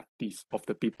the safety of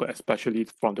the people, especially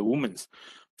from the women.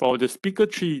 For the speaker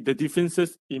 3, the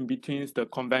differences in between the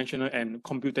conventional and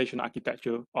computational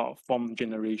architecture from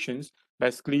generations,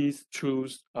 basically through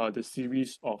the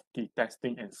series of the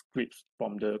testing and scripts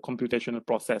from the computational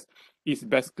process, is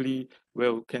basically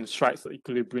can strike the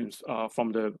equilibriums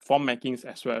from the form makings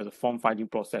as well as the form finding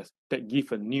process that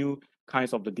give a new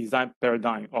kinds of the design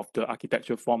paradigm of the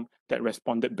architecture form that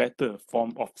responded better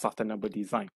form of sustainable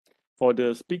design. For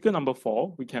the speaker number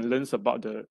 4, we can learn about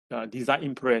the design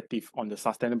imperative on the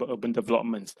sustainable urban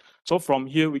developments. So from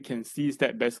here, we can see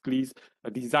that basically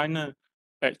a designer,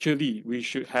 actually, we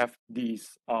should have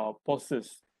these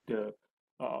process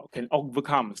can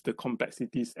overcome the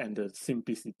complexities and the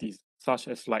simplicities, such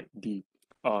as like the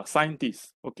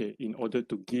scientists, okay, in order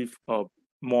to give a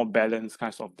more balanced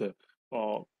kinds of the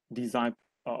design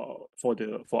for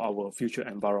our future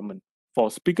environment. For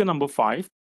speaker number 5,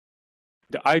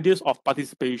 the ideas of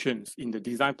participations in the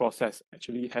design process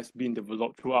actually has been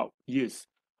developed throughout years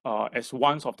as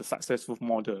one of the successful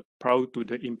model prior to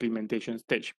the implementation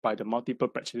stage by the multiple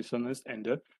practitioners and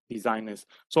the designers.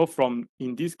 So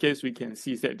in this case, we can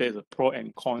see that there's a pro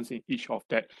and cons in each of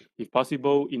that. If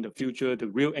possible, in the future, the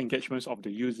real engagements of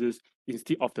the users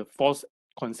instead of the false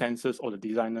consensus or the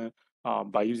designer,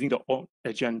 by using the own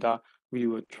agenda, we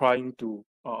were trying to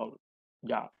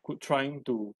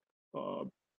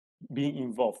being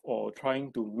involved or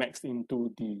trying to max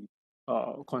into the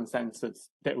consensus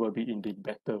that will be in the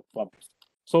better forms.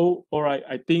 So, all right,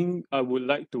 I think I would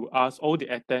like to ask all the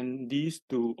attendees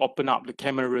to open up the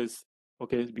cameras,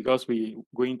 okay, because we're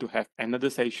going to have another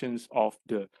sessions of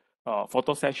the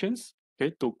photo sessions,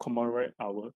 okay, to commemorate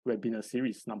our webinar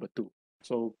series number 2.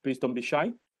 So please don't be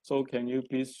shy. So can you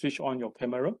please switch on your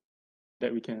camera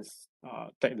that we can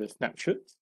take the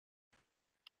snapshots?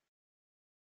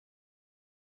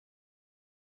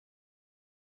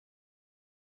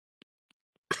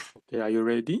 Okay, are you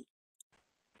ready?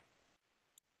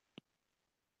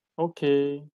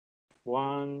 Okay,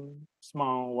 one,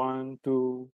 smile, 1,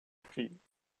 2, 3.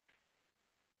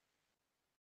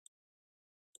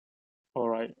 All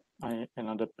right,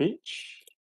 another page.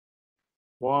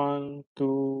 1,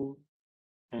 2,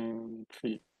 and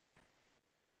 3.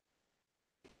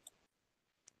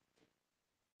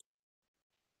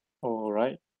 All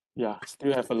right. Yeah,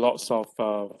 still have a lots of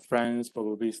friends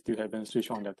probably still haven't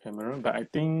switched on their camera, but I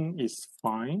think it's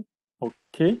fine.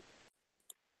 Okay.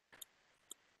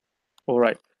 All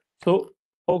right. So,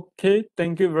 okay,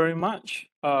 thank you very much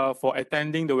for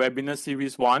attending the webinar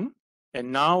series 1.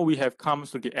 And now we have come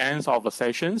to the end of the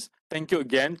sessions. Thank you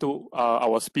again to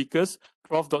our speakers,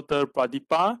 Prof. Dr.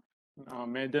 Pradeepa,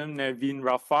 Madam Nevin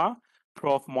Rafa,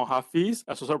 Prof. Mohafiz,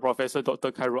 Associate Professor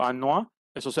Dr. Khairul Anwar,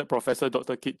 Associate Professor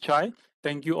Dr. Kit Chai.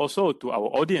 Thank you also to our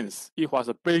audience. It was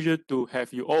a pleasure to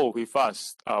have you all with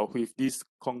us. With this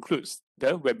concludes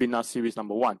the webinar series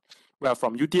number 1. We are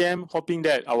from UTM, hoping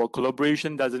that our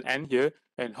collaboration doesn't end here,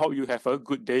 and hope you have a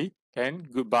good day,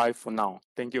 and goodbye for now.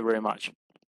 Thank you very much.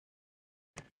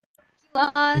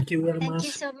 Thank you very Thank much.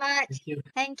 you so much. Thank you.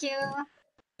 Thank you.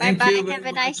 Thank Bye-bye. you very Have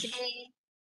a nice much. day.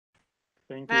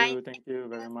 Thank Bye. you. Thank you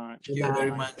very much. Thank you Have a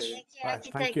very nice much. day. Thank you, Bye.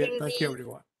 Architect Thank you, Devi.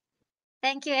 everyone.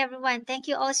 Thank you, everyone. Thank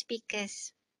you, all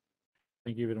speakers.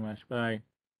 Thank you very much. Bye.